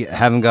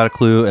 Haven't Got a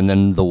Clue, and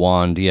then The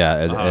Wand. Yeah,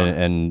 Uh-huh.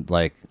 and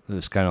like it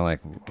was kind of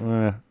like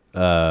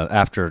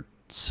after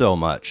so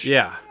much.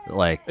 Yeah,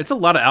 Like it's a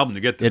lot of album to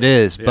get through. it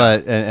is, Yeah.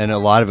 but and a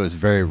lot of it was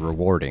very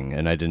rewarding,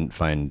 and I didn't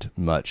find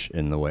much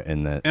in the way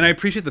in that. And I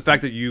appreciate the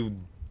fact that you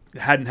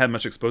hadn't had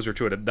much exposure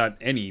to it, not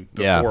any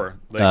before.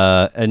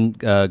 Yeah, and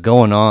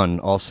going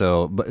on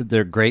also, but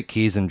they're great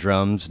keys and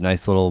drums,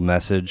 nice little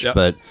message. Yep.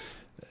 But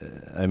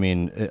I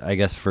mean, I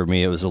guess for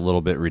me, it was a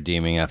little bit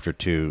redeeming after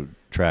 2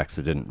 tracks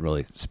that didn't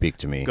really speak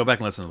to me. Go back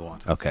and listen to the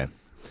Wand. Okay.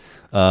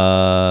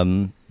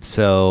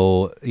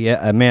 So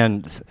yeah,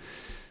 man,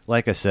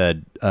 like I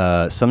said,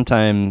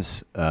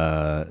 sometimes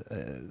I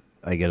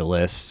get a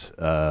list,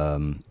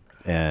 and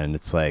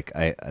it's like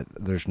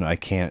I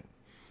can't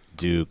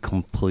do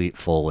complete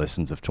full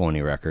listens of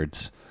 20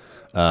 records.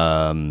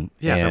 Yeah,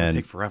 that would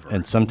take forever.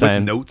 And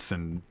sometimes with notes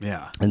and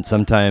yeah. And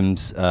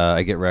sometimes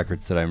I get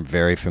records that I'm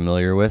very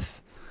familiar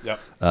with. Yep.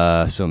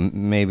 So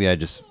maybe I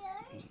just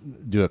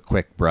do a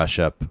quick brush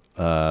up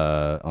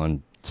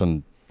on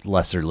some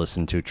lesser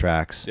listened to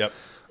tracks. Yep.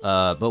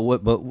 But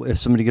if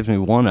somebody gives me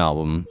one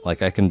album,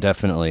 like I can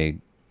definitely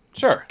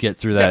Sure. get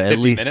through that Yeah,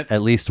 50 minutes.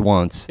 at least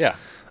once. Yeah.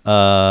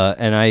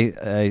 And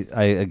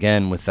I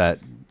again with that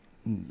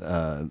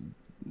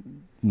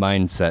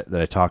mindset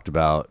that I talked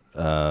about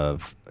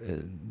of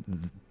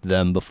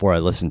them before I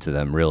listened to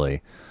them.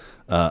 Really,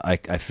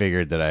 I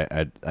figured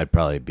that I'd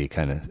probably be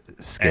kind of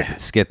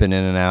skipping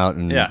in and out,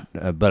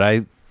 and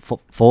but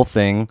full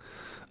thing.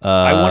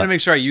 I want to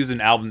make sure I use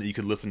an album that you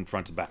could listen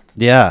front to back.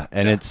 Yeah,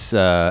 and it's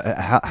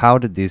how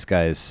did these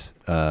guys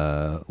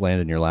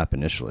land in your lap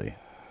initially?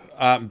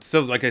 So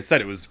like I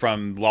said, it was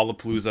from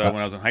Lollapalooza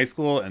when I was in high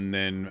school, and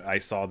then I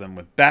saw them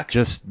with Beck,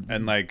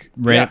 and like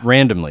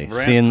randomly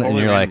seeing, and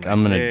you're like,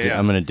 I'm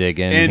gonna dig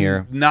in and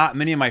here. Not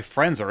many of my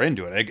friends are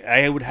into it.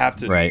 I would have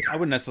to. Right. I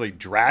wouldn't necessarily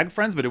drag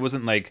friends, but it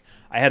wasn't like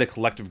I had a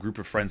collective group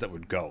of friends that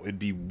would go. It'd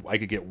be I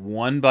could get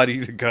one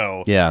buddy to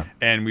go,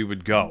 and we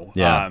would go.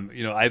 Yeah.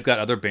 I've got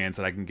other bands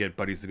that I can get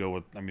buddies to go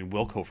with. I mean,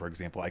 Wilco, for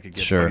example, I could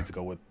get buddies to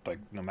go with, like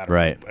no matter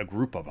a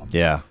group of them.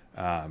 Yeah.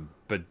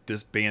 But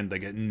this band,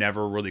 like, it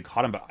never really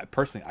caught them. But I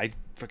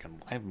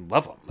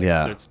love them.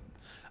 Like,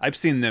 I've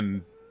seen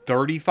them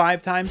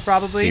 35 times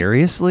probably.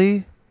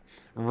 Seriously?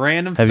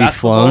 Random Have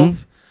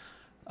festivals. You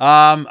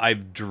flown?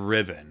 I've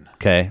driven.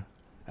 Okay.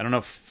 I don't know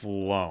if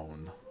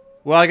flown.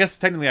 Well, I guess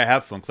technically I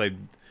have flown because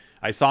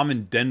I saw them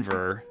in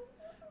Denver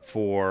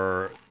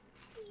for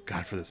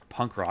this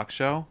punk rock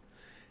show.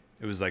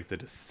 It was like the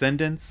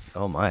Descendants.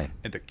 Oh my.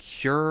 And the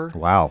Cure.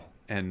 Wow.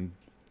 And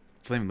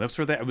Flaming Lips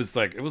were there. It was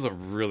a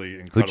really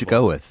incredible. Who'd you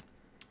go with?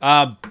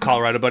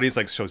 Colorado buddies,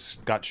 like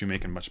Scott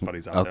Shoemaker and a bunch of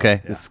buddies out there.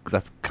 Okay, Yeah.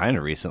 that's kind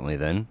of recently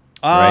then,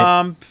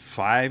 right?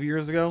 5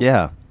 years ago.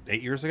 Yeah.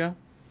 8 years ago.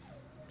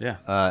 Yeah.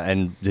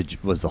 And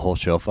was the whole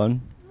show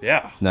fun?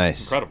 Yeah.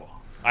 Nice. Incredible.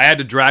 I had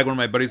to drag one of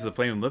my buddies to the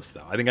Flaming Lips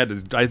though. I think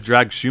I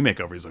dragged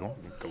Shoemaker over. He's like, "Oh,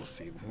 go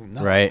see."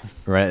 No. Right.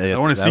 I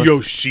want to see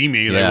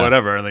Yoshimi, like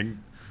whatever. Like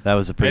that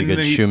was a pretty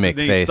good Shoemaker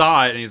face. He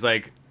saw it and he's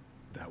like,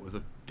 "That was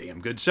a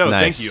damn good show.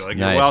 Nice. Thank you. Like,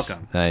 you're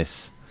welcome."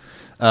 Nice.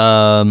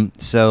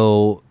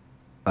 So,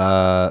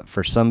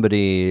 for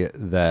somebody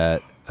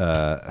that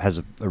has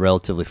a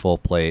relatively full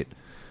plate,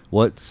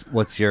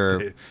 what's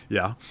your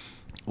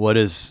what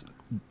is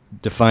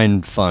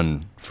define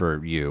fun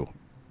for you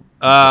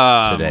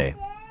today?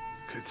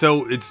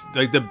 So it's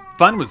like the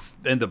fun was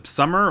in the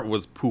summer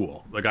was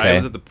pool. Like I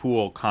was at the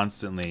pool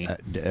constantly.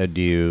 Do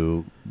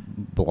you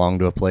belong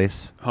to a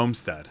place?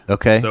 Homestead.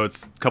 Okay. So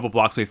it's a couple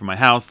blocks away from my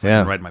house. I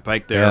can ride my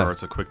bike there, or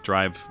it's a quick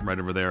drive right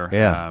over there.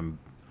 Yeah.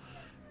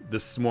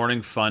 This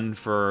morning, fun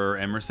for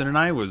Emerson and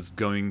I was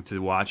going to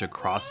watch a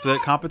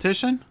CrossFit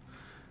competition,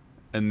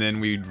 and then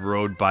we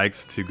rode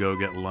bikes to go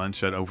get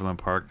lunch at Overland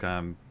Park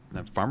at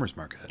Farmers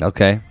Market.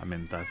 Okay. I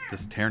mean, that's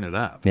just tearing it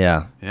up.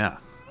 Yeah. Yeah.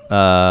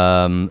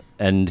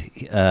 And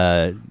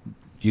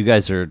you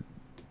guys are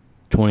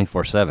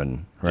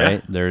 24/7, right?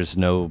 Yeah. There's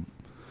no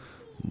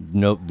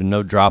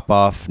drop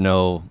off.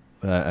 No,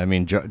 I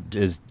mean,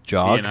 is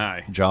jog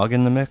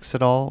in the mix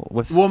at all?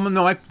 Well,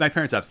 no, my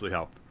parents absolutely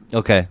help.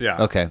 Okay.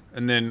 Yeah. Okay.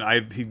 And then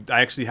I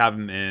actually have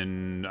him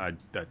in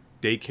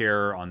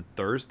daycare on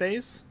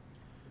Thursdays,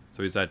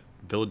 so he's at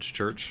Village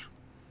Church.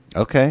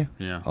 Okay.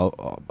 Yeah.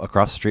 Oh,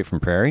 across the street from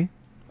Prairie.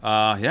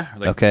 Yeah.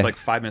 Okay. It's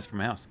 5 minutes from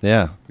my house.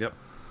 Yeah. Yep.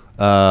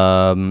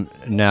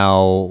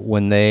 Now,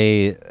 when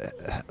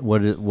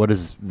what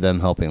does them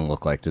helping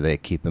look like? Do they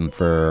keep him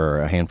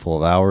for a handful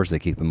of hours? They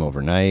keep him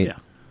overnight? Yeah.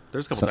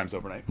 There's a couple times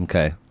overnight.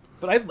 Okay.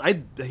 But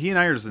he and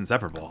I are just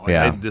inseparable. Like,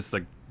 yeah.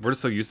 We're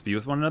just so used to be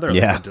with one another.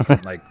 Yeah. Like, just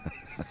like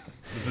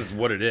this is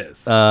what it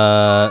is.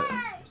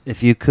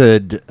 If you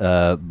could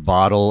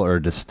bottle or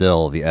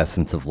distill the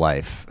essence of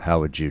life, how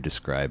would you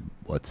describe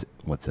what's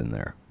in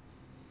there?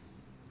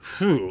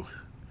 Whew.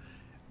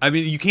 I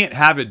mean, you can't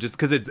have it just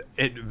because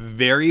it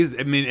varies.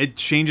 I mean, it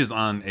changes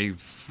on a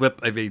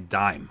flip of a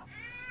dime.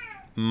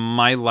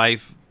 My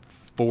life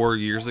 4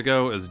 years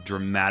ago is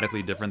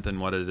dramatically different than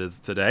what it is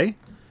today.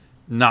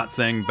 Not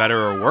saying better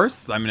or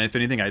worse. I mean, if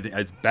anything, I think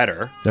it's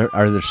better.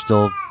 Are there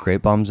still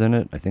grape bombs in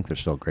it? I think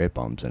there's still grape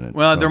bombs in it.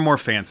 Well, they're more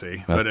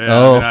fancy, but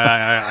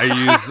I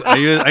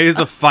use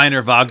a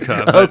finer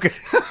vodka. But, okay.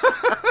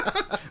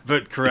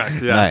 But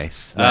correct.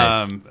 Yes.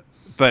 Nice.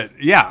 But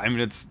yeah, I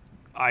mean,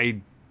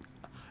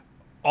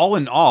 all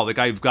in all, like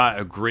I've got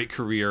a great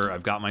career.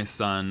 I've got my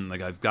son.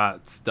 Like I've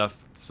got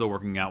stuff still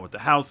working out with the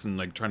house and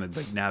like trying to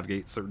like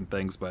navigate certain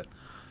things. But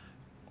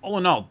all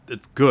in all,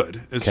 it's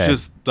good. It's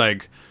just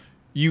like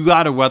you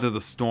got to weather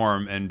the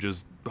storm and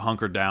just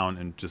hunker down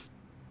and just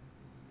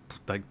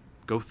like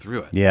go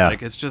through it. Yeah.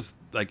 Like it's just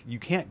like you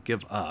can't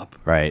give up.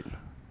 Right.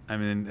 I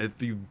mean,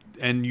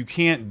 you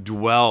can't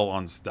dwell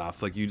on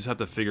stuff. Like you just have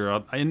to figure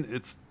out. And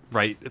it's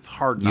right. It's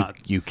hard not.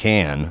 You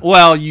can.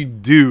 Well, you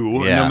do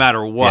no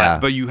matter what. Yeah.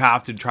 But you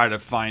have to try to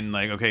find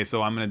like, okay,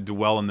 so I'm going to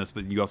dwell in this,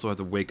 but you also have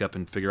to wake up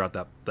and figure out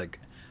that like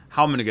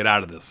how I'm going to get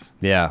out of this.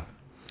 Yeah.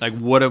 Like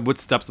what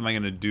steps am I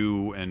going to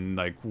do, and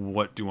like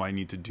what do I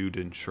need to do to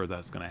ensure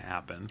that's going to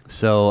happen?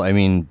 So I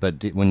mean,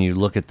 but when you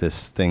look at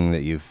this thing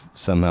that you've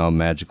somehow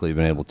magically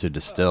been able to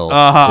distill,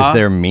 is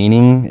there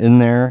meaning in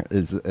there?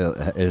 Is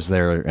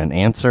there an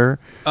answer?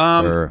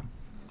 Or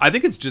I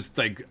think it's just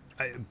like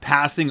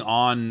passing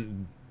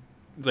on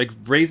like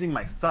raising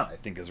my son, I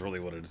think, is really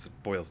what it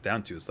boils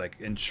down to. It's like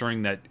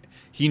ensuring that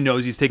he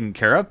knows he's taken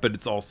care of, but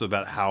it's also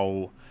about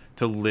how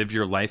to live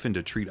your life and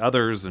to treat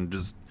others, and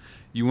just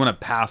you want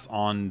to pass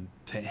on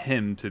to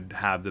him to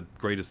have the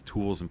greatest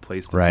tools in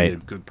place to be a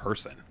good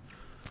person.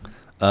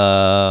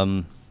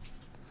 But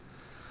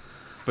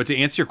to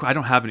answer your, I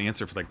don't have an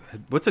answer for like,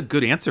 what's a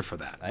good answer for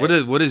that?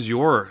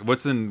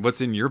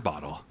 What's in your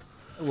bottle?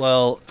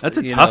 Well, that's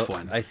a tough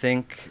one. I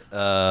think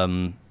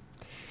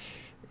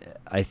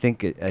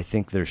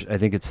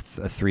it's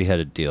a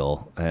three-headed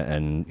deal,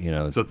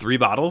 and So 3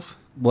 bottles?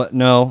 What?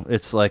 No,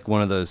 it's like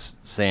one of those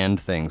sand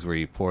things where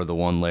you pour the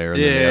one layer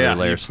and then the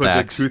other layer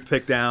stacks. Put the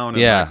toothpick down.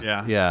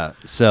 And yeah.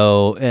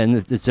 So, and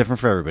it's different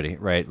for everybody,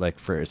 right? Like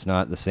it's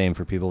not the same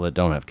for people that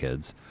don't have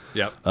kids.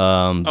 Yep.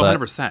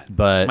 100%.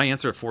 But my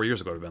answer 4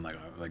 years ago would have been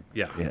like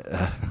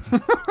yeah.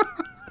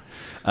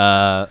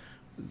 I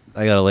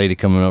got a lady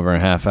coming over in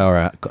a half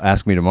hour.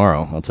 Ask me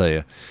tomorrow. I'll tell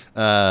you.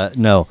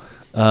 No.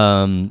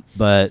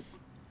 But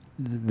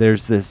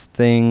there's this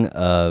thing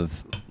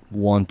of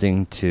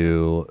wanting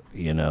to,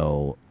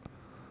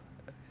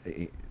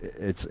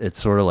 it's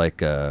sort of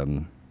like,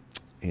 a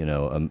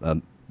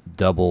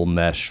double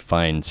mesh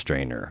fine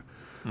strainer,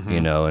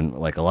 and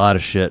like a lot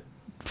of shit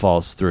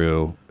falls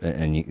through,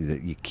 and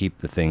you keep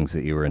the things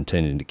that you were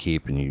intending to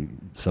keep,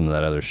 and some of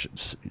that other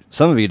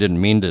some of you didn't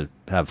mean to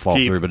have fall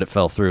through, but it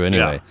fell through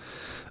anyway.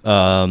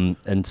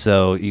 And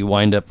so you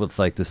wind up with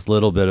like this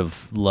little bit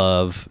of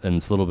love and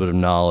this little bit of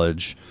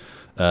knowledge,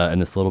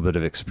 and this little bit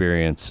of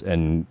experience,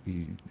 and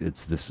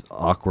it's this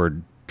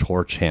awkward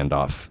torch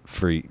handoff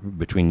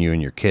between you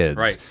and your kids,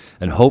 right?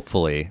 And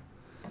hopefully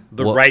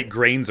the right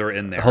grains are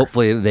in there.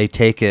 Hopefully they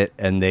take it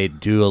and they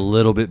do a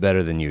little bit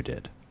better than you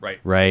did.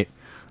 Right.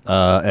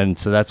 And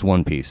so that's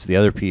one piece. The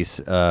other piece,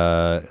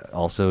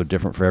 also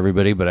different for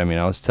everybody, but I mean,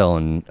 I was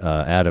telling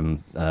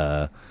Adam,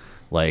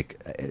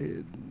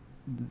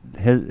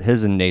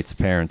 his and Nate's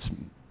parents,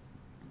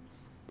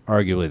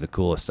 arguably the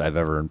coolest I've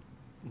ever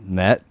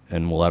met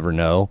and will ever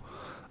know.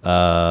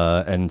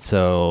 And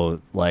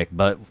so, but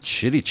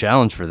shitty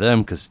challenge for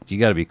them, because you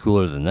got to be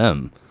cooler than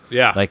them.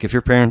 Yeah. Like, if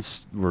your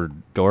parents were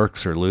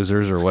dorks or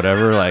losers or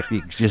whatever, like,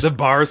 you just... the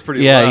bar's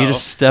pretty low. Yeah, you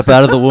just step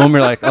out of the womb, you're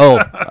like, oh,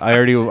 I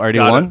already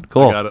won?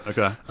 Cool. I got it,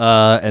 okay.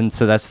 And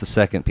so that's the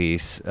second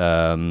piece.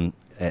 And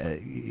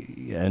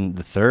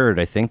the third,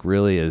 I think,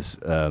 really is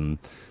kind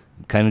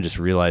of just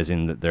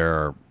realizing that there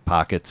are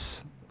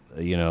pockets,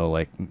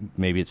 like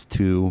maybe it's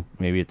 2,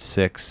 maybe it's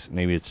 6,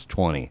 maybe it's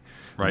 20,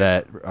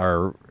 that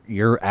are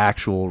your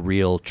actual,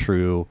 real,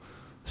 true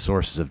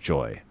sources of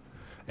joy.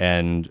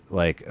 And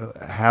like,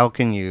 how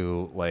can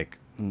you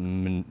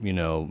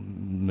maneuver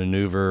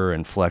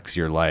and flex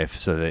your life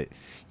so that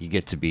you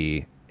get to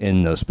be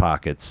in those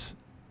pockets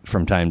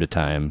from time to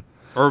time,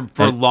 or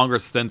for longer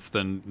stints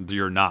than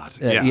you're not?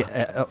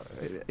 But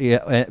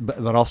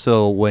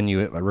also when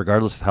you,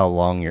 regardless of how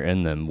long you're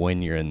in them,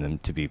 when you're in them,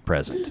 to be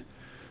present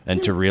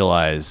and to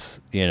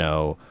realize,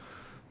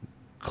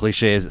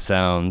 cliche as it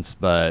sounds,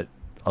 but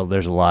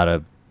there's a lot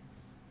of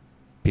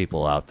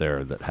people out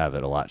there that have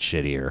it a lot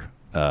shittier.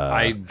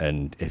 I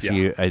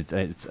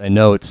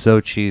know it's so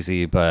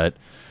cheesy, but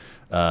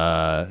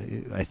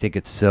I think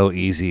it's so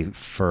easy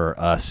for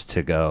us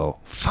to go,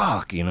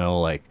 fuck,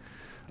 why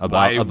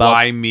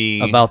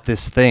me about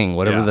this thing,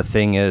 whatever the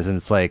thing is, and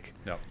it's like,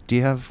 do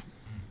you have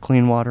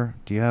clean water?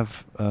 Do you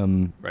have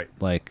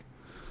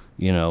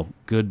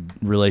good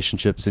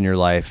relationships in your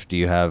life? Do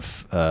you have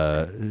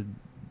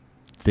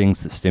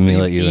things that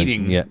stimulate you?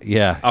 Eating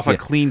off a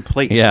clean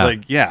plate.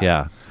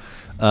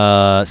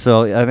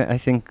 So I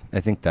think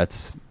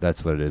that's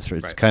what it is.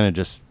 It's kind of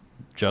just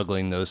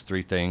juggling those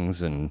 3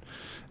 things, and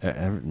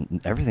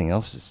everything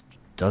else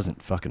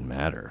doesn't fucking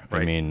matter.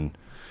 Right. I mean,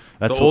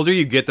 the older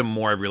you get, the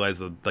more I realize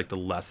the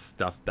less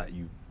stuff that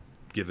you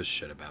give a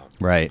shit about.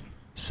 Right.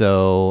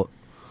 So,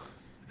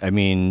 I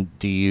mean,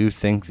 do you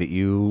think that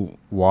you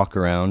walk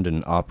around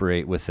and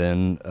operate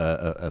within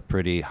a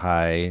pretty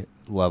high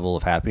level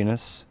of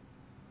happiness?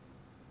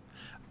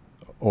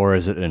 Or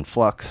is it in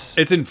flux?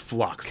 It's in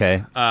flux.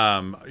 Okay.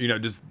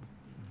 Just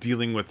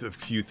dealing with a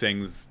few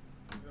things.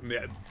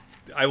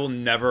 I will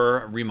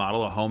never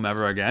remodel a home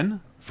ever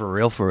again. For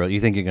real? You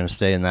think you're going to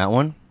stay in that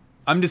one?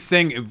 I'm just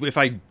saying, if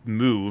I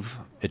move,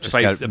 if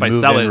I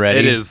sell it, ready.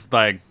 It is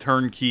like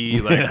turnkey.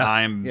 Like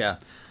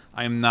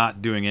I'm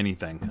not doing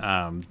anything.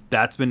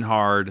 That's been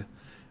hard.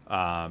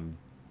 I'm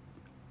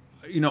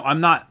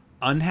not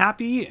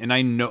unhappy, and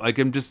I know, like,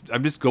 I'm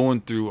just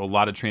going through a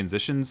lot of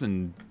transitions,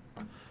 and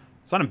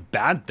it's not a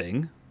bad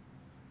thing,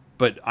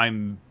 but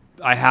I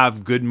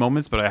have good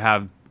moments,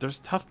 but there's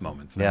tough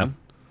moments, man.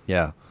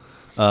 Yeah.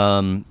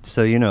 So,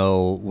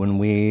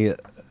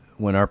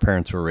 when our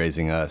parents were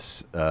raising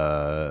us,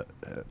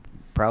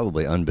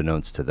 probably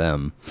unbeknownst to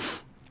them,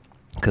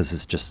 because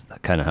it's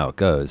just kind of how it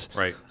goes.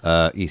 Right.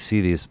 You see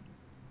these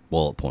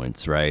bullet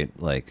points, right?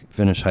 Like,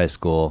 finish high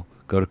school,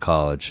 go to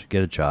college,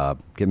 get a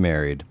job, get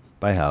married,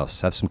 buy a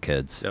house, have some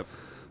kids. Yep.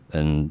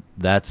 And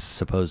that's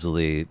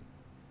supposedly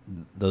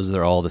those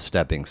are all the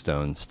stepping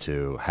stones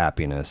to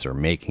happiness or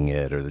making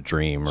it or the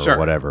dream or Sure.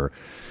 whatever.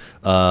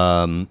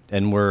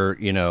 And we're,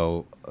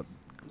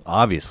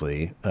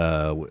 obviously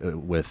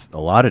with a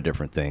lot of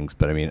different things,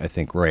 but I mean, I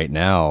think right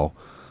now,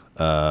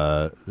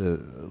 a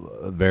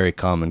very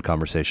common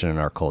conversation in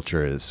our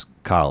culture is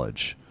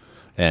college.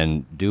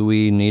 And do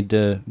we need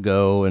to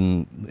go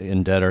and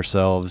indebt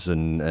ourselves?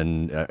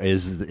 And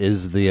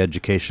is the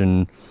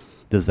education,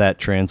 does that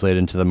translate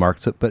into the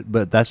marks?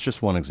 But that's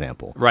just one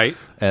example, Right.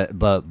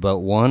 But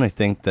one, I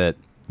think that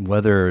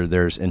whether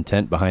there's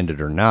intent behind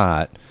it or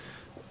not,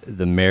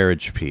 the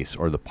marriage piece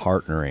or the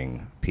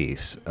partnering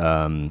piece,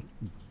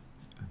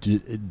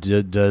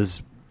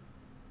 does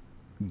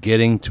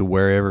getting to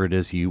wherever it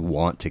is you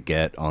want to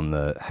get on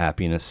the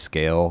happiness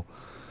scale,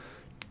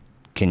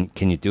 can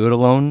you do it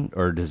alone,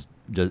 or is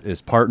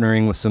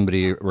partnering with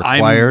somebody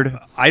required?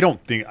 I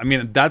don't think. I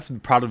mean, that's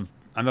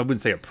I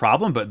wouldn't say a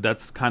problem, but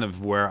that's kind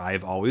of where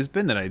I've always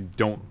been. That I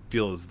don't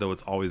feel as though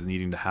it's always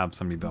needing to have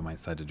somebody by my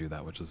side to do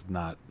that. Which is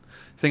not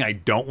saying I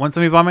don't want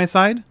somebody by my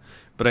side,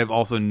 but I've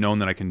also known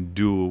that I can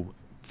do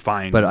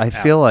fine. But I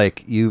feel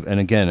like and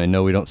again, I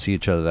know we don't see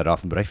each other that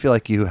often, but I feel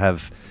like you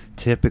have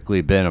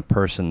typically been a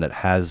person that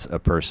has a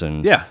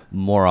person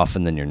more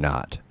often than you're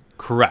not.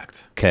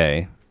 Correct.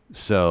 Okay.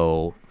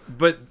 So.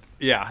 But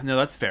yeah, no,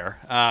 that's fair.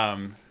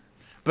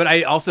 But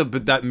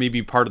that may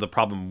be part of the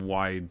problem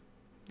why,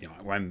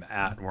 where I'm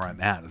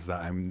at is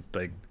that I'm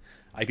like,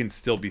 I can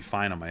still be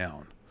fine on my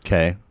own.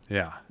 Okay.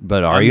 Yeah.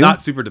 But I'm you not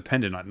super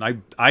dependent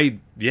on,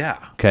 yeah.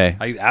 Okay.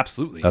 I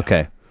absolutely.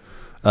 Okay.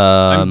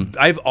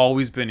 I've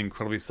always been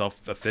incredibly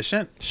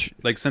self-efficient,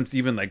 like since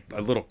even like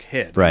a little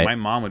kid. Right. My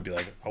mom would be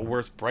like, "Oh,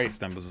 where's Bryce?"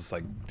 Then was just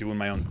like doing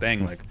my own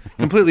thing, like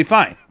completely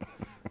fine.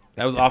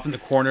 I was off in the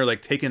corner,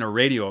 like taking a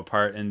radio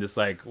apart and just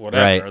like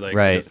whatever.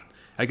 Right.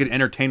 I could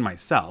entertain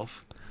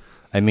myself.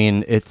 I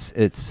mean, it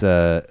is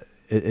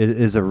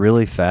a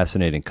really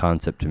fascinating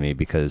concept to me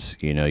because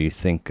you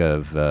think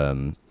of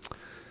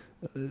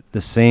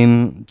the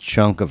same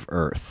chunk of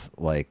earth,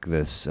 like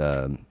this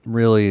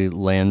really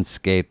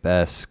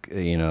landscape-esque,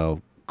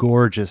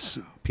 gorgeous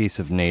piece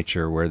of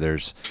nature where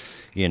there's,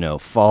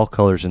 fall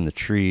colors in the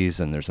trees,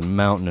 and there's a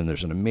mountain, and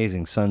there's an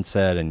amazing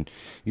sunset, and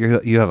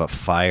you have a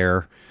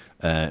fire,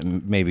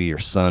 maybe your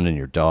son and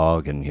your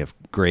dog, and you have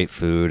great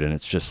food, and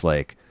it's just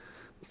like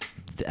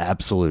the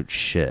absolute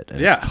shit,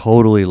 and it's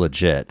totally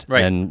legit.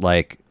 Right. And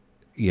like,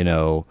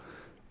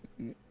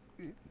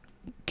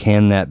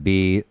 can that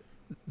be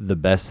the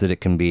best that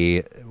it can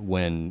be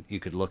when you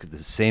could look at the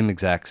same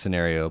exact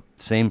scenario,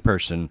 same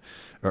person,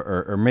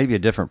 or maybe a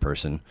different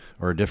person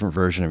or a different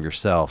version of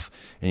yourself,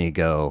 and you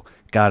go,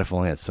 God, if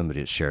only I had somebody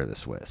to share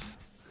this with.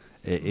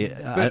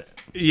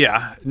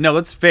 Yeah, no,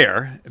 that's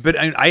fair. But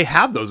I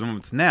have those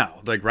moments now,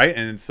 like, right?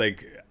 And it's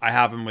like, I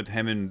have them with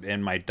him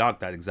and my dog,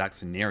 that exact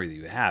scenario that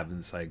you have. And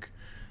it's like,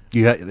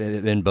 you have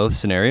in both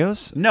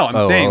scenarios? No,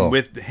 I'm saying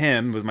with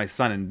him, with my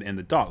son and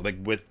the dog, like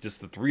with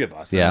just the three of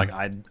us. Yeah.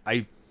 And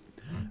like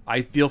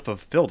I feel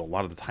fulfilled a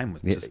lot of the time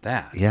with just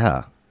that.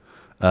 Yeah.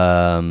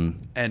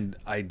 And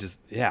it's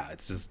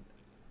just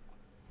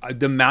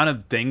the amount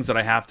of things that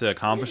I have to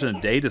accomplish in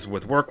a day, just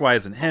with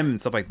work-wise and him and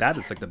stuff like that.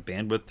 It's like the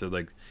bandwidth to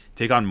like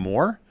take on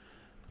more.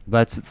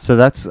 I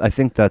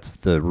think that's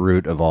the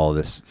root of all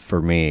this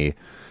for me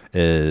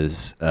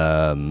is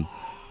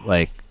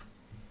like,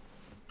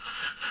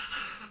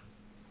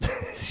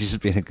 he's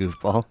just being a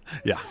goofball.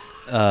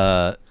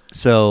 Yeah.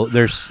 So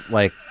there's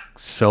like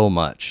so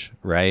much,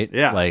 right?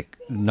 Yeah. Like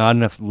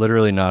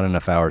literally not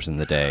enough hours in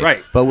the day.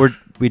 Right. But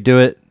we do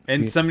it.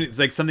 And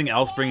something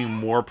else bringing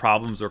more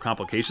problems or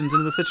complications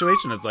into the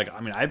situation is like, I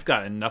mean, I've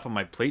got enough on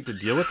my plate to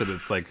deal with it.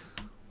 It's like,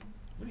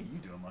 what are you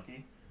doing,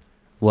 Lucky?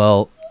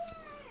 Well,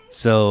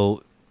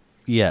 so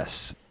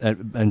yes.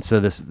 And so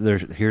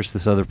here's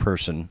this other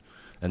person,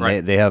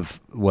 and they have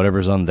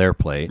whatever's on their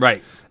plate.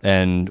 Right.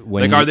 And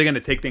when are they going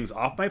to take things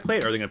off my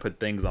plate, or are they going to put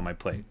things on my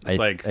plate? It's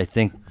I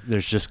think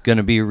there's just going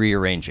to be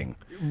rearranging.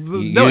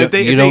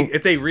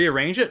 If they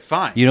rearrange it,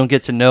 fine. You don't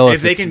get to know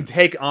if they can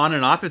take on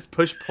and off. It's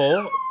push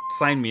pull.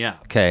 Sign me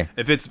up. Okay.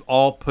 If it's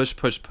all push,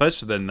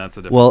 then that's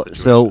a different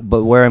situation.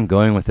 But where I'm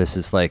going with this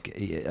is like,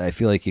 I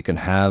feel like you can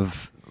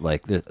have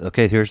like,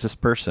 here's this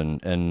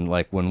person, and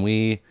like when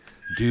we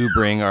do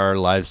bring our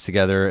lives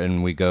together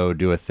and we go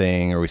do a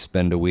thing or we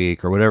spend a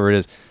week or whatever it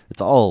is,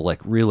 it's all like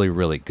really,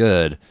 really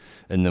good.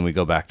 And then we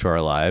go back to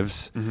our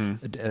lives.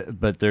 Mm-hmm.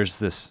 But there's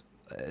this,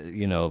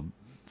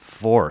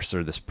 force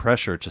or this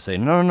pressure to say,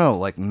 no,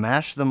 like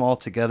mash them all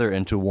together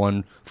into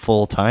one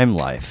full-time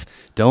life.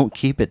 Don't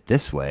keep it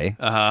this way.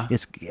 Uh-huh.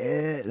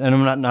 And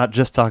I'm not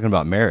just talking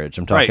about marriage.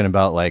 I'm talking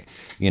about like,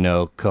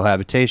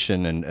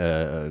 cohabitation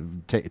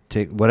and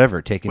taking.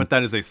 But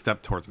that is a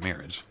step towards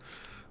marriage.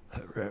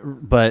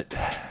 But,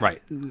 right.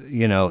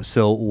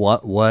 So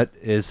what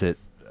is it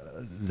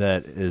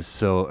that is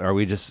so, are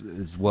we just,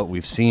 is what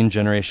we've seen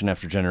generation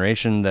after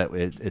generation that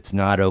it's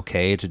not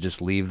okay to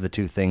just leave the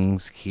two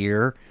things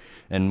here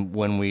And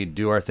when we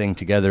do our thing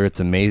together,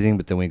 it's amazing.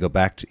 But then we go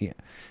back to,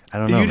 I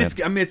don't know. You man.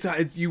 just, I mean,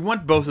 it's you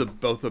want both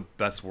the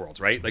best worlds,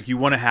 right? Like you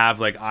want to have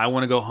like I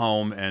want to go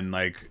home and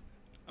like,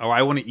 or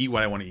I want to eat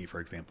what I want to eat, for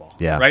example.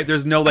 Yeah. Right.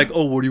 There's no like,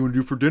 oh, what do you want to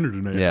do for dinner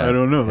tonight? Yeah. I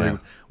don't know. Yeah. Like,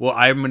 well,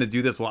 I'm going to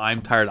do this. Well,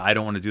 I'm tired. I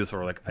don't want to do this.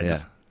 Or like, I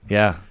just.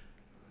 Yeah.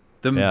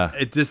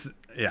 It just.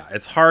 Yeah.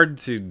 It's hard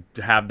to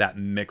have that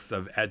mix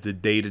of at the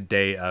day to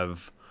day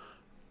of.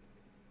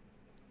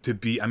 To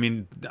be, I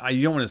mean,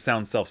 you don't want to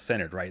sound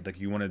self-centered, right?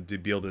 Like you want to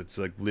be able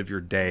to like live your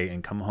day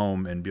and come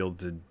home and be able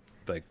to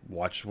like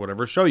watch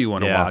whatever show you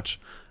want to watch.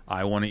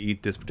 I want to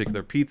eat this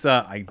particular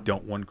pizza. I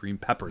don't want green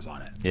peppers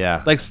on it.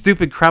 Yeah. Like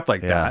stupid crap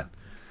like that.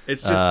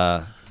 It's just,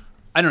 I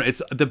don't know.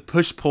 It's the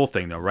push-pull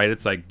thing though, right?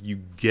 It's like you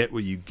get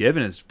what you give,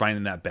 and it's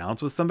finding that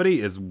balance with somebody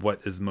is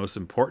what is most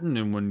important.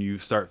 And when you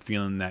start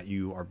feeling that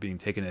you are being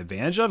taken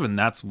advantage of, and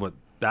that's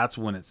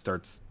when it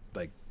starts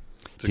like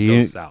to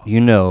go south. You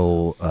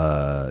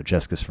know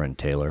Jessica's friend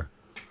Taylor?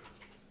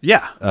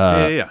 Yeah.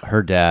 Yeah.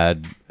 Her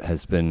dad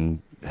has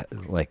been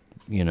like,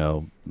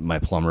 my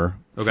plumber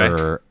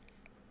for,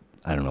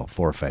 I don't know,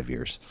 4 or 5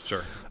 years.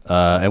 Sure.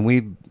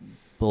 And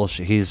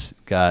he's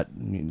got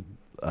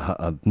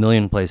a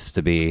million places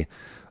to be,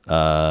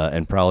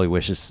 and probably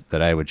wishes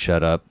that I would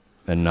shut up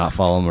and not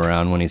follow him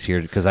around when he's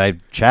here, because I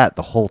chat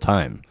the whole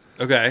time.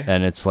 Okay.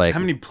 And it's like, how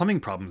many plumbing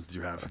problems do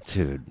you have?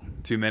 Dude.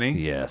 Too many?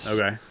 Yes.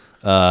 Okay.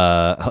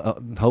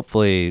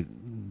 Hopefully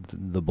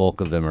the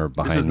bulk of them are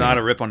behind. This is me. not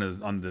a rip on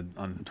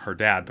her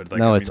dad, but like,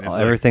 no, I mean, it's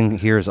everything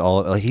here is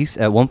all. He's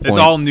at one point. It's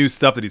all new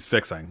stuff that he's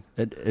fixing.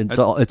 It's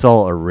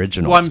all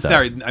original. Well, I'm stuff.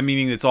 sorry. I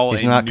mean, it's all.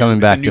 He's not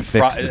coming back to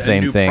fix the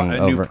same thing a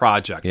over. new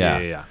project.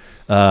 Yeah.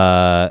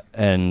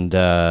 And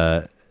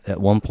at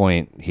one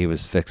point he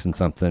was fixing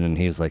something, and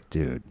he was like,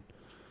 "Dude,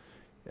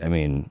 I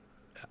mean,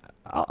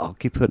 I'll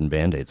keep putting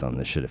Band-Aids on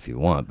this shit if you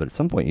want, but at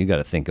some point you got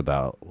to think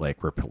about like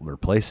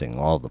replacing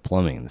all the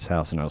plumbing in this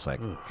house." And I was like,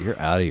 "You're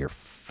out of your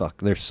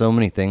fuck. There's so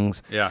many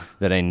things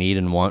that I need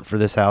and want for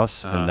this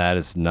house, and that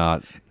is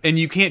not." And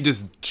you can't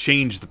just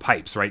change the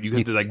pipes, right? You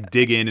have to like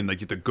dig in and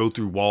like you have to go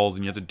through walls,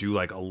 and you have to do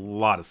like a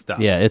lot of stuff.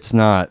 Yeah, it's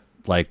not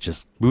like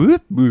just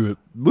boop, boop,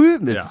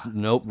 boop. It's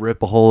nope,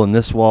 rip a hole in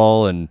this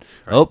wall, and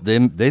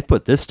they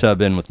put this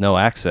tub in with no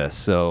access,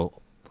 so.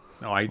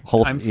 No, I'm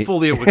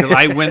fully, because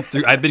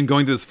I've been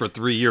going through this for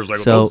 3 years.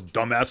 Like, those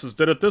dumbasses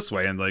did it this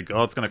way, and like,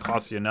 it's going to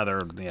cost you another.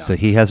 Yeah. So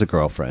he has a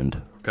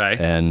girlfriend. Okay.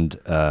 And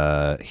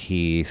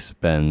he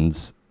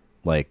spends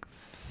like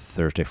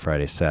Thursday,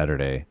 Friday,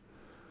 Saturday,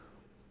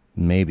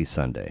 maybe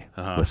Sunday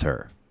with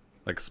her.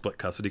 Like a split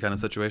custody kind of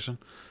situation?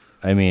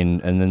 I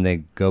mean, and then they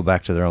go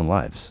back to their own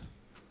lives.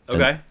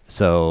 Okay. And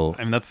so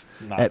I mean, that's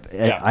not.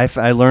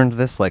 I learned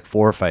this like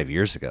 4 or 5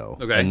 years ago.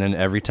 Okay. And then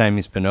every time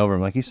he's been over,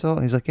 I'm like, he's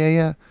like,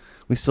 yeah.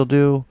 We still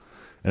do,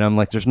 and I'm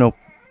like, she's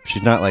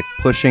not like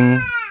pushing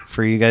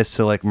for you guys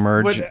to like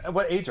merge.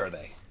 What age are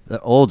they?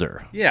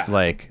 Older. Yeah.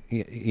 Like,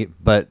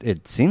 but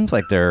it seems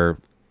like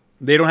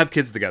they don't have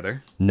kids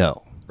together.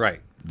 No. Right.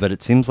 But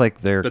it seems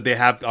like But they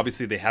have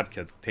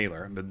kids.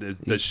 Taylor, but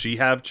does she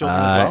have children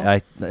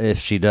as well? If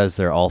she does,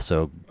 they're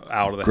also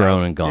out of the grown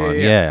house. and gone.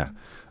 Yeah.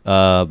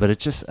 But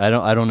it's just I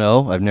don't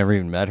know. I've never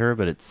even met her,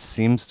 but it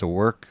seems to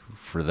work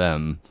for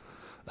them.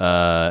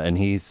 And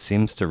he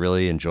seems to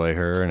really enjoy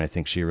her, and I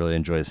think she really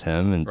enjoys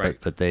him. And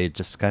but they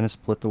just kind of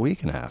split the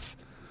week in half.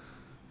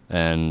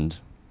 And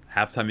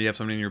half time you have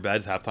somebody in your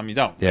bed, half time you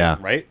don't. Yeah.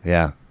 Like, right.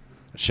 Yeah.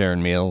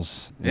 Sharing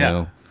meals. You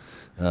know.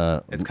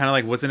 It's kind of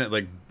like, wasn't it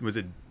like, was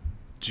it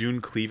June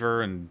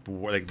Cleaver and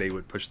like they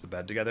would push the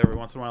bed together every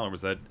once in a while, or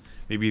was that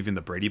maybe even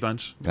the Brady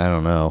Bunch? I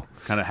don't know.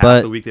 Kind of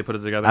half the week they put it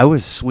together. I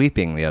was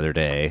sweeping the other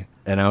day,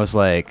 and I was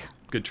like,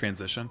 good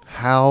transition.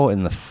 How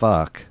in the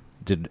fuck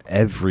did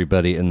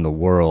everybody in the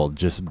world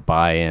just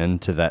buy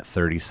into that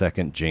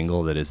 30-second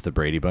jingle that is the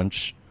Brady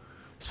Bunch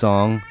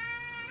song?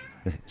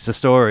 It's a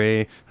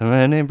story of a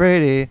man named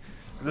Brady.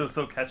 Is it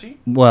so catchy?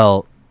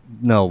 Well,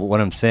 no, what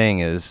I'm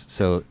saying is,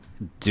 so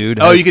dude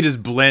you could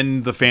just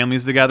blend the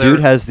families together? Dude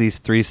has these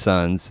 3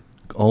 sons.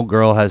 Old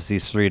girl has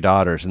these 3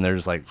 daughters, and they're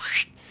just like,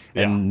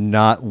 and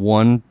not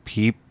one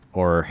peep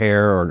or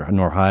hair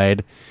nor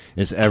hide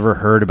is ever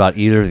heard about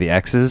either of the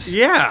exes.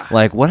 Yeah.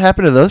 Like, what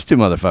happened to those 2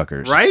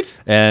 motherfuckers? Right?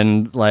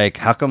 And like,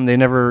 how come you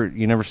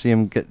never see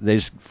them they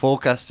just full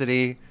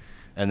custody,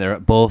 and they're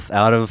both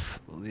out of.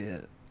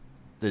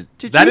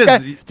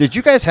 Did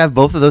you guys have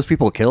both of those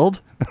people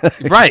killed?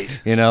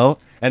 Right. You know,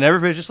 and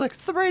everybody's just like,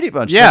 it's the Brady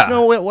Bunch. Yeah. Like,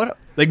 no, wait, what?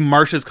 Like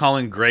Marsha's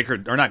calling Greg,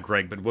 or not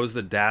Greg, but what was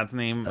the dad's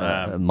name?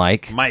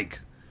 Mike.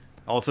 Mike.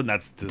 All of a sudden,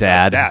 that's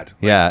dad. Right?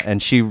 Yeah,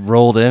 and she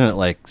rolled in at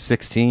like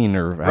 16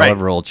 or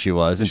however old she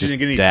was, and she just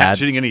didn't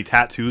get any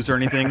tattoos or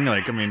anything.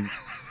 Like, I mean.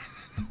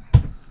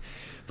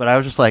 But I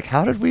was just like,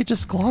 how did we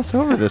just gloss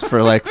over this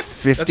for like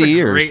 50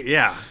 years? Great,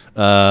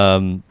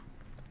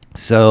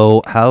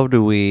 So how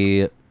do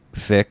we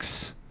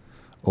fix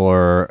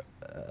or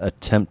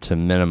attempt to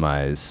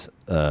minimize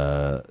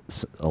a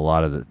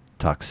lot of the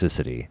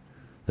toxicity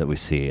that we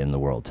see in the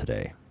world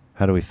today?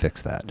 How do we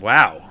fix that?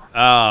 Wow.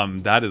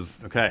 That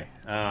is okay.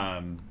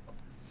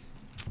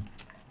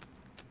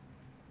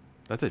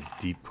 That's That's a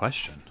deep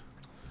question.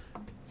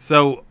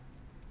 So,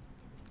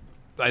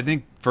 I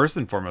think first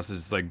and foremost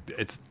is like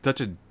it's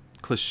such a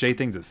cliche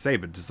thing to say,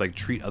 but just like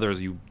treat others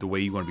the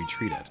way you want to be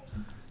treated.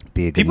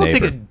 Be a good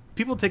neighbor.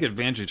 People take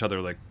advantage of each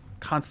other like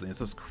constantly. It's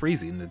just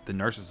crazy, and the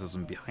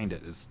narcissism behind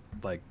it is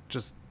like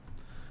just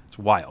it's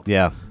wild.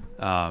 Yeah.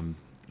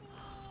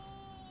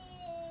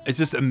 It's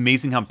just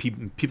amazing how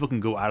people can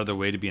go out of their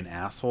way to be an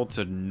asshole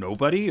to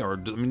nobody, or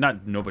I mean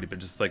not nobody, but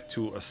just like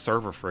to a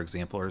server, for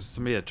example, or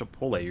somebody at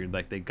Chipotle. You're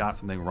like they got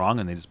something wrong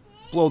and they just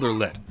blow their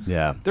lid.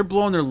 Yeah, they're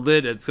blowing their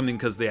lid at something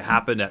because they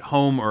happened at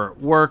home or at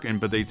work,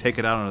 but they take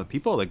it out on other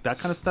people. Like that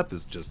kind of stuff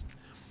is just,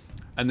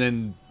 and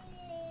then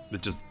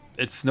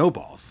it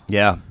snowballs.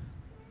 Yeah.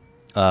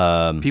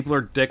 People are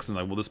dicks and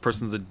like, well, this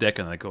person's a dick,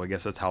 and like, oh, I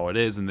guess that's how it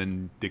is. And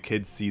then the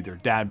kids see their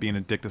dad being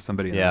a dick to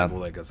somebody, and yeah, like,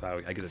 well, I guess I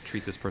get to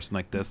treat this person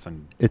like this.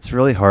 And it's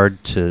really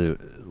hard to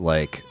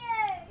like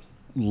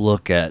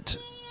look at,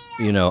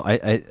 you know,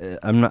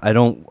 I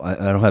don't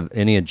have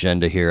any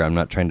agenda here. I'm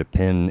not trying to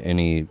pin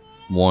any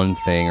one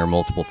thing or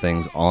multiple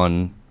things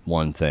on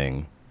one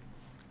thing.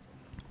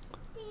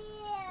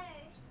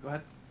 Go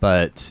ahead.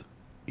 But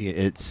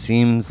it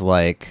seems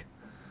like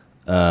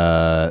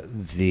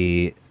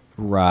the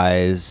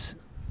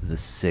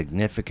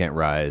significant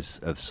rise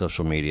of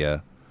social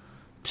media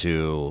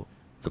to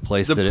the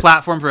place the that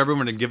platform for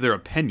everyone to give their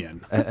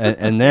opinion,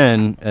 and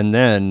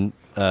then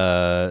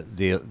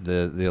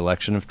the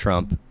election of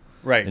Trump,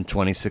 right, in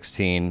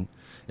 2016.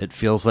 It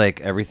feels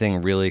like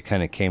everything really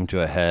kind of came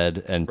to a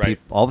head, and right.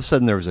 All of a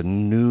sudden there was a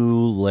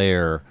new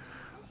layer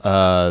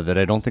that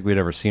I don't think we'd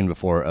ever seen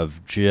before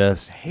of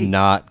just hate.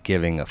 Not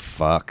giving a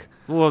fuck.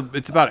 Well,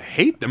 it's about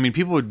hate. I mean,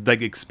 people would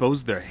like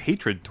expose their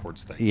hatred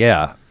towards things.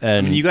 Yeah,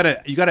 and I mean, you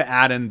gotta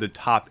add in the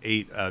top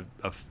 8 of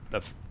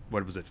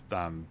what was it?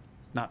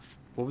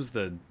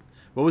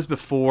 What was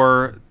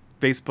before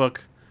Facebook?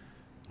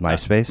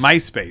 MySpace.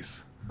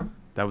 MySpace.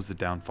 That was the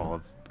downfall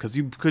of because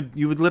you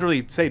would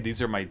literally say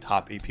these are my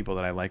top 8 people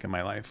that I like in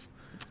my life.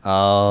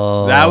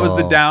 Oh, that was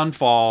the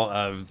downfall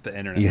of the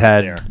internet. You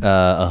had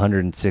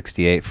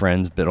 168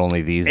 friends, but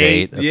only these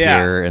 8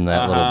 appear in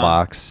that little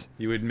box.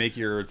 You would make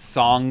your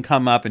song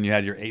come up, and you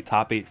had your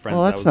top 8 friends.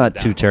 Well, that's not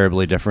too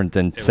terribly different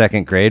than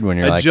second grade when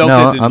you're like, joke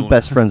no, I'm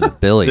best friends with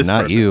Billy,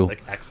 not person, you.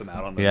 Like X them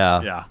out on the,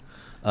 yeah.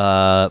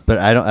 But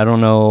I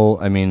don't know.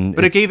 I mean,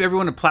 but it gave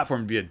everyone a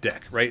platform to be a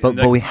dick, right? But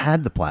we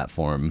had the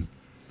platform.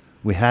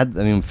 We had,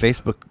 I mean,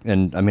 Facebook,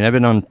 and I mean, I've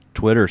been on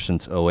Twitter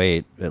since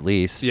 2008 at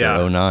least, or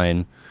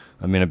 2009.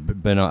 I mean,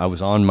 I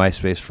was on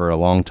MySpace for a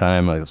long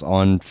time. I was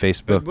on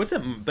Facebook. But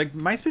wasn't like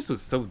MySpace was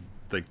so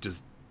like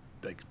just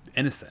like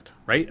innocent,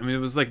 right? I mean, it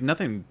was like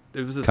nothing.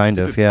 It was a kind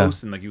stupid of, yeah.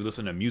 post, and like you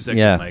listen to music,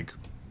 and like,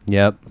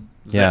 yep,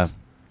 yeah. Like,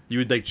 you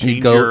would like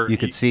change you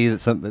could see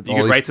that you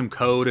could write some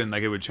code, and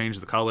like it would change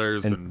the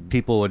colors, and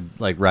people would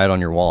like write on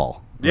your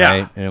wall,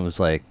 right? And it was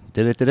like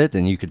did it,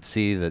 and you could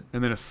see that,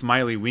 and then a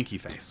smiley winky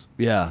face.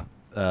 Yeah.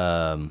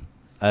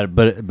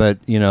 But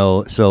you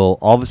know, so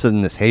all of a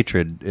sudden this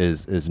hatred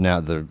is now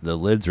the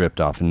lid's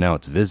ripped off, and now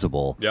it's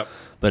visible. Yep.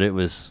 But it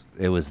was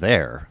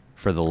there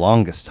for the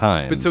longest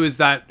time. But so is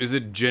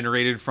it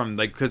generated from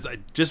like, because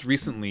just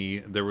recently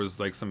there was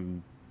like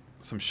some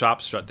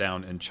shops shut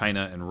down in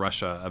China and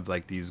Russia of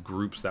like these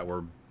groups that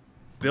were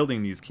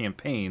building these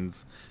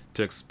campaigns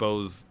to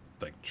expose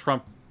like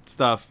Trump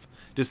stuff,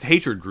 just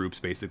hatred groups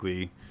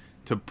basically,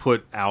 to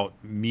put out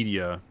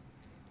media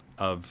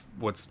of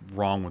what's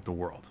wrong with the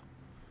world.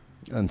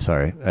 I'm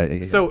sorry.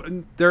 So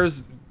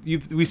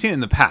we've seen it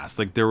in the past.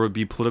 Like there would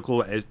be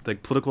political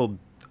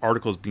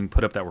articles being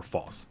put up that were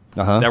false,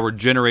 that were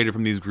generated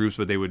from these groups,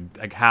 but they would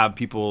like have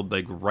people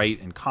like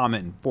write and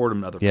comment and forward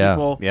them to other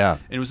people. Yeah.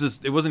 And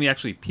it wasn't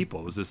actually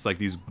people. It was just like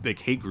these big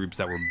hate groups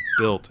that were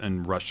built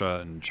in Russia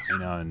and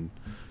China, and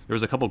there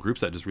was a couple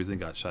groups that just recently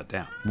got shut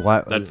down.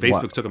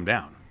 Facebook took them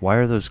down. Why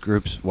are those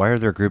groups? Why are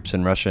there groups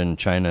in Russia and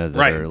China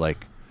that are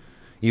like?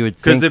 You would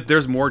think, because if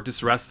there's more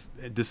distress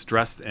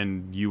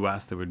in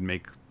U.S., that would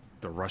make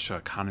the Russia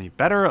economy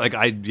better. Like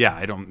I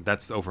don't.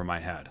 That's over my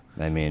head.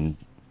 I mean,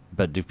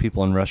 but do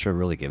people in Russia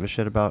really give a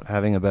shit about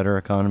having a better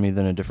economy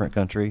than a different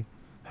country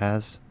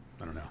has?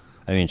 I don't know.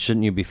 I mean,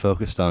 shouldn't you be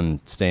focused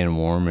on staying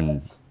warm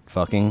and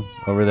fucking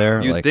over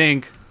there? You'd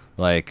think.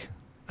 Like,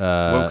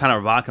 what kind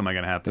of vodka am I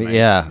gonna have to make?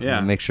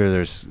 Yeah. Make sure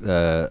there's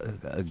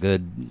a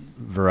good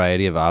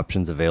variety of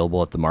options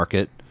available at the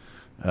market.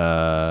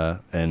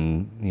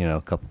 And you know,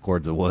 a couple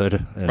cords of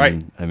wood, and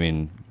right. I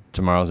mean,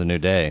 tomorrow's a new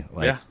day.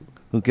 Like,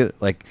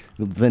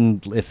 then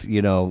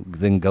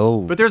go.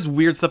 But there's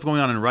weird stuff going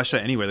on in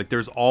Russia anyway. Like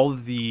there's all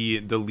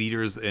the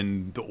leaders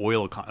in the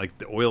oil, like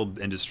the oil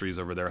industries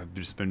over there have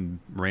just been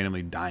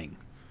randomly dying.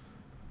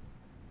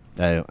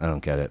 I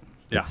don't get it.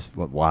 Yeah.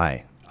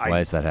 Why? Why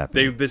is that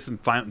happening?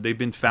 They've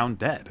been found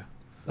dead.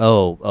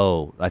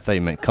 Oh! I thought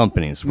you meant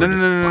companies.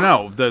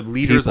 No. The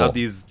leaders of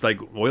these like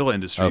oil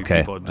industry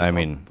people. Just, I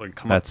mean, like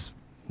come that's up.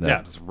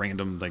 Yeah, just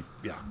random like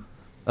yeah.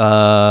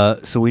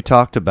 So we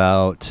talked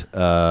about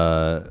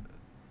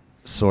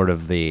sort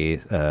of the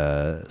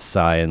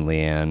Cy and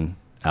Leanne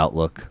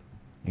outlook.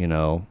 You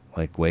know,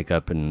 like wake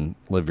up and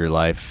live your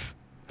life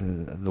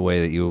the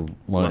way that you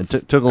want.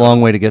 It took a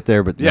long way to get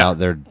there, but now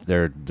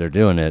they're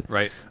doing it.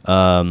 Right.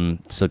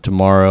 So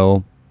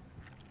tomorrow,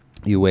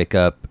 you wake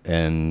up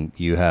and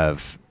you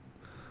have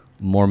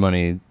more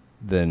money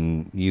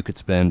than you could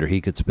spend or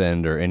he could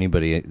spend or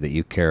anybody that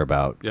you care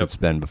about could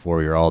spend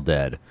before you're all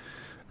dead.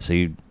 So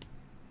you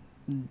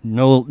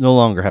no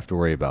longer have to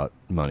worry about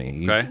money.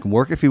 You can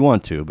work if you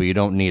want to, but you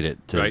don't need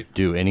it to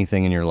do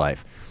anything in your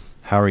life.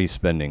 How are you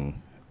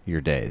spending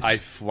your days? I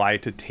fly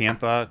to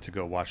Tampa to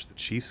go watch the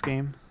Chiefs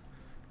game.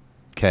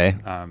 Okay.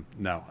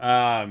 No.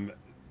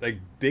 Like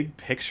big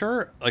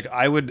picture, like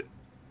I don't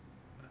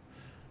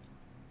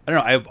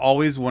know. I've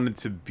always wanted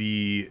to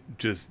be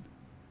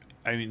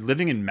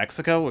living in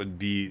Mexico would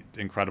be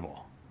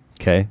incredible.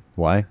 Okay.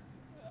 Why?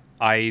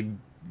 I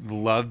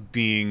love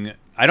being,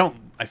 I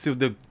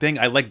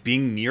like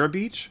being near a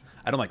beach.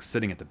 I don't like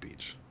sitting at the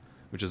beach,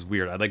 which is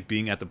weird. I like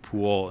being at the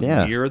pool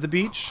near the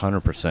beach.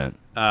 100%.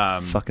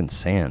 Fucking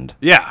sand.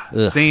 Yeah.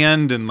 Ugh.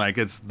 Sand and like,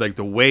 it's like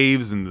the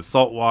waves and the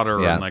salt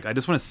water. And like, I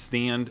just want to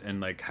stand and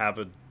like have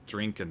a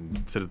drink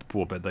and sit at the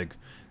pool. But like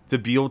to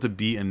be able to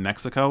be in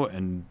Mexico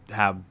and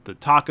have the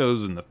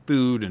tacos and the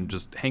food and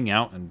just hang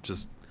out and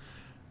just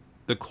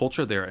the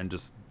culture there and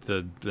just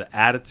the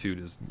attitude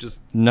is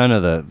just none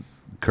of the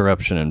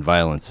corruption and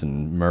violence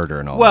and murder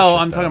and all that well,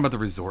 shit, I'm talking about the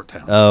resort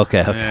towns. Oh, okay.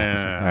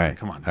 Yeah, all right.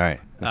 Come on. All right.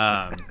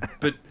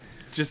 But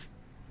just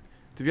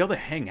to be able to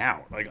hang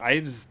out, like I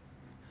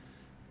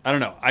don't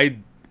know.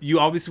 You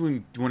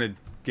obviously want to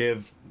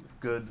give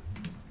good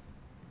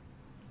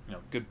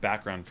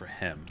background for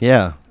him.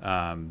 Yeah.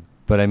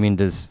 But I mean,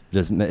 does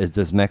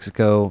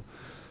Mexico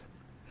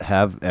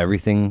have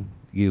everything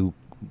you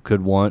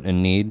could want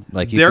and need?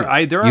 Like there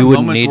are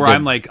moments where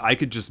I'm like, I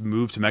could just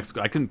move to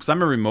Mexico. Because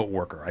I'm a remote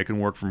worker. I can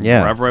work from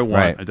wherever I want.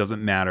 Right. It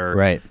doesn't matter.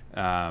 Right.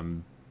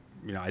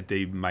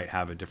 They might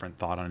have a different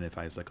thought on it if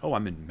I was like, oh,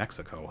 I'm in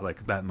Mexico.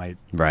 Like that might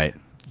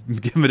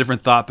give them a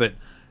different thought. But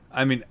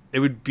I mean,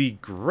 it would be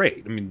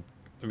great. I mean,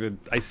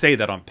 I say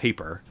that on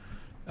paper.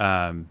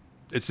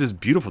 It's just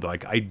beautiful though.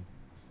 Like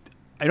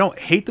I don't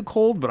hate the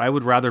cold, but I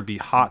would rather be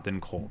hot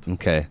than cold.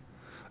 Okay.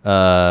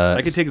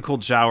 I could take a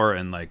cold shower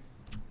and like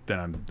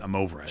then I'm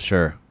over it.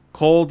 Sure.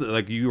 Cold,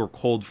 like you were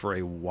cold for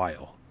a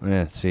while.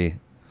 Yeah. See,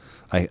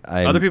 I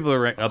other people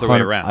are other way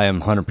around. I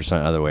am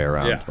 100% other way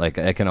around. Yeah. Like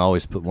I can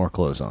always put more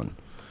clothes on.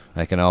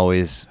 I can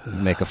always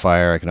make a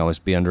fire. I can always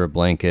be under a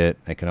blanket.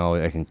 I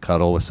can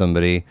cuddle with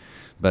somebody,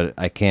 but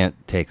I can't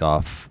take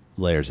off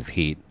layers of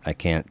heat. I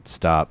can't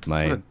stop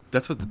my.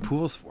 That's what the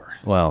pool's for.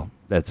 Well,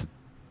 that's.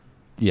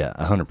 Yeah,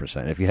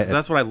 100%. If you,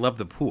 that's what I love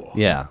the pool.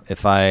 Yeah,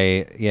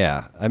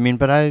 I mean,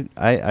 but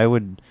I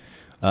would.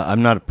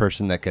 I'm not a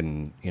person that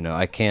can.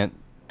 I can't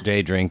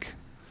day drink.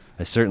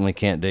 I certainly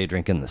can't day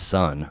drink in the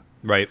sun.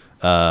 Right.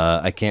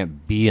 I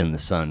can't be in the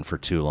sun for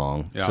too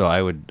long. Yeah.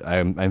 So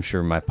I'm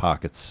sure my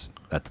pockets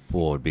at the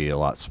pool would be a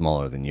lot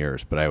smaller than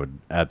yours, but I would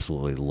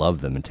absolutely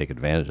love them and take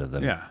advantage of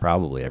them.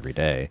 Probably every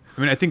day. I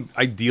mean, I think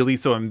ideally.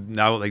 So I'm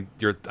now like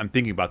I'm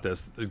thinking about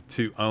this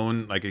to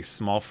own like a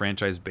small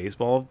franchise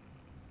baseball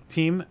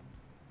team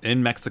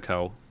in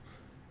Mexico,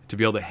 to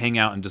be able to hang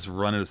out and just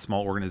run a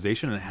small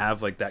organization and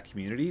have like that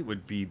community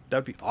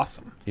that'd be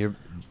awesome. You're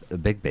a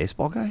big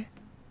baseball guy?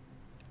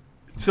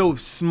 So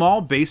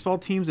small baseball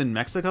teams in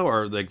Mexico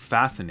are like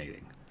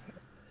fascinating.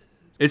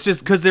 It's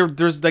just because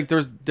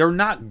they're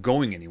not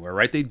going anywhere,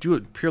 right? They do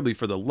it purely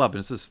for the love, and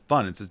it's just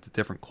fun. It's just a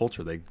different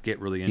culture. They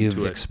get really into it.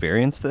 You've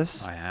experienced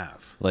this? I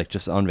have. Like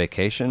just on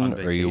vacation,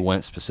 or you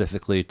went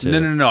specifically to?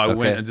 No. I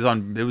went.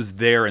 It was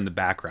there in the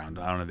background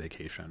on a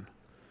vacation.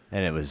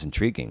 And it was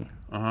intriguing.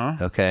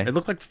 Okay. It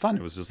looked like fun.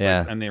 It was just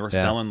like, and they were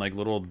selling like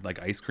little like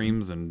ice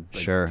creams and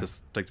like,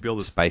 just like to be able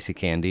to spicy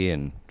candy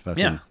and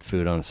fucking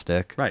food on a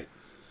stick. Right.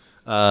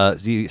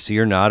 So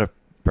you're not a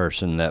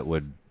person that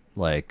would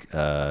like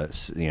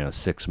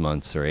 6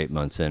 months or 8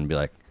 months in be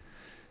like,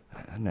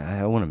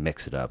 I want to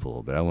mix it up a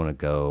little bit. I want to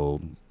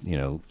go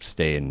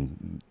stay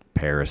in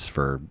Paris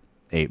for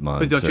 8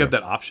 months. But don't you have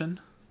that option?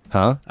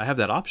 Huh? I have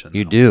that option.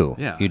 You do.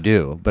 Yeah. You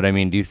do. But I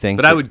mean, do you think...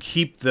 But I would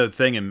keep the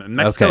thing in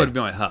Mexico. Would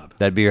be my hub.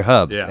 That'd be your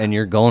hub. Yeah. And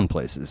you're going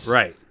places.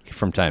 Right.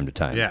 From time to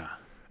time. Yeah.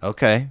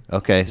 Okay.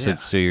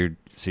 So you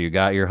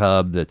got your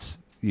hub that's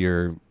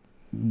your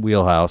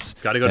wheelhouse.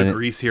 Got to go to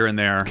Greece here and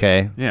there.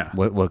 Okay. Yeah.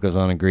 What goes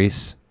on in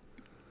Greece?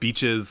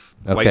 Beaches,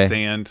 white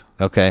sand.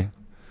 Okay.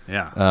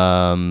 Yeah.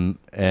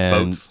 And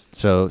boats.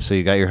 So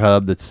you got your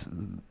hub that's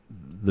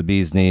the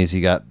bee's knees.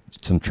 You got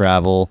some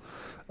travel.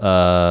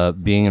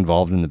 Being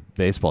involved in the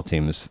baseball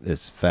team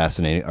is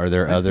fascinating. Are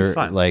there other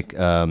like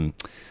I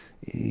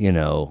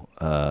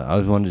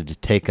always wanted to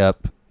take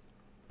up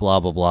blah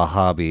blah blah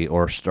hobby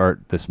or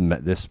start this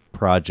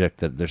project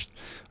that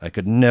I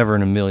could never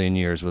in a million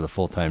years with a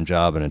full-time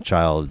job and a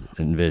child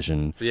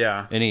envision.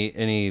 Yeah.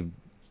 Anything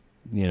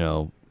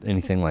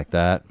like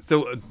that.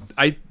 So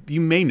you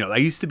may know I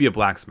used to be a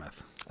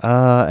blacksmith.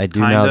 I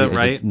do.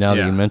 Kinda, now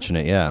that you mention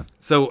it. Yeah.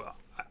 So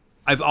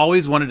I've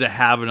always wanted to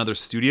have another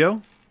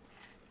studio.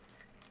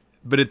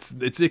 but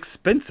it's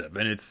expensive,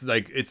 and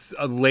it's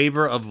a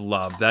labor of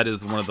love. That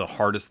is one of the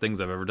hardest things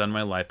I've ever done in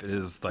my life. It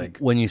is like,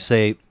 when you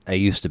say I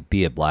used to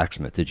be a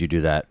blacksmith, did you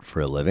do that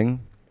for a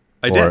living?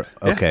 I did.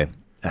 Yeah. Okay.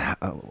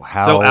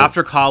 How? So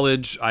after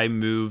college, I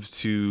moved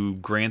to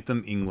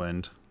Grantham,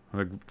 England,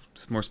 like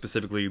more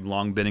specifically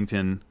Long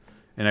Bennington,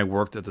 and I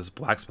worked at this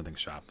blacksmithing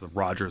shop, the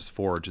Rogers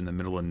Forge, in the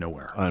middle of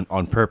nowhere.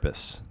 On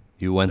purpose,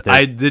 you went there.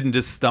 I didn't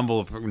just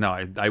stumble.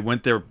 No, I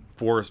went there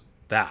for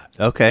that.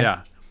 Okay.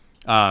 Yeah.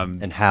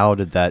 And how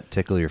did that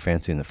tickle your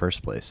fancy in the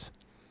first place?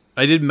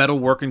 I did metal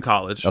work in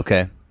college.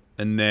 Okay.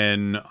 And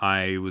then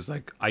I was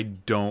like, I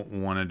don't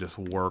want to just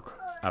work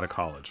out of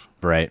college.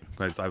 Right.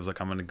 Because I was like,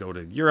 I'm going to go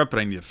to Europe, but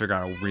I need to figure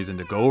out a reason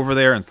to go over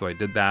there. And so I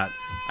did that.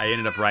 I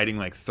ended up writing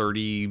like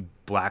 30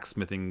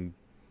 blacksmithing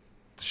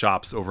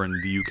shops over in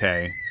the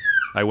UK.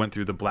 I went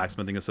through the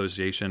Blacksmithing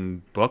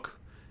Association book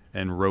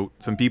and wrote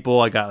some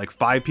people. I got like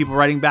 5 people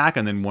writing back.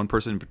 And then one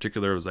person in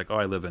particular was like, oh,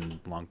 I live in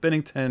Long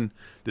Bennington,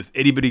 this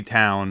itty bitty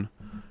town.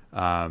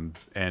 And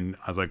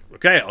I was like,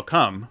 okay, I'll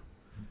come.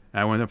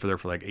 And I went there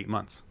for like 8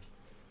 months.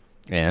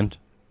 And?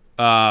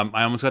 I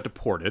almost got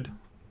deported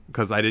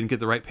because I didn't get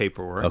the right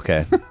paperwork.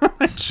 Okay.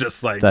 It's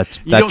just like, that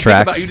you don't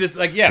tracks. think about, you just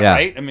like, yeah,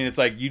 right? I mean, it's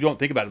like, you don't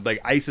think about it. Like,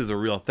 ICE is a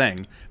real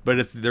thing,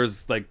 but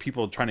there's like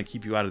people trying to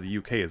keep you out of the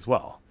UK as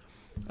well.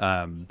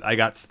 I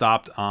got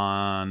stopped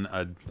on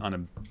a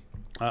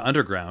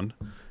underground,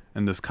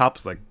 and this cop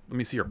was like, let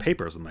me see your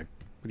papers. I'm like,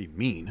 what do you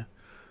mean?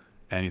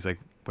 And he's like,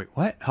 wait,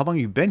 what? How long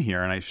have you been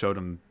here? And I showed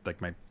him like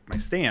my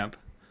stamp,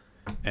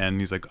 and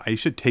he's like, I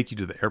should take you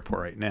to the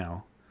airport right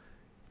now.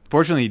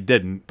 Fortunately, he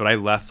didn't, but I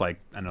left like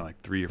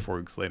 3 or 4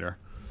 weeks later.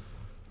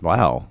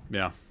 Wow.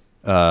 Yeah.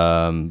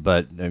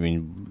 But I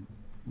mean,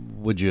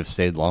 would you have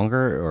stayed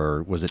longer,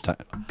 or was it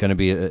going to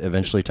be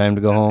eventually time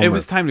to go home? It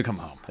was time to come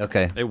home.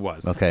 Okay. It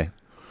was. Okay.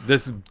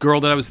 This girl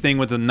that I was staying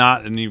with,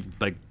 not any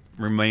like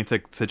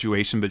romantic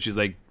situation, but she's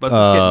like, let's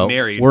just get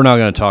married. We're not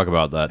going to talk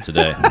about that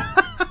today.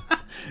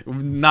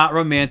 Not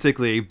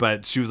romantically,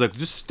 but she was like,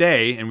 just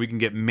stay and we can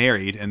get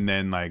married. And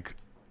then like,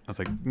 I was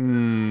like,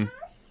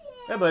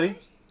 hey buddy.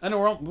 I know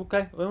we're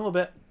okay, a little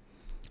bit.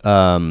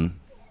 But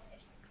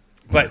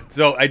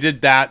so I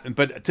did that.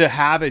 But to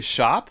have a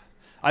shop,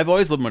 I've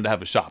always wanted to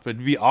have a shop.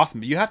 It'd be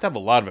awesome, but you have to have a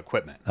lot of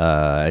equipment.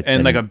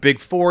 And like a big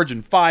forge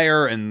and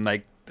fire and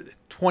like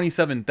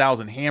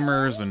 27,000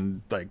 hammers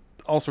and like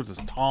all sorts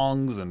of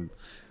tongs, and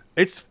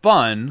it's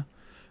fun,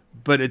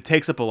 but it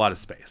takes up a lot of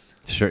space.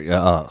 Sure.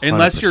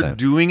 Unless you're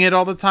doing it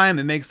all the time,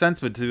 it makes sense.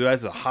 But to do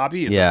as a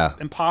hobby, it's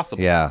like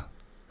impossible. Yeah.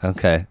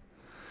 Okay.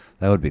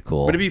 That would be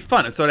cool. But it'd be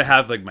fun. So I'd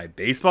have like my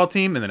baseball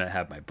team, and then I'd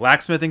have my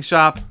blacksmithing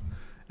shop,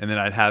 and then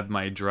I'd have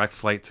my direct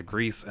flight to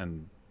Greece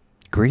and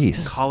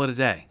call it a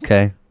day.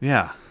 Okay.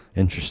 Yeah.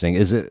 Interesting.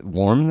 Is it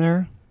warm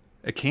there?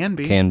 It can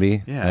be. Can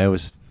be. Yeah. I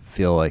always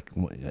feel like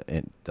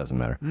it doesn't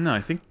matter. No,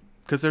 I think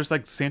because there's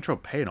like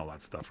Saint-Tropez and all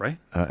that stuff, right?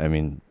 I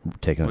mean,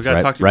 taking us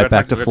right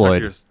back to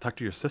Floyd. Talk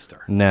to your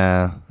sister.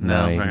 No, I'm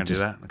not gonna do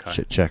that.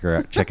 Okay. Check her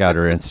out. Check out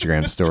her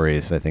Instagram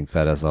stories. I think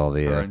that has all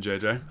the. Her and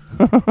JJ.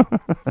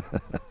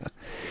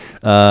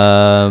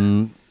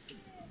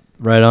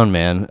 Right on,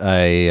 man.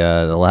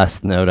 The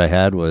last note I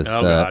had was.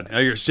 Oh God! Oh,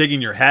 you're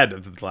shaking your head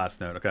at the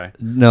last note. Okay.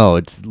 No,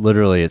 it's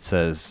literally it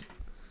says.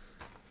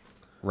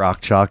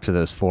 Rock chalk to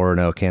those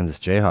 4-0 Kansas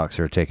Jayhawks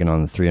who are taking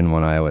on the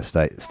 3-1 Iowa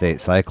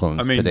State Cyclones.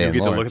 I mean, today do in we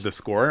get Lawrence. to look at the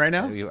score right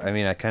now? I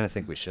mean, I kind of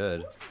think we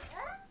should.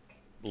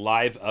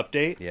 Live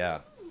update. Yeah.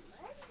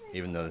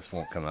 Even though this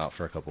won't come out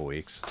for a couple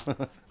weeks.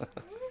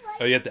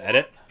 Oh, you have to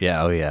edit?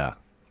 Yeah. Oh, yeah.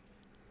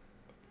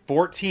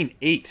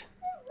 14-8.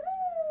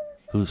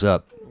 Who's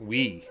up?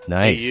 We.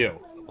 Nice. KU.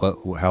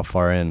 What? How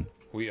far in?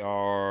 We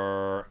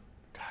are.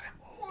 God, I'm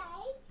old.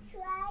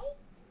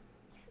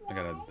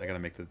 I gotta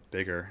make this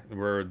bigger.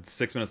 We're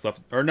 6 minutes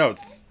left. Or no,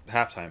 it's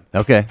halftime.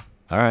 Okay.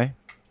 All right.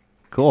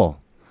 Cool.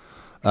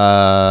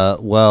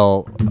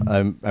 Well,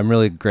 I'm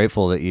really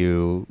grateful that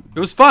you. It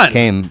was fun.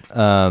 Came.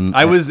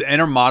 I was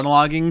inner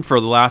monologuing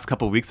for the last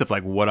couple of weeks of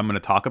like what I'm going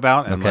to talk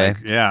about, and okay.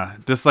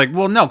 like just like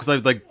because I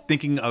was like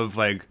thinking of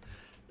like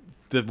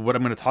what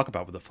I'm going to talk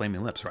about with the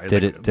Flaming Lips, right?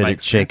 Did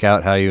it shake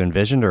out how you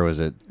envisioned, or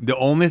was it? The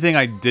only thing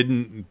I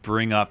didn't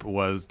bring up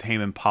was Tame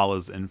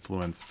Impala's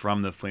influence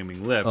from the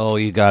Flaming Lips. Oh,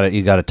 you got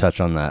to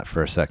touch on that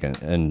for a second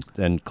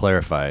and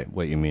clarify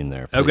what you mean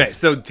there, please. Okay,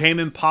 so Tame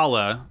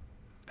Impala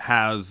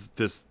has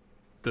this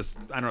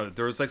I don't know.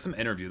 There was like some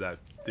interview that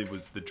it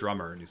was the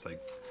drummer, and he's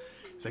like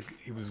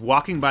he was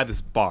walking by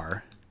this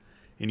bar.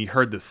 And he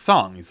heard this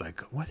song. He's like,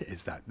 what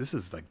is that? This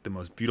is like the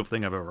most beautiful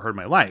thing I've ever heard in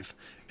my life.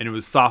 And it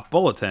was Soft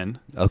Bulletin.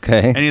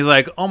 Okay. And he's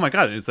like, oh my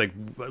God. And it's like,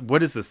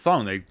 what is this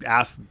song? They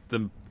asked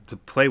them to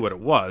play what it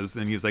was.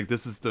 And he's like,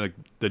 this is the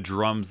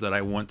drums that I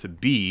want to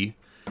be.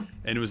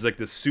 And it was like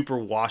this super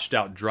washed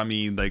out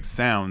drummy like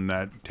sound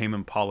that Tame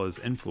Impala's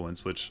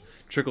influence, which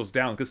trickles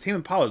down. Because Tame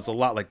Impala is a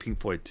lot like Pink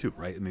Floyd too,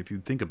 right? I mean, if you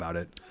think about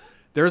it,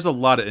 there's a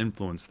lot of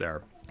influence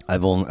there.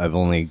 I've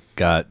only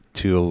got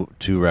two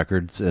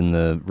records in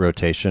the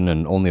rotation,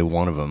 and only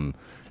one of them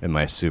am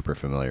I super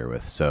familiar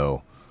with.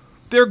 So,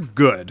 They're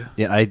good.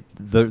 Yeah,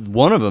 the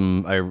one of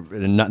them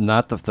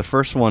not the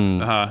first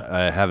one.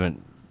 I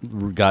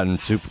haven't gotten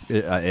super.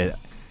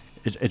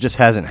 It just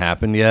hasn't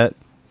happened yet.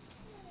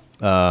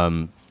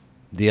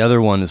 The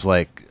other one is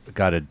like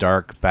got a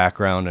dark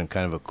background and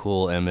kind of a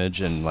cool image,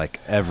 and like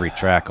every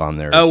track on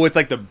there. Oh, with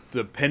like the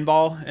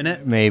pinball in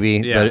it.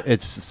 Maybe, Yeah. but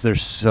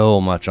there's so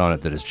much on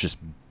it that is just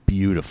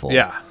beautiful.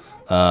 Yeah.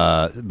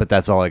 But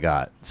that's all I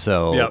got.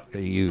 So Yep.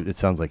 it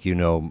sounds like you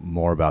know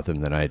more about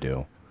them than I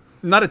do.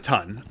 Not a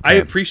ton. I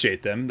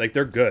appreciate them. Like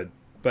they're good,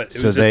 but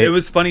it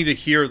was funny to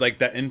hear like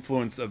that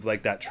influence of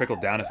like that trickle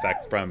down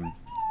effect from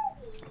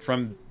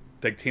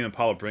like Tame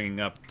Impala bringing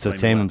up. So Flaming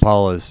Tame Lips.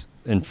 Impala is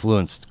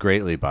influenced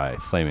greatly by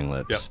Flaming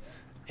Lips Yep.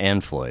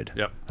 and Floyd.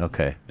 Yep.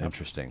 Okay,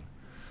 interesting.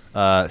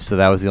 So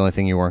that was the only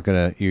thing you weren't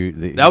gonna.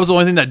 That was the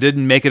only thing that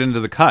didn't make it into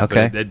the cut.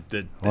 Okay. But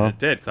it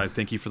did. So I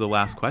thank you for the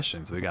last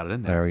question. So we got it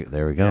in there.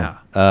 There we go. Yeah.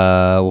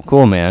 Well,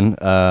 cool, man.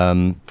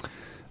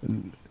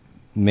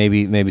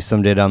 Maybe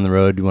someday down the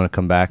road you want to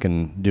come back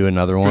and do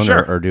another one, For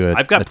sure. or do it.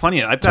 I've got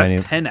plenty. I've got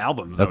 10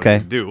 albums that Okay. we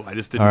can do. I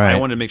just didn't. All right. I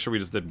wanted to make sure we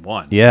just did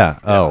one. Yeah.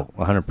 Oh,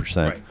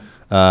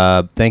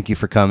 100%. Thank you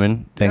for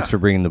coming. Thanks Yeah. for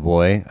bringing the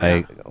boy. Yeah.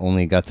 I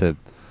only got to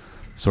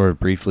sort of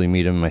briefly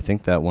meet him, I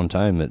think, that one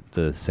time at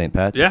the St.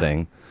 Pat's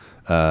thing.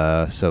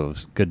 So it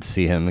was good to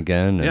see him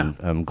again, and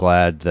I'm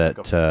glad that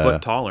Like a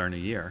foot taller in a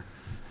year.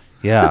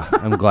 Yeah,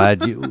 I'm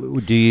glad you.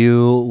 What do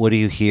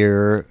you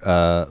hear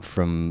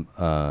from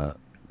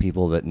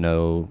people that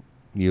know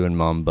you and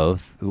Mom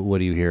both? What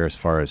do you hear as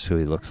far as who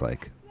he looks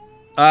like?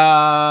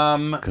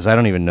 Because I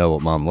don't even know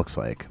what Mom looks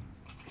like.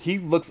 He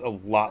looks a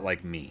lot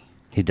like me.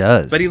 He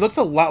does, But he looks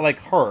a lot like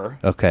her.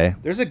 okay.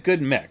 There's a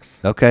good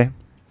mix. Okay,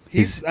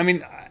 He's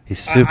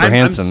super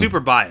handsome. I'm super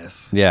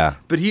biased. Yeah,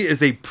 But he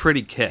is a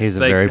pretty kid. He's a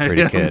very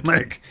pretty kid.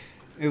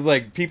 It's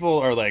like people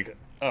are like,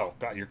 "Oh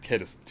God, your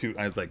kid is too."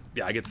 I was like,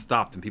 "Yeah, I get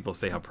stopped and people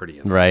say how pretty he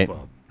is." right,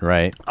 Well,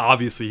 right.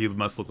 obviously, he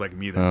must look like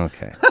me then.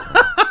 Okay,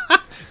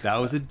 That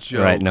was a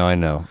joke. right. No, I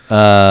know.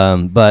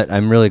 But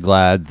I'm really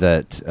glad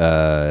that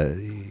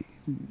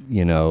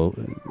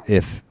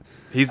if.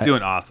 He's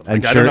doing awesome. I'm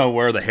Like, I sure don't know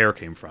where the hair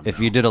came from. If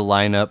though. you did a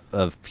lineup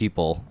of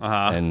people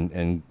Uh-huh.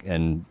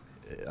 and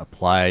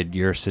applied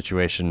your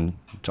situation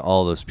to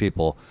all those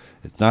people,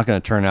 it's not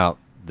going to turn out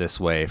this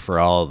way for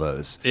all of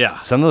those. Yeah.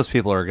 Some of those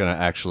people are going to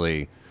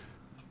actually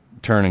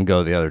turn and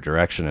go the other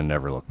direction and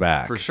never look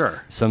back. For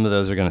sure. Some of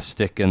those are going to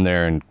stick in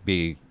there and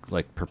be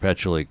like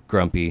perpetually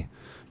grumpy,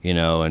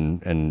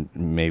 and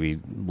maybe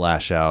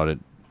lash out at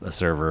a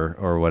server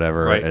or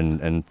whatever. Right.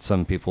 And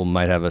some people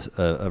might have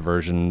a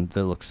version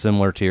that looks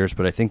similar to yours,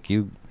 but I think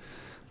you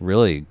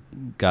really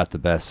got the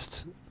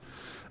best.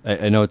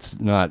 I know it's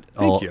not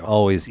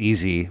always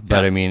easy,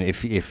 but Yeah. I mean,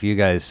 if you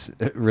guys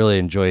really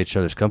enjoy each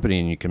other's company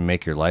and you can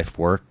make your life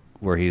work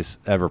where he's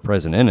ever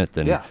present in it,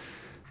 then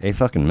hey,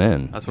 fucking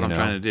men. That's what I'm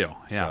trying to do.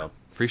 Yeah. So,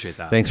 Appreciate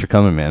that. thanks for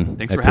coming, man.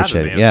 Thanks I for having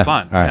appreciate me. it. It was Yeah.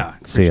 fun. All right. Yeah.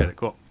 See ya. Appreciate it.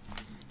 Cool.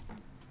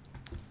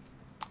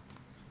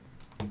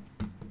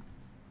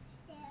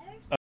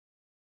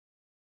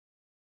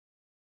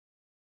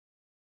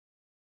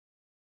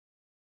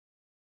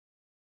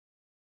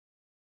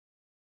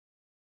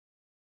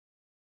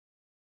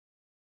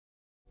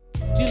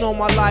 You know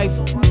my life.